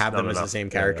were going to that's have them not as the enough. same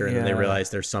character, and then they Yeah.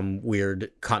 realized there's some weird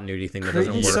continuity thing that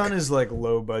Creighton doesn't work. Son is like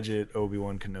low budget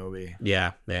Obi-Wan Kenobi,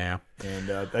 Yeah.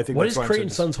 and I think What that's is why I'm Creighton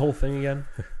so Son's whole thing again?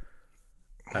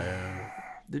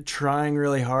 They're trying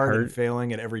really hard and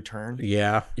failing at every turn.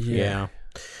 Yeah.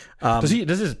 Does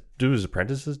his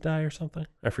apprentices die or something?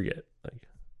 I forget. Like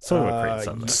something about Creighton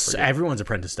Son. I forget. Everyone's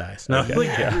apprentice dies. No,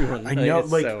 like everyone. I know,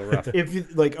 it's like so rough. if you,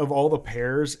 like of all the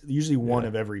pairs, usually one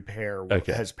of every pair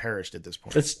has perished at this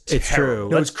point. It's terrible. true.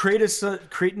 No, it's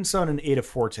Creighton Son and Ada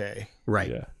Forte. Right.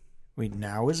 Yeah. Wait,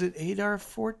 now is it Ada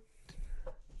Forte?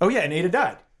 Oh yeah, and Ada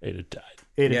died. Ada died.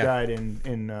 Ada Yeah. died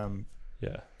in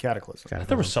Yeah. Cataclysm.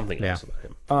 There was something else about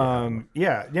him.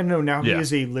 Now he Yeah.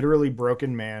 is a literally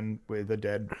broken man with a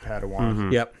dead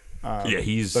Padawan. Yep.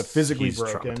 He's but physically he's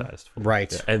broken. traumatized.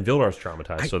 Right. Yeah. And Vildar's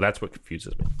traumatized, so that's what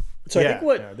confuses me. So I think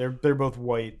what. yeah, they're both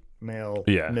white male,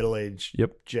 middle-aged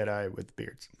Jedi with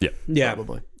beards. Yeah.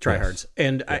 Probably. Tryhards.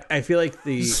 And I feel like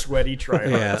the. Sweaty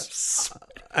tryhards.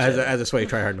 As a sweaty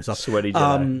tryhard myself. Sweaty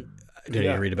Jedi. Didn't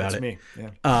even read about that's it. me.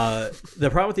 Yeah. The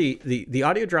problem with the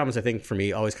audio dramas, I think, for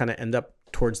me, always kind of end up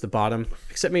towards the bottom,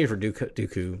 except maybe for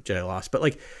Dooku Jedi Lost. But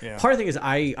like, part of the thing is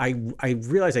I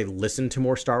realize I listen to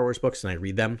more Star Wars books than I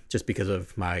read them just because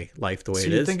of my life the way it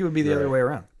You'd is. think it would be the other way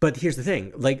around. But here's the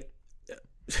thing, like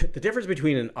the difference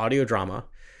between an audio drama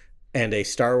and a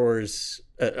Star Wars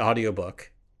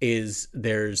audiobook is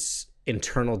there's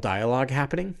internal dialogue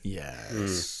happening.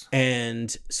 Yes.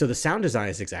 And so the sound design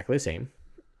is exactly the same.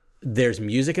 There's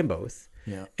music in both.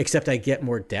 Yeah. Except I get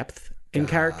more depth in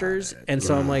characters. And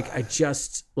so I'm like, I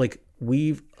just like I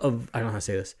don't know how to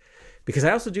say this. Because I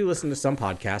also do listen to some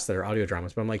podcasts that are audio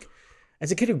dramas, but I'm like,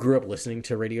 as a kid who grew up listening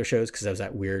to radio shows because I was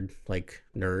that weird like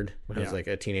nerd when I was like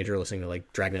a teenager listening to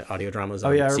like Dragnet audio dramas.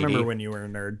 Oh yeah, I CD. remember when you were a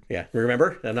nerd. Yeah,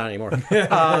 remember? No, not anymore.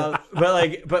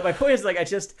 But my point is like I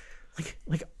just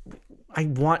like I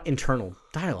want internal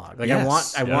dialogue. Like I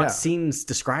want scenes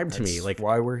described to me. Like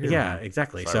why we're here. Yeah,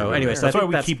 exactly. So anyway, so that's I why think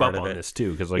we that's keep part up of on it. this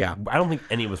too, because like I don't think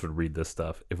any of us would read this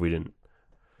stuff if we didn't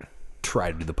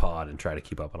try to do the pod and try to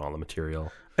keep up on all the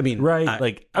material. I mean,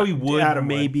 Like we would Adam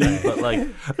maybe, would. but like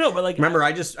no, but like remember,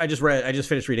 I just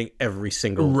finished reading every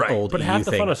single old but EU half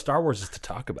the thing. fun of Star Wars is to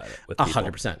talk about it with people.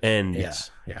 100%. And Yes.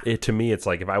 Yeah. to me, it's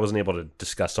like if I wasn't able to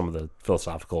discuss some of the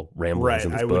philosophical ramblings Right,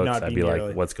 in this I would book, not I'd be be nearly-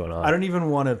 like, "What's going on?" I don't even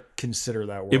want to consider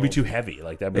that world. It'd be too heavy.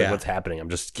 Like that. Yeah. What's happening? I'm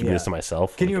just keeping this to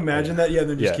myself. Can you imagine that? Yeah,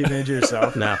 then just keep it to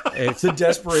yourself. No, It's the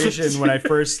desperation when I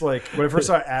first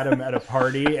saw Adam at a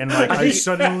party and like I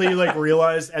suddenly like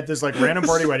realized at this like random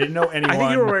party where I didn't know anyone. I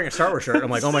think you were wearing a Star Wars shirt. I'm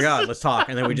like, oh my god, let's talk.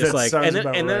 And then we just That like, sounds and then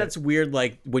about then right. it's weird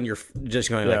like when you're just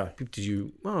going like, did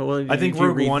you? Oh well, I think did you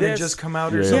Rogue read One this? had just come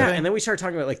out or Yeah, something. and then we started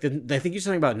talking about like I think you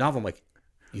said something about a novel. I'm like,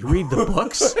 you read the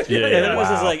books? And then it was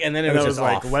just Wow. like, and then it And was I just was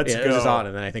like, off. let's It was just go. on,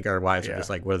 and then I think our wives were just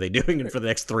like, what are they doing for the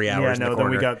next 3 hours? Yeah, in the no, corner?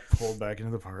 then we got pulled back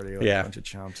into the party like a bunch of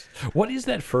chumps. What is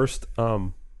that first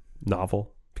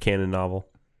novel, canon novel?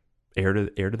 Heir to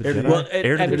the Jedi. Well,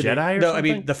 Heir to the Jedi. Or no, something? I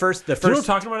mean the first. Do you know what I'm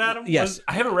talking about, Adam? Yes.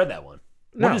 I haven't read that one.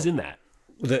 No. What is in that?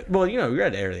 Well, you know, we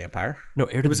read Heir to the Empire. No,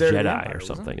 Heir to the was Heir to the Jedi Empire, or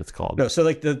wasn't something. It's called. No, so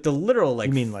like the literal like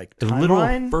You mean like the literal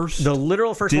timeline? first. the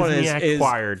literal first Disney one is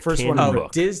acquired first canon one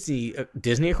book. Disney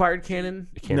acquired canon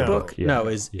Canon No. book. yeah. No,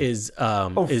 is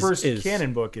first is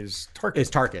canon book is Tarkin. is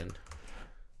Tarkin.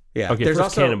 Yeah, Okay, there's first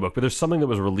also canon book, but there's something that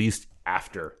was released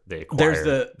after they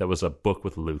acquired. That was a book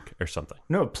with Luke or something.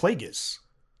 No, Plagueis.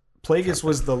 Plagueis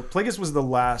was the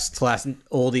last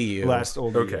old EU. last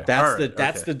old. Okay.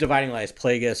 That's the dividing line is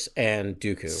Plagueis and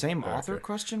Dooku. Same author?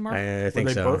 Question mark. I think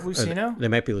Were they so. both Lucino? They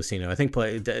might be Lucino. I think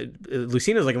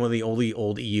Lucino is like one of the only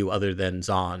old EU other than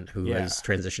Zahn, who has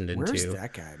transitioned into. Where's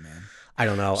that guy, man? I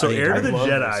don't know. So I think Heir to the love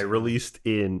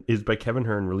Jedi is by Kevin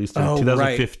Hearn, released in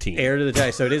 2015. Right. Heir to the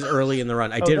Jedi. So it is early in the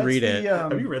run. I did that's read the, it.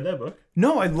 Have you read that book?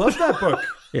 No, I love that book.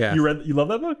 Yeah. You love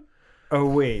that book? Oh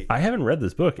wait, I haven't read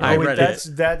this book. I wait, read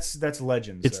that's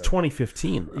Legends. It's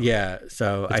 2015. Though. Yeah.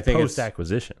 So It's I think post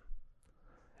acquisition.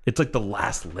 It's like the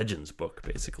last Legends book,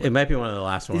 basically. it might be one of the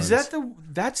last ones. Is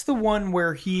that's the one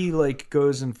where he like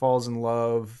goes and falls in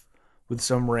love with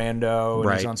some rando,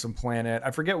 and he's on some planet. I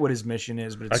forget what his mission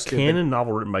is, but it's a canon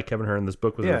novel written by Kevin Hearn. This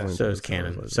book was so it's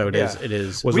canon. So it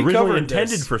is. Was originally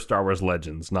intended for Star Wars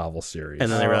Legends novel series,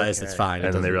 and then they realized it's fine.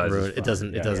 And then they realized it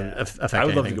doesn't affect. I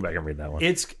would love to go back and read that one.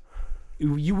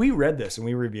 We read this and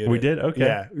we reviewed it. We did? Okay.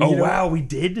 Yeah. Wow, we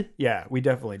did? Yeah, we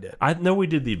definitely did. I know we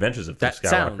did The Adventures of Luke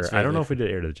Skywalker. I don't know if we did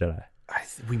Heir to the Jedi.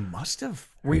 We must have.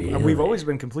 We've always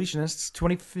been completionists.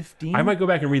 2015. I might go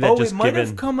back and read that. It might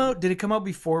have come out. Did it come out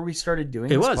before we started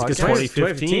doing? It was because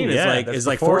 2015 is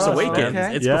like Force Awakens.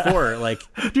 Okay. It's before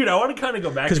dude. I want to kind of go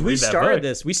back because we started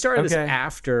this. We started this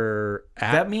after.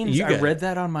 That means I read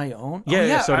that on my own.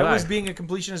 Yeah. So I was being a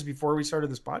completionist before we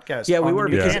started this podcast. Yeah, we were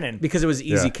because it was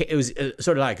easy. It was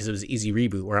so did I because it was easy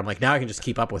reboot where I'm like now I can just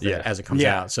keep up with it as it comes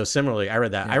out. So similarly, I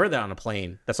read that. I read that on a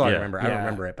plane. That's all I remember. I don't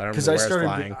remember it, but I remember where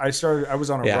I was flying. I was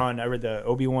on a run. I read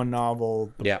the Obi-Wan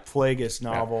novel, the Plagueis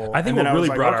novel. I think what really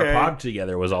brought our pod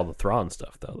together was all the Thrawn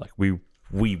stuff, though. Like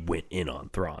we went in on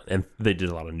Thrawn, and they did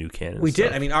a lot of new canon. We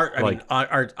did. I mean, our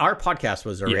podcast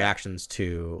was our reactions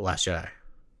to Last Jedi.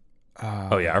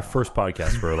 Our first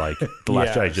podcast were like the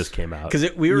Last Jedi just came out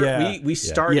because we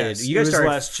started. Yes, you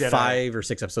guys started 5 or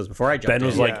 6 episodes before I jumped. Ben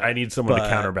was like, I need someone to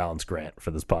counterbalance Grant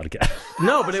for this podcast.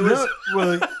 No, but it was.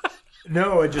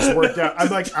 No, it just worked out. I'm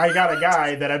like, I got a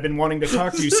guy that I've been wanting to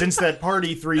talk to since that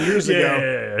party 3 years ago.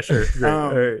 Yeah, sure. Great. All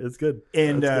right, it's good.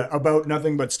 And about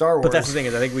nothing but Star Wars. But that's the thing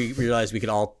is, I think we realized we could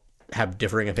all have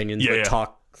differing opinions, but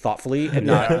talk thoughtfully and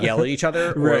not yell at each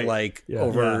other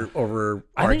or over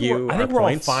argue. I think we're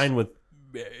all fine with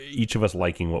each of us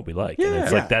liking what we like. And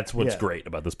it's like that's what's great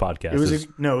about this podcast.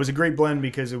 It was a great blend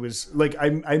because it was like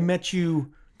I met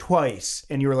you twice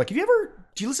and you were like,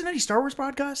 do you listen to any Star Wars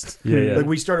podcasts? Yeah. Like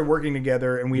we started working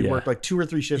together and we'd worked like 2 or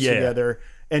 3 shifts together.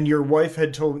 And your wife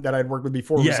had told me that I'd worked with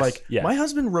before was like, my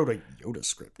husband wrote a Yoda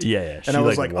script. Yeah. And I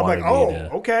was like,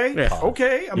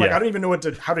 okay. I'm like, I don't even know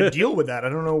how to deal with that. I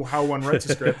don't know how one writes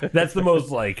a script. That's the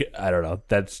most like, I don't know.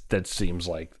 That seems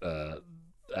like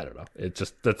I don't know. It's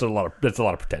just that's a lot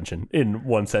of pretension in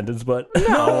one sentence, but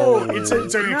no, it's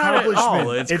an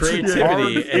accomplishment. It's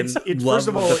creativity. It's first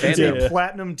of all, it's a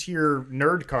platinum tier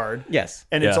nerd card. Yes,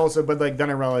 and it's also, but like then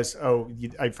I realized,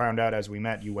 I found out as we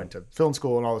met, you went to film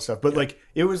school and all this stuff. But like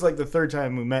it was like the 3rd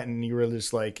time we met, and you were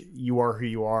just like, you are who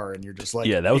you are, and you're just like,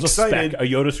 that was excited. a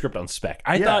Yoda script on spec.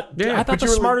 I thought the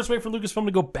smartest way for Lucasfilm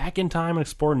to go back in time and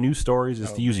explore new stories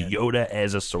is to use Yoda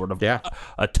as a sort of a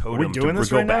totem to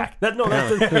go back.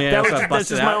 That's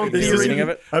just my own theory.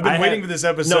 I've been waiting for this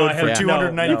episode for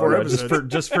 294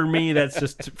 episodes. Just for me, that's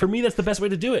the best way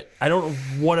to do it. I don't know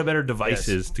what a better device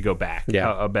is to go back.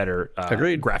 A better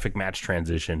graphic match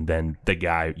transition than the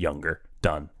guy younger.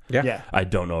 Done. Yeah. I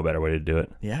don't know a better way to do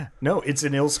it. Yeah. No, it's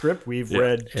an ill script. We've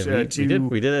read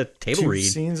we did a table read.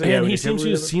 Scenes, and he seems to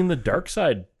have seen the dark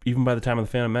side even by the time of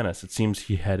the Phantom Menace. It seems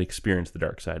he had experienced the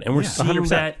dark side. And we're seeing 100%.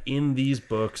 That in these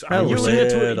books. But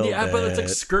it's like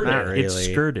skirted. Really. It's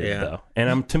skirted though.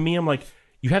 And to me, I'm like,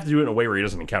 you have to do it in a way where he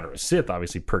doesn't encounter a Sith,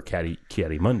 obviously per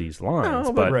Ki-Adi-Mundi's lines.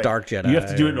 But Dark Jedi. You have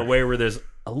to do it in a way where there's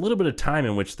a little bit of time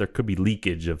in which there could be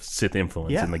leakage of Sith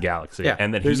influence in the galaxy,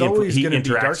 and that there's he always going to be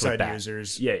interacts dark side with that.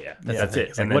 users. That's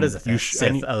it. And what is a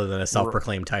Sith other than a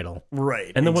self-proclaimed title?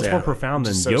 Right. And then what's more profound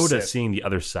than Yoda seeing the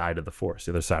other side of the Force,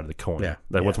 the other side of the coin?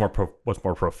 Like what's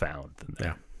more profound than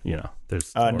that? You know,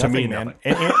 there's to me, man,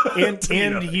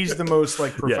 and he's the most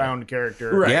like profound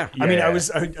character. Right. Yeah. I mean,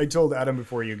 I told Adam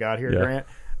before you got here, Grant.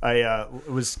 I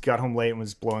got home late and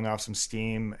was blowing off some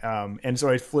steam, and so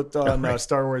I flipped on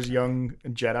Star Wars Young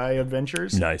Jedi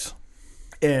Adventures. Nice.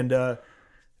 And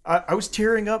I was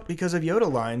tearing up because of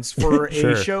Yoda lines for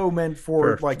a show meant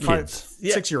for like kids.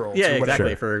 6-year-olds. Yeah, or whatever.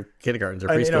 exactly, for kindergartens or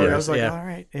preschoolers. I was like, all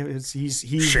right, he's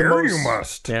sure the most, you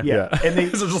must. Yeah. And they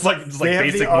so just like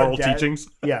basic moral teachings.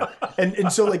 Yeah,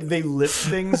 and so like they lift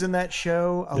things in that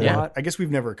show a lot. I guess we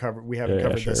haven't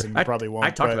covered this, and we probably won't. I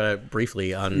talked about it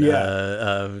briefly on.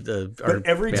 But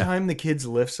every time the kids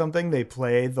lift something, they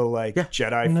play the like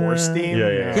Jedi Force theme.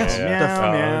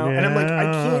 And I'm like, I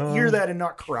can't hear that and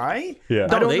not cry. I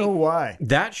don't know why.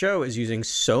 That show is using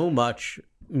so much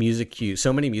music cues,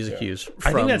 so many music cues.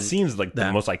 I think that scene's like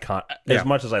the most iconic. As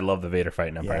much as I love the Vader fight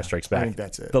in Empire Strikes Back, I think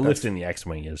that's it. The lift in the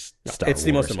X-wing is Star Wars. It's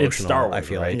the most emotional. It's Star Wars, I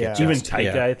feel right? like Even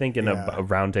Taika, I think, in a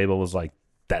round table was like,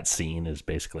 that scene is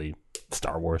basically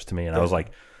Star Wars to me, and I was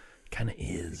like, kind of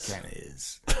is. It kind of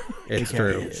is. It's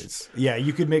true. Yeah,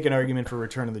 you could make an argument for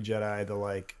Return of the Jedi,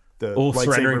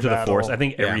 surrendering to battle. the Force. I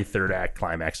think every third act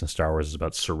climax in Star Wars is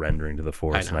about surrendering to the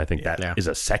Force, and I think that is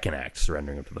a second act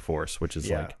surrendering up to the Force, which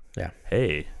is like,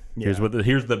 hey,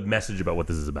 Here's the message about what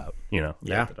this is about.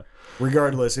 Yeah.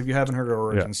 Regardless, if you haven't heard our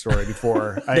origin story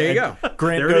before, there you go.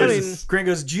 Grant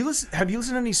goes, have you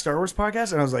listened to any Star Wars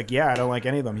podcasts? And I was like, yeah, I don't like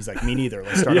any of them. He's like, me neither.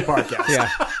 Let's start a podcast. Yeah.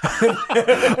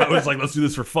 I was like, let's do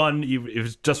this for fun. If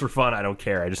it's just for fun, I don't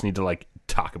care. I just need to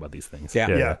talk about these things.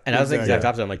 Yeah. And I was the exact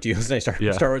opposite. I'm like, do you listen to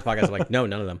any Star Wars podcasts? I'm like, no,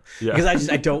 none of them. Because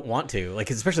I don't want to. Like,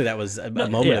 especially that was a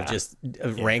moment of just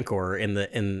rancor in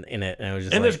it. And I was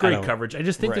just there's great coverage. I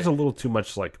just think there's a little too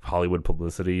much Hollywood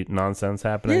publicity nonsense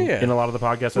happening in a lot of the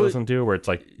podcasts I listen to, where it's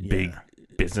big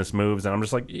business moves, and I'm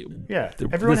just like,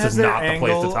 everyone this has is their not angle.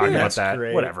 the place to talk about that.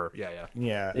 Great. Whatever.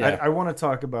 I want to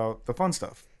talk about the fun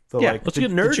stuff. Let's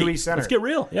get nerdy. Let's get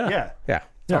real. Yeah.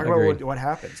 Talk about what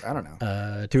happens. I don't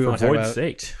know. Do we want to talk about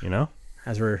sake,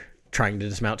 as we're trying to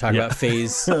dismount, talk about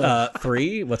Phase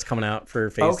 3, what's coming out for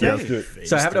Phase 3. Let's do it.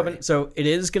 So I have it open. So it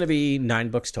is going to be 9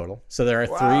 books total. So there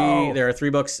are 3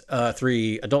 books,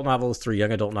 3 adult novels, 3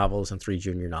 young adult novels, and 3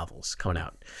 junior novels coming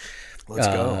out. Let's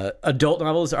go. Adult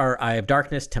novels are Eye of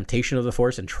Darkness, Temptation of the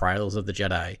Force, and Trials of the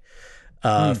Jedi.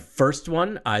 First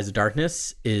one, Eyes of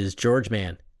Darkness, is George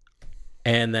Mann.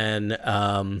 And then,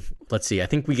 let's see, I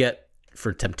think we get,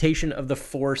 for Temptation of the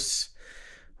Force,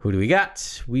 who do we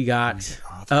got? We got...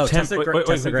 Tessa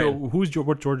Gratton. Who's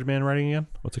George Mann writing again?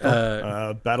 What's it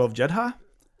called? Battle of Jedha?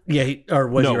 Yeah, he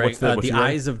right? The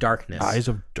Eyes of Darkness. Eyes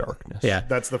of Darkness. Yeah.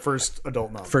 That's the first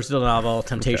adult novel. First adult novel,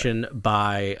 Temptation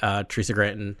by Teresa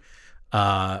Gratton.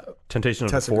 Temptation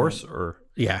of the Force?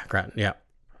 Yeah, Gratton, yeah.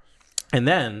 And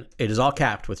then it is all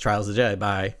capped with Trials of the Jedi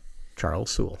by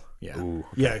Charles Soule. Yeah. Ooh, okay.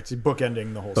 Yeah, it's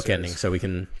bookending the whole series. So we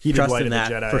can trust in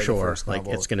that Jedi, for sure. Like,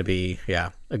 it's going to be,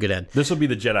 a good end. This will be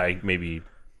the Jedi maybe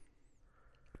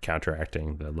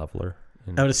counteracting the Leveler.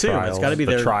 I would assume it's got to be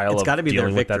their trial. It's got to be their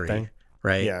victory,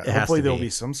 right? Yeah. Hopefully there'll be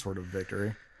some sort of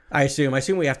victory. I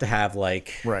assume we have to have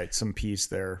some peace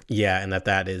there. Yeah, and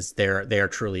that is they are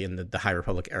truly in the High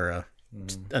Republic era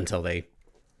until they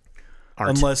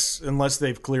aren't. Unless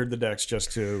they've cleared the decks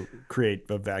just to create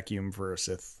a vacuum for a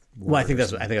Sith. Well, I think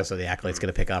that's what the Acolyte's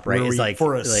going to pick up, right? It's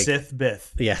for a Sith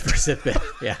Bith. Yeah, for Sith Bith.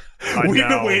 Yeah. We've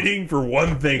been waiting for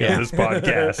one thing on this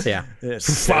podcast. For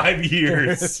 5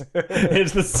 years.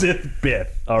 It's the Sith Bith.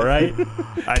 All right.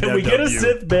 Can we get a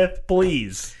Sith Bith,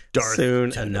 please?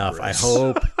 Soon enough. I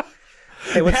hope.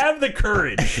 Hey, have the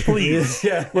courage, please.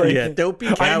 Don't be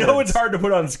cowards. I know it's hard to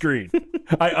put on screen.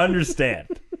 I understand.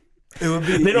 It would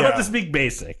be. They don't have to speak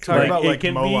basic. Talk about it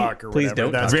can Moloch be, or please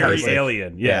whatever. don't. That's very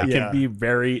alien. It can be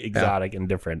very exotic and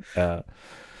different.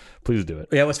 Please do it.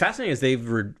 Yeah, what's fascinating is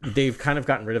they've kind of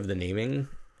gotten rid of the naming.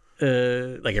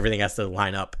 Everything has to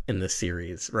line up in this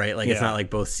series, right? It's not like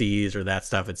both C's or that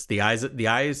stuff. It's the eyes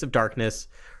of darkness,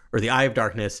 or the Eye of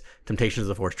Darkness, Temptations of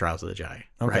the Force, Trials of the Jedi.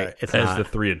 Okay. Right? It's the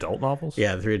 3 adult novels.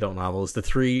 Yeah, the 3 adult novels. The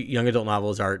 3 young adult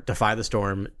novels are Defy the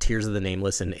Storm, Tears of the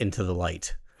Nameless, and Into the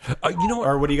Light. You know what?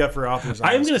 Or what do you got for authors?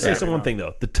 I'm going to say one thing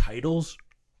though. The titles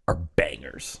are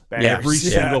bangers. Yeah, every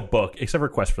single book, except for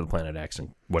Quest for the Planet X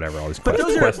and whatever all these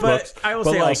Quest books. I will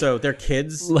say also, they're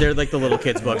kids. They're like the little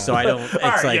kids books, so I don't. It's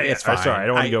it's fine. Sorry, I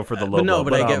don't want to go for the low. No,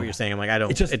 but I get what you're saying. I'm like, I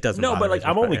don't. It doesn't. No, but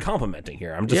I'm only complimenting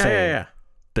here. I'm just saying. Yeah.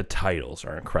 The titles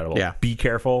are incredible. Yeah. Be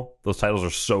careful. Those titles are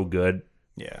so good.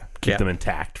 Yeah. Keep them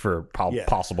intact for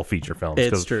possible feature films.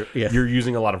 It's true. Yeah. You're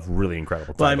using a lot of really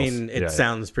incredible titles. Well, I mean, it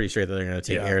sounds pretty straight that they're going to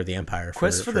take Heir of the Empire.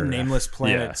 Quest for the Nameless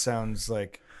Planet sounds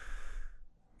like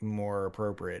more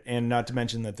appropriate, and not to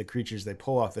mention that the creatures they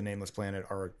pull off the Nameless Planet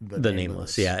are the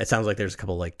Nameless. Yeah, it sounds like there's a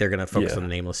couple they're going to focus on the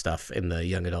Nameless stuff in the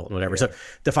young adult and whatever. So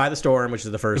Defy the Storm, which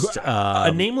is the first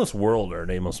a Nameless World or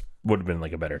Nameless would have been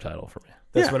like a better title for me.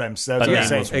 That's what I'm saying.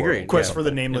 Agreed. Quest for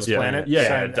the Nameless Planet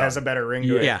has a better ring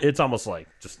to it. Yeah, it's almost like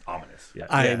just ominous. Yeah.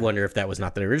 I wonder if that was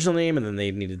not the original name, and then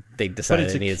they decided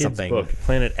they needed something. Book.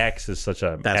 Planet X is such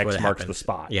a X marks the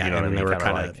spot. Yeah, and they were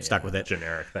kind of stuck with it.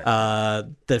 Generic thing.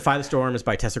 Defy the Storm is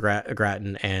by Tessa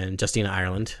Gratton and Justina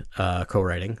Ireland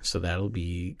co-writing, so that'll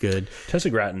be good. Tessa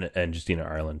Gratton and Justina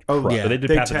Ireland. They did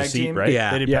Path of Deceit, right?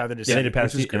 Yeah, they did Path of Deceit. They did Path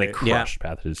of Deceit, and they crushed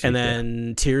Path of Deceit. And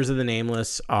then Tears of the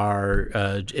Nameless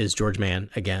is George Mann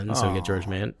again, so we get George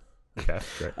Mann. Okay,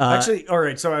 great. Actually, all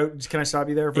right. So can I stop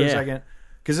you there for a second?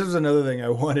 Because this was another thing I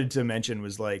wanted to mention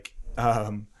was like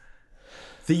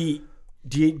did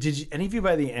any of you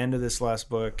by the end of this last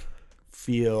book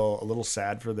feel a little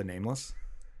sad for the Nameless?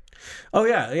 Oh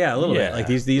yeah, a little bit. Like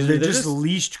these they're just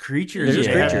leashed creatures. They're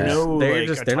just creatures. No, they're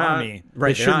not autonomy.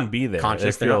 right. They shouldn't be there.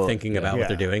 Conscious. They're not thinking about what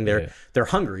they're doing. They're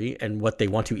hungry, and what they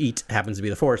want to eat happens to be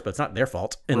the Force, but it's not their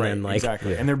fault. And then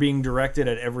exactly, and they're being directed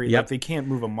at every. Like, they can't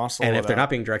move a muscle. And if they're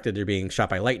not being directed, they're being shot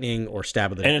by lightning, or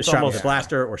stabbed with a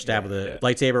blaster, or stabbed with a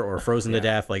lightsaber, or frozen to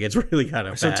death. Like it's really kind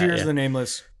of. So Tears of the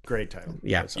Nameless Great title.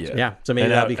 Yeah. So maybe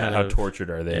that'd be kind of of how tortured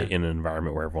are they in an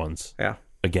environment where everyone's yeah.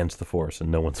 against the Force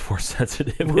and no one's Force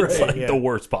sensitive? It's like the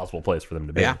worst possible place for them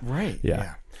to be. Yeah. Right.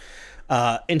 Yeah.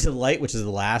 Into the Light, which is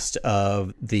the last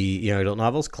of the young adult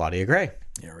novels, Claudia Gray.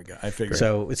 There we go. I figured.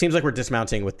 So it seems like we're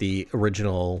dismounting with the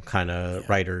original kind of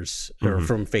writers or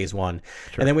from phase one.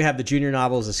 Sure. And then we have the junior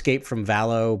novels, Escape from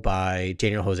Valo by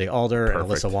Daniel Jose Alder and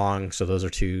Alyssa Wong. So those are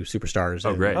two superstars.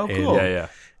 Oh, great. Cool. Yeah.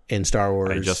 In Star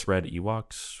Wars. I just read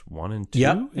Ewoks 1 and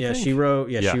 2. Yeah, she wrote.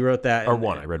 Yeah, she wrote that. Or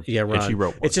 1. I read. Yeah, and she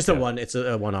wrote 1. It's just a one. It's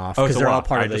a one-off because they're all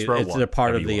part of the. They're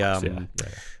part of the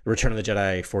Return of the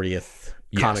Jedi 40th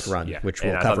comic run, which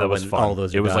we'll cover when all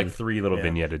those are It was done. like 3 little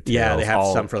vignetted tales. Yeah, they have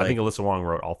some for like. I think Alyssa Wong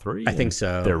wrote all 3. I think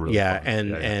so. They're really fun.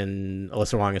 And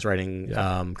Alyssa Wong is writing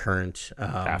current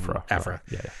Afra.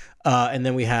 Yeah. And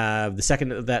then we have the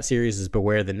second of that series is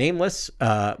Beware the Nameless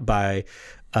by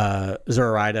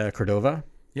Zoraida Cordova.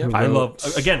 Yeah, I love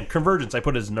again Convergence. I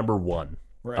put as number 1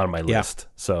 on my list.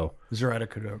 So Zoraida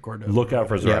Cordova. Look out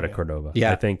for Zoraida Cordova.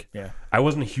 Yeah. I think. Yeah. I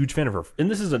wasn't a huge fan of her,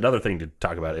 and this is another thing to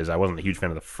talk about. Is I wasn't a huge fan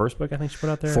of the first book I think she put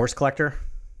out there. Force Collector.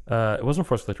 It wasn't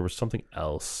Force Collector. It was something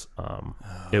else.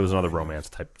 It was another romance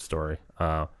type story.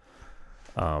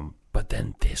 But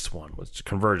then this one was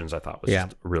Convergence. I thought was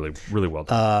just really, really well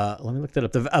done. Let me look that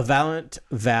up. A Valiant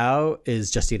Vow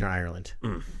is Justina Ireland.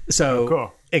 So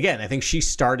cool. Again, I think she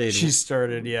started.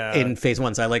 In phase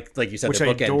 1. So I like you said, which the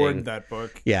book I adored ending. that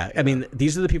book. Yeah, I mean,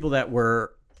 these are the people that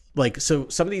were like. So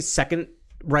some of these second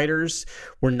writers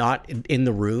were not in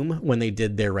the room when they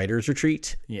did their writers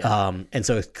retreat. Yeah. And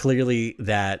so it's clearly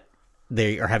that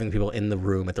they are having people in the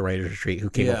room at the writers retreat who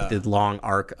came up with the long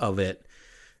arc of it.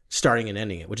 Starting and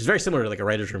ending it, which is very similar to like a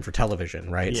writer's room for television,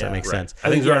 right? So that makes sense. I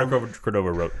think Zoraida Cordova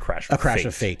wrote Crash of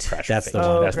Fate. That's the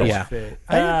one. That's the one.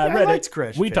 I liked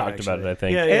Crash We Fate, talked about it, I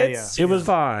think. Yeah. It was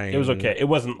fine. It was okay. It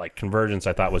wasn't like Convergence.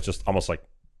 I thought was just almost like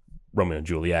Romeo and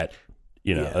Juliet.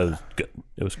 It was good.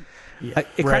 It was.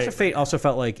 Crash of Fate also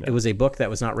felt like it was a book that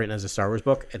was not written as a Star Wars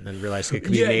book, and then realized it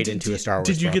could be made into a Star Wars.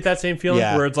 Did you get that same feeling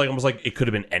where it's like almost like it could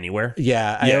have been anywhere?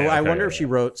 Yeah, I wonder if she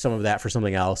wrote some of that for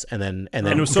something else, and then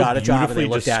got a job, and they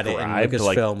looked at it, and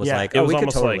Lucasfilm was like, "Oh, we could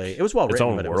totally." It was well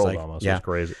written, but it was like, almost. It was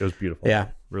crazy. It was beautiful. Yeah,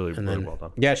 really well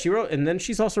done. Yeah, she wrote, and then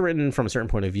she's also written from a certain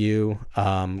point of view.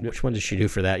 Which one did she do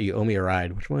for that? You Owe Me a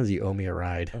Ride. Which one is You Owe Me a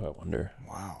Ride? Oh, I wonder.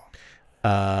 Wow.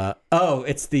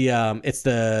 It's the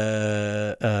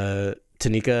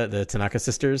the Tanaka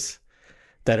sisters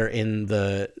that are in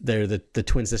they're the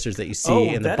twin sisters that you see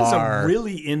in the bar. That is a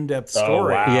really in-depth story.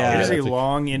 Oh, wow. Yeah, it is a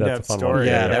long in-depth story.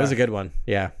 Yeah, that was a good one.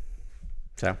 Yeah.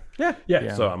 So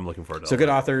yeah. So I'm looking forward to it. So good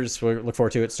authors. We look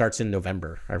forward to it. Starts in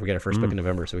November. We get our first book in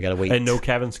November, so we got to wait. And no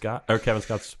Cavan Scott or Cavan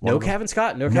Scott's. No Cavan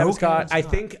Scott. I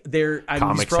think they're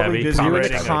comics probably heavy. busy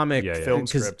doing a comic film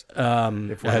script.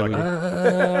 I've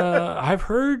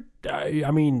heard. I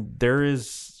mean, there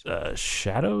is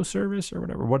Shadow Service or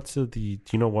whatever. Do you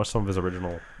know what some of his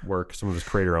original work, some of his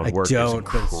creator-owned work? Don't.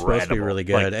 But it's supposed to be really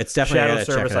good. It's definitely Shadow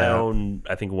Service. I own,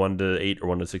 I think 1 to 8 or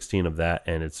 1 to 16 of that,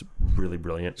 and it's really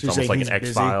brilliant. It's almost like an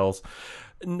X-Files.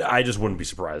 I just wouldn't be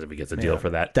surprised if he gets a deal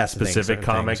for that specific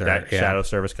comic. That Shadow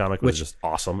Service comic was just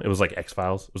awesome. It was like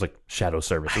X-Files. It was like Shadow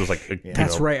Service. It was like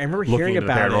that's right. I remember hearing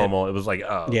about paranormal. It was like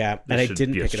and I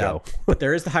didn't pick it up. But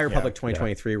there is the High Republic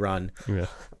 2023 run. Yeah.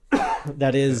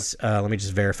 That is, let me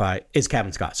just verify, is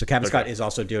Cavan Scott. So Cavan Scott is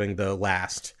also doing the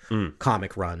last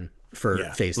comic run for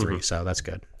Phase 3. So that's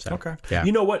good. So, yeah.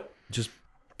 You know what? Just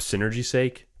synergy's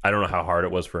sake, I don't know how hard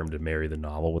it was for him to marry the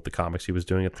novel with the comics he was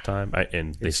doing at the time.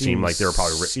 And they seemed like they were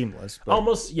probably seamless.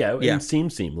 Almost, it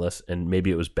seemed seamless. And maybe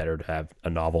it was better to have a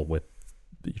novel with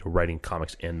writing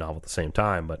comics and novel at the same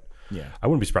time. But I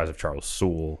wouldn't be surprised if Charles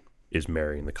Soule is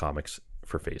marrying the comics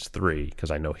for Phase 3 because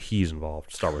I know he's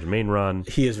involved. Star Wars main run.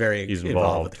 He is he's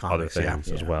involved with the comics, other things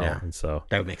as well. Yeah. And so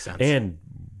that would make sense. And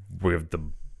we have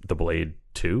the Blade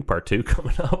 2, Part 2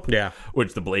 coming up. Yeah.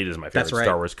 Which the Blade is my favorite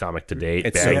Star Wars comic to date.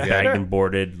 It's bagged and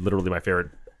boarded. Literally my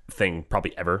favorite thing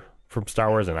probably ever from Star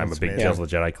Wars, and I'm a big Tales of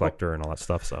the Jedi collector and all that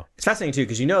stuff. So it's fascinating too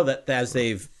because you know that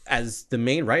as the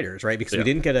main writers, right? Because we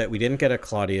didn't get a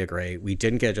Claudia Gray, we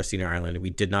didn't get a Justina Ireland, we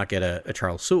did not get a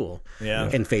Charles Soule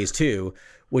in Phase 2,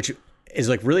 which is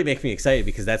like really making me excited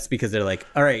because they're like,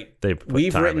 all right,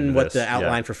 we've written what the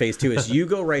outline for Phase 2 is. You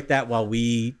go write that while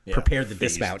we prepare the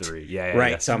dismount.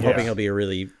 So I'm hoping it'll be a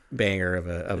really banger of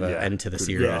an end to the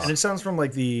series. Yeah, and it sounds from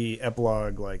like the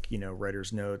epilogue, like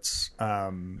writer's notes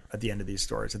at the end of these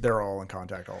stories that they're all in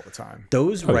contact all the time.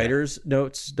 Those writers'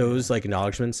 notes, those like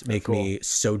acknowledgments, make me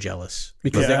so jealous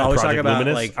because they always talk about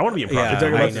like I want to be in Project. They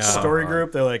talk about the story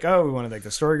group. They're like, oh, we want to thank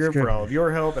the story group for all of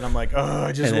your help, and I'm like, oh,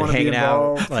 I just want to be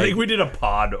involved. I think we did a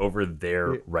pod over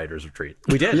their writers' retreat.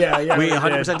 We did, we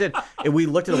 100% did. And we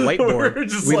looked at a whiteboard.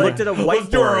 We looked at a whiteboard. Let's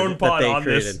do our own pod on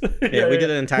this. Yeah, we did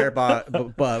an entire pod on a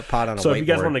whiteboard. So if you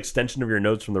guys want an extension of your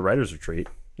notes from the writers' retreat,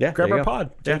 grab our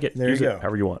pod. Take it. Use it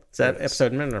however you want. Is that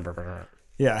episode?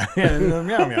 Yeah.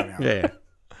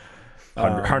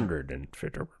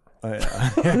 150.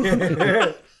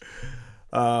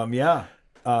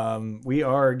 We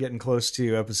are getting close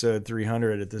to episode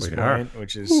 300 at this point,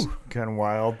 which is kind of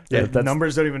wild. Yeah, the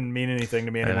numbers don't even mean anything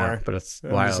to me anymore. But it's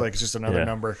wild. Just like it's just another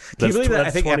number. Can you believe that?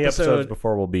 I think 20 episodes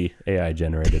before we'll be AI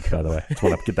generated. By the way, just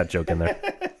want to get that joke in there.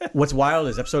 What's wild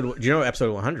is episode. Do you know what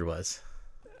episode 100 was?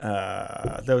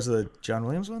 That was the John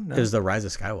Williams one. No. It was the Rise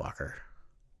of Skywalker.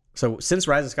 So since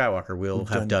Rise of Skywalker, we'll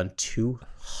have done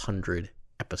 200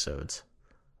 episodes.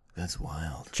 That's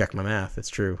wild. Check my math. It's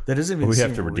true. That doesn't even. We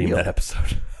have to redeem that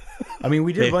episode. I mean,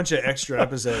 we did a bunch of extra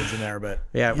episodes in there, but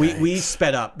we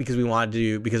sped up because we wanted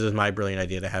to because it was my brilliant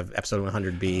idea to have episode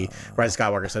 100 be Rise of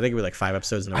Skywalker. So I think it was like 5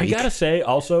 episodes in a week. I gotta say,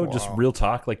 also, just real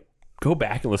talk, like. Go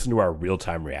back and listen to our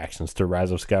real-time reactions to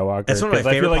Rise of Skywalker. That's one of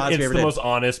my favorite pods. I feel like it's the most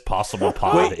honest possible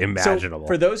pod imaginable. So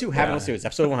for those who haven't listened to it, it's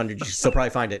episode 100. You should still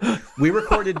probably find it. We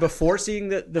recorded before seeing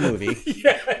the movie.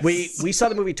 Yes. We saw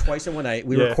the movie twice in one night.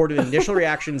 We recorded initial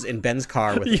reactions in Ben's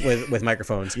car with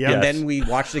microphones. Yes. And then we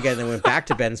watched it again and went back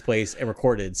to Ben's place and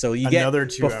recorded. So you another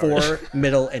get 2 before, hours.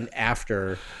 Middle, and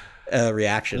after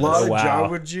reaction. A lot of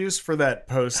Java juice for that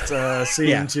post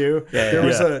scene too. There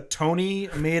was a Tony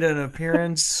made an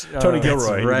appearance. Tony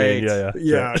Gilroy, right?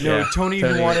 Tony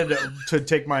wanted to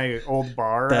take my old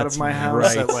bar out of my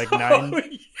house at like 9.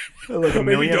 Like a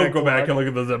million. Don't go back and look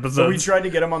at those episodes. So we tried to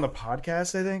get him on the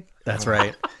podcast. I think that's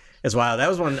right. It's wild. That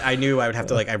was one I knew I would have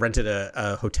to I rented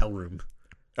a hotel room.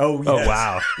 Oh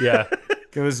wow, yeah.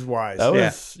 It was wise. That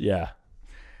was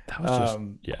That was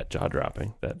just jaw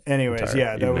dropping. Anyways,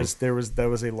 that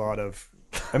was a lot of.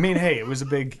 I mean, hey, it was a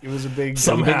big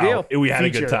somehow big deal. We had a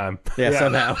good time.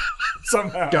 Yeah.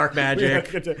 somehow dark magic,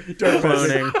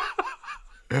 cloning.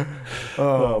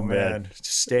 Oh man,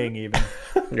 just staying even.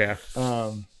 Yeah.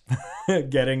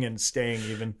 Getting and staying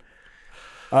even.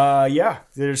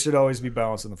 There should always be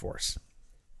balance in the Force.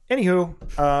 Anywho,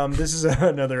 this is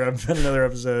another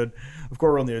episode of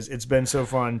Core World News. It's been so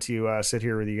fun to sit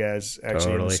here with you guys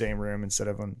actually in the same room instead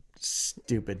of on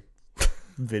stupid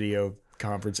video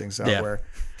conferencing software,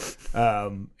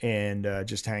 and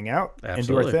just hang out and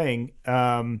do our thing.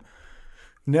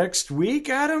 Next week,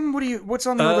 Adam, what's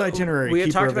on the itinerary? We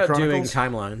had talked about doing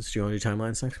timelines. Do you want to do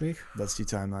timelines next week? Let's do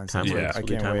timelines. Yeah, I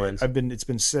can't wait. It's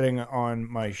been sitting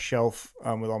on my shelf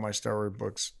with all my Star Wars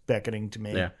books beckoning to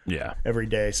me every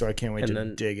day, so I can't wait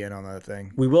to dig in on that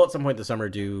thing. We will at some point this summer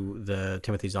do the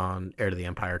Timothy Zahn Heir to the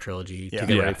Empire trilogy to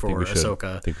get ready for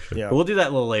Ahsoka. But we'll do that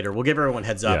a little later. We'll give everyone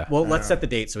heads up. Well, let's set the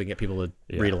date so we can get people to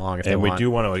read along if they want. And we do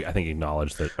want to, I think,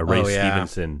 acknowledge that Ray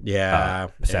Stevenson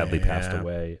sadly passed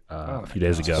away a few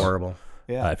days ago. Horrible.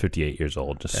 At 58 years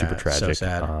old, just super tragic. So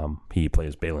sad. He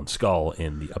plays Baylan Skull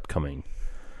in the upcoming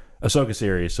Ahsoka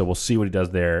series, so we'll see what he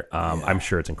does there. I'm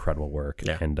sure it's incredible work,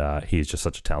 and he's just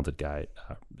such a talented guy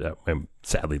that I'm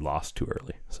sadly lost too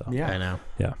early. So I know.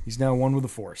 Yeah, he's now one with the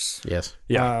Force. Yes.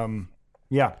 Yeah.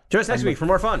 Join us next week for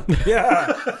more fun. Next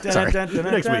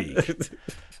week.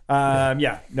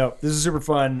 No, this is super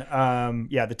fun.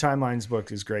 The Timelines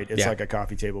book is great. It's like a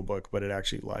coffee table book, but it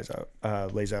actually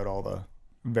lays out all the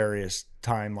various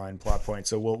timeline plot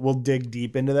points. So we'll dig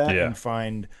deep into that and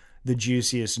find the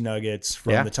juiciest nuggets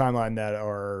from the timeline that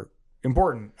are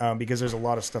important, because there's a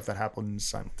lot of stuff that happens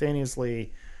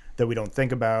simultaneously that we don't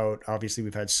think about. Obviously,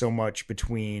 we've had so much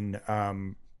between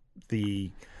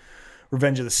the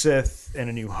Revenge of the Sith and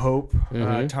A New Hope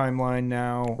timeline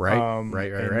now.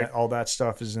 Right. All that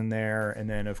stuff is in there. And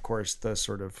then, of course, the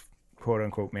sort of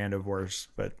quote-unquote Mandoverse.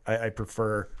 But I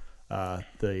prefer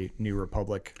the New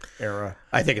Republic era.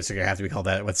 I think it's going to have to be called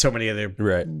that with so many other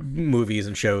movies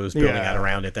and shows building out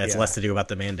around it. That's less to do about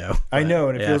the Mando. I know,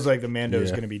 and it feels like the Mando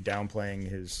is going to be downplaying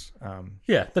his...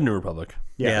 the New Republic.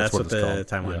 Yeah, that's what the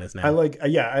timeline is now. I like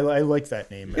that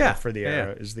name for the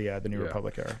era, is the New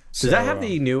Republic era. Does that have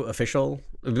the new official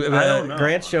don't know.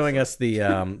 Grant's showing us the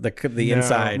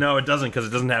inside. No, it doesn't, because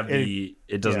it doesn't have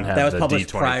have that was the published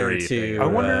D23 prior to. thing. I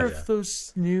wonder if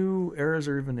those new eras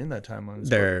are even in that timeline.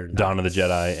 They're Dawn of the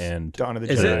Jedi and Dawn of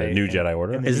the Jedi, New Jedi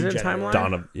Order. Is it a timeline?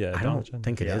 I don't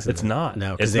think it is. It's not.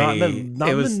 No, it's because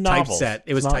it was typeset.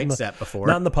 It was typeset before.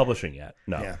 Not in the publishing yet.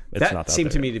 No, it's that not.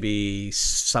 Seemed to me to be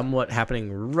somewhat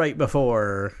happening right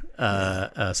before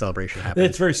Celebration happened.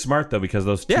 It's very smart though, because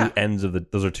those two ends of the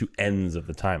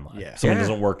timeline. Yeah. Someone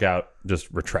doesn't work out, just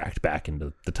retract back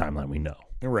into the timeline we know.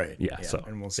 Right. Yeah. So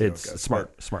and we'll see it's how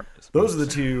it goes. smart. Those are the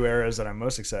two eras that I'm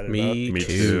most excited about. Me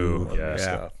too.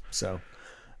 Yeah. So,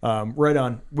 right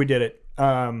on. We did it.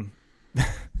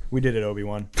 We did it,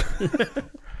 Obi-Wan.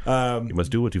 You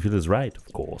must do what you feel is right,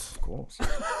 of course. Of course.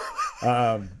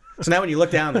 So now when you look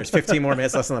down, there's 15 more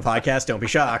minutes left on the podcast. Don't be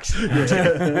shocked.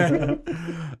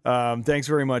 Thanks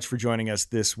very much for joining us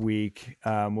this week.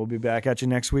 We'll be back at you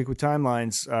next week with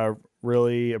timelines.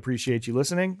 Really appreciate you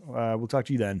listening. We'll talk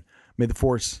to you then. May the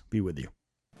Force be with you.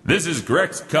 This is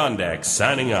Grex Kondak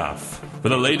signing off. For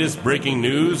the latest breaking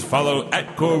news, follow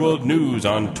 @CoreWorldNews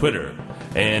on Twitter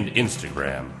and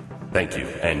Instagram. Thank you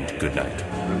and good night.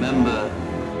 Remember,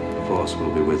 the Force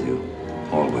will be with you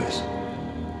always.